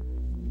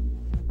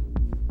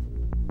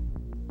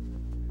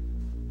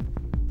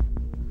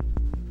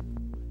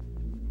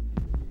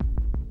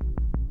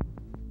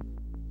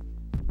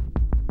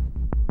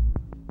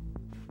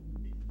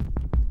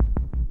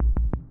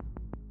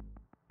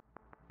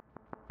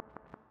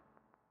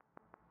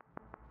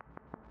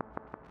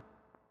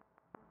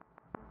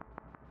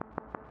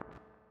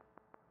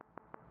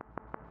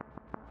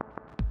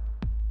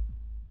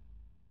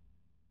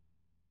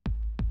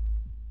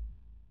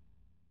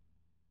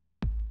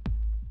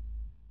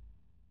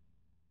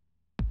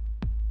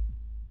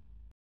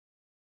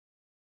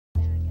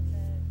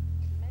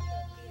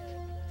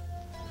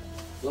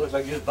 Looks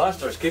like his boss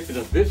starts keeping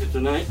us busy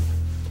tonight.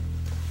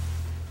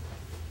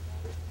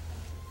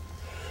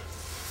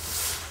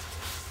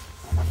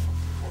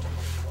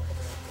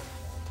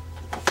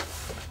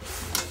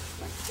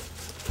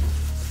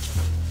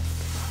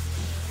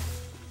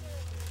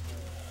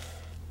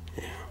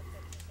 Yeah.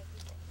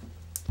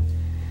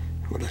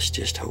 Well, let's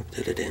just hope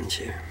that it ends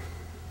here.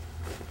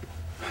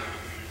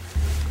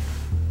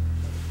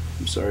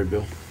 I'm sorry,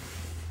 Bill.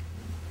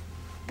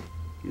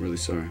 I'm really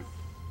sorry.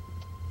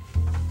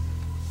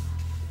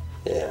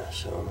 Yeah,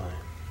 so am I.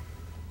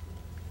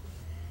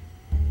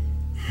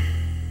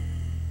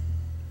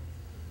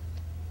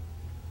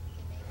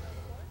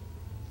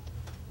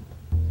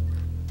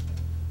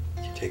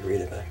 Did you take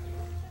Rita back?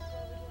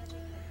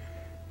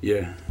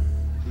 Yeah.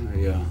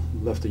 I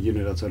left the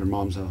unit outside her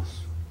mom's house.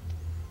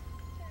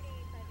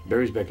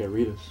 Barry's back at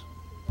Rita's.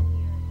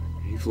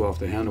 He flew off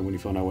the handle when he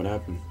found out what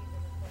happened.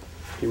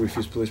 He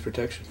refused police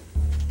protection.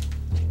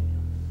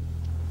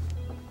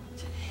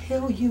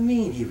 Hell you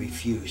mean he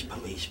refused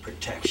police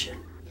protection?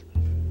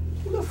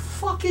 Who the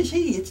fuck is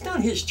he? It's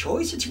not his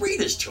choice, it's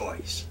Rita's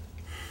choice.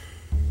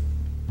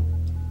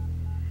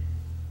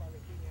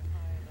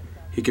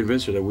 He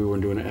convinced her that we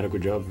weren't doing an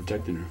adequate job of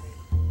protecting her.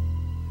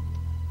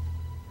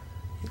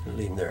 You didn't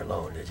leave him there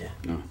alone, did you?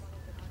 No.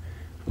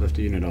 I left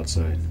the unit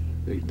outside.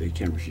 They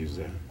can't refuse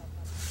that.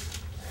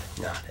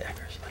 Not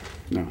Eckersley.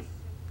 No.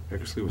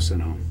 Eckersley was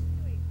sent home.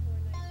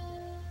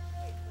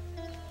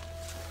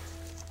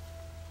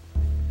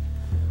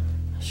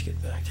 Let's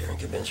get back there and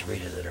convince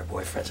Rita that her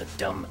boyfriend's a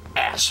dumb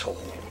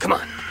asshole. Come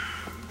on.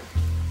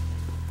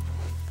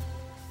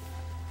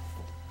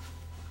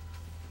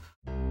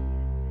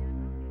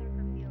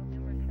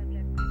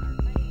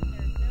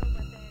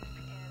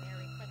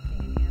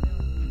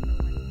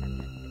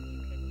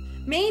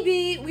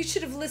 Maybe we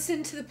should have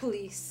listened to the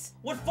police.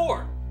 What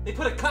for? They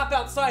put a cop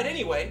outside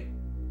anyway.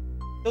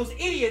 Those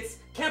idiots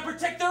can't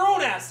protect their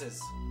own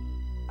asses.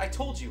 I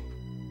told you,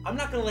 I'm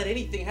not gonna let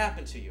anything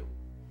happen to you.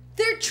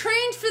 They're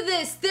trained for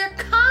this. They're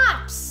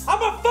cops.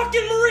 I'm a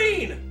fucking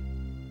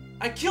Marine!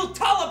 I killed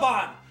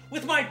Taliban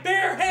with my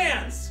bare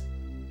hands.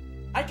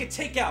 I could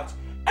take out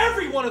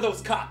every one of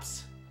those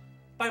cops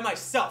by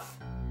myself.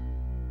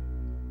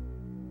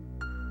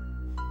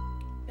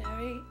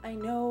 Barry, I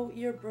know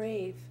you're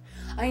brave.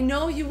 I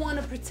know you want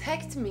to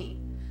protect me.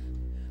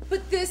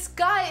 But this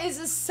guy is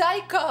a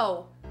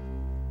psycho.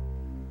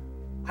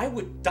 I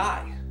would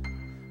die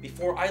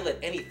before I let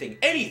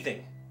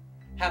anything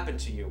happen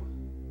to you.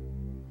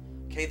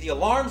 Okay, the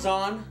alarm's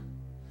on.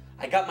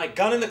 I got my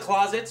gun in the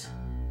closet,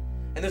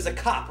 and there's a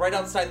cop right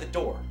outside the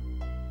door.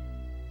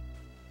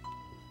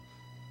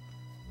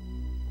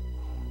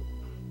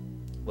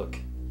 Look,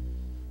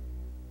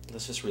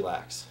 let's just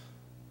relax,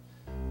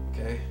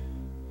 okay?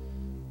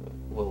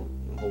 We'll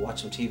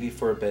watch some TV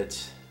for a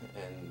bit,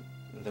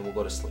 and then we'll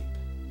go to sleep,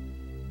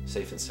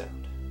 safe and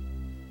sound,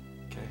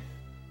 okay?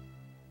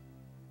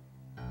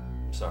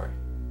 sorry.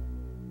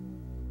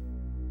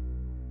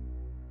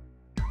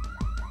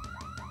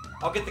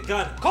 I'll get the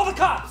gun. Call the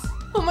cops!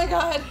 Oh my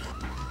god.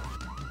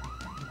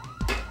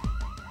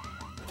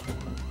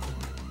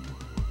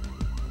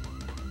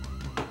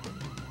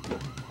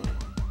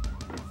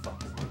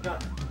 Gun.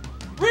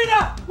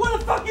 Rita! Where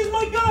the fuck is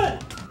my gun?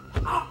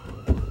 Ah.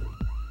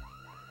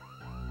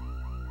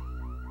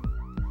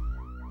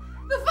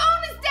 The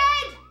phone is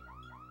dead!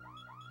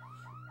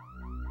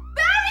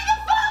 Barry, the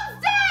phone's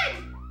dead!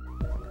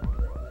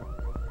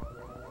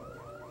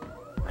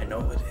 I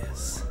know it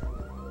is.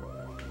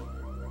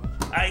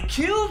 I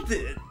killed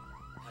it!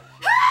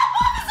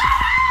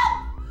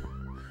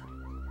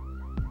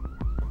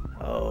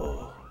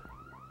 Oh,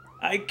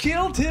 I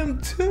killed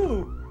him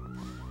too!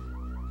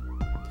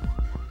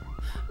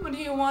 What do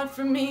you want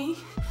from me?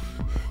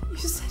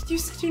 You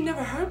said you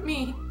never hurt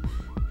me.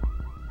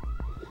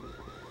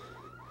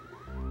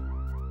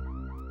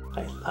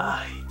 I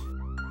lied.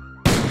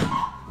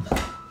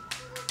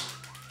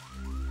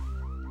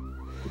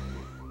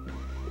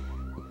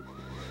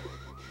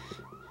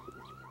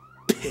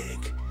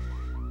 Pig.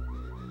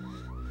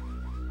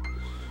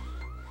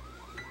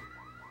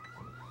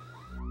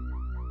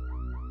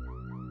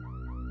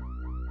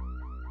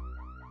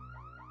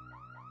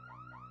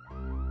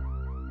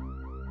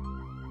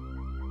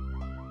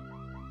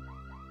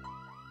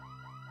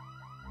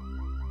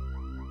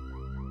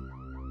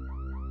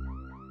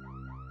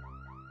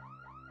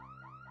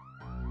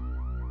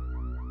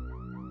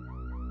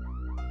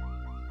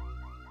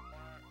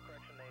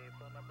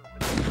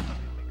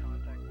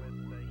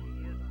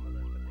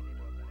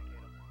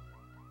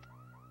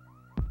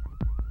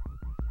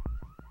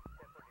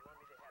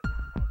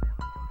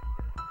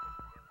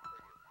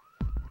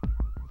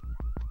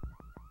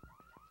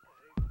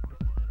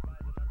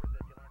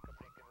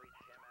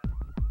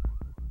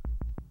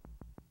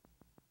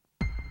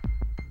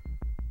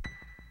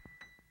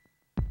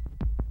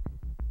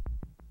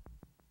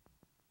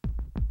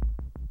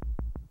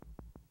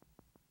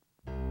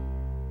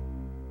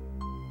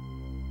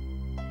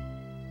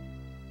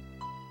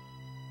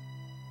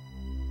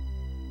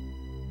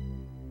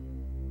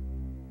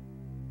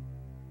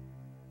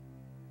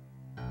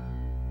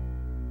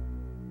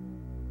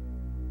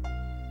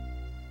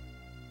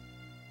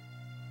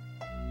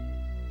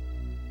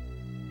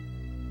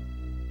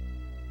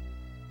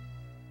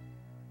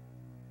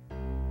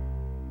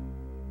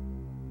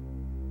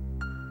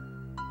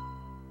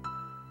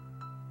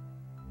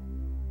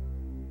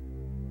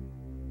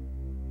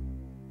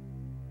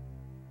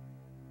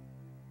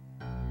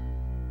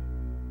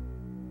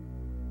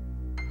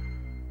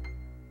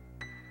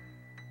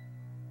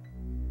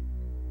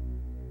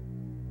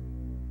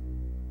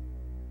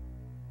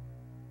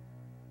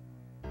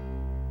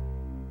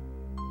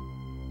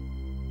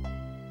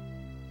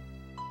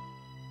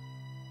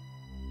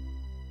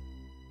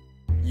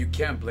 You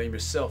can't blame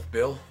yourself,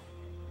 Bill.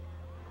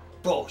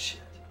 Bullshit.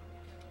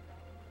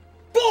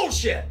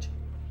 Bullshit!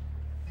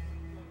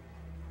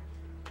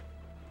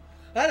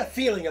 I had a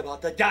feeling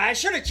about the guy. I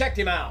should have checked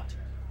him out.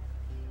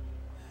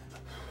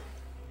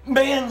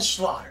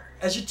 Manslaughter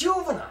as a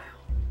juvenile.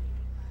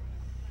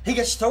 He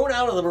gets thrown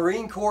out of the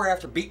Marine Corps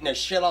after beating the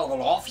shit out of an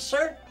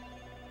officer.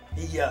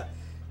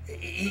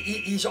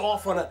 He's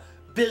off on a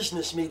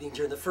business meeting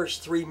during the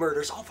first 3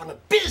 murders. Off on a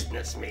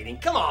business meeting.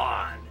 Come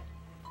on.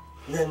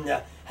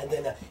 And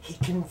then he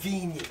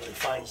conveniently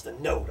finds the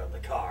note on the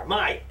car.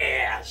 My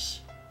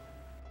ass.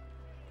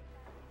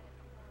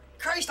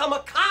 Christ, I'm a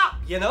cop,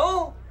 you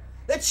know?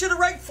 That should have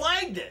right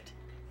flagged it.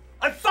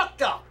 I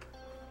fucked up.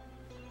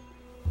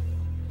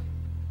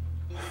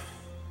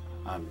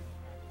 I'm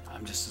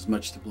just as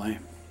much to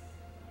blame.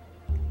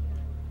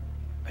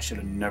 I should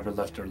have never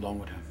left her alone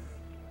with him.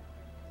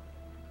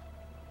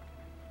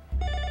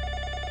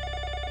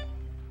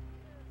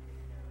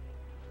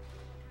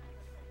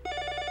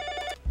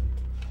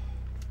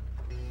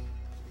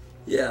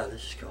 Yeah,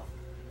 this is cool.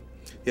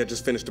 Yeah,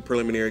 just finished the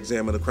preliminary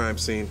exam of the crime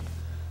scene.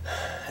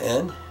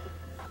 And?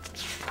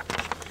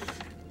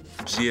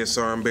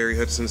 GSR in Barry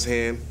Hudson's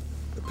hand.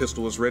 The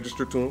pistol was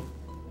registered to him.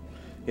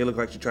 He looked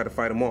like you tried to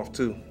fight him off,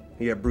 too.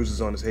 He had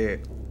bruises on his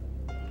head.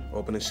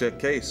 Open and shut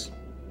case.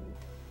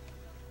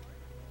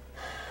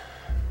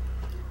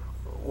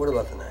 What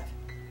about the knife?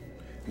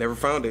 Never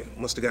found it.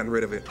 Must have gotten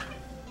rid of it.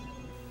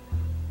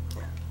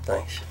 Yeah,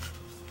 thanks.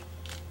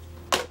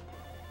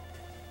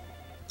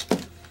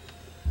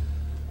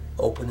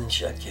 Open and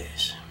shut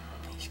case.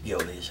 He's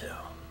guilty as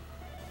hell.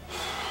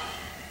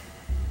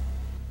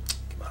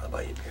 Come on, I'll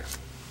buy you a beer.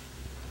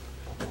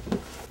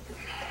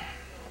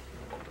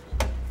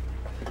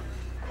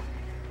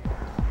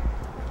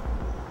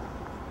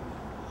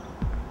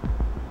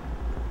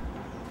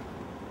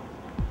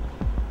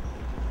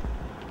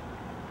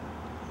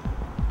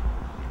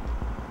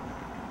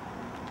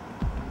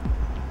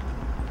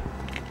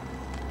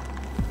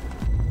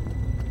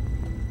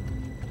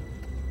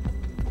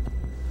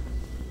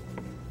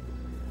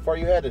 Where are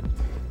you headed?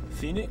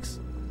 Phoenix?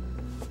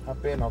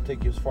 Hop in, I'll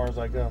take you as far as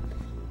I go.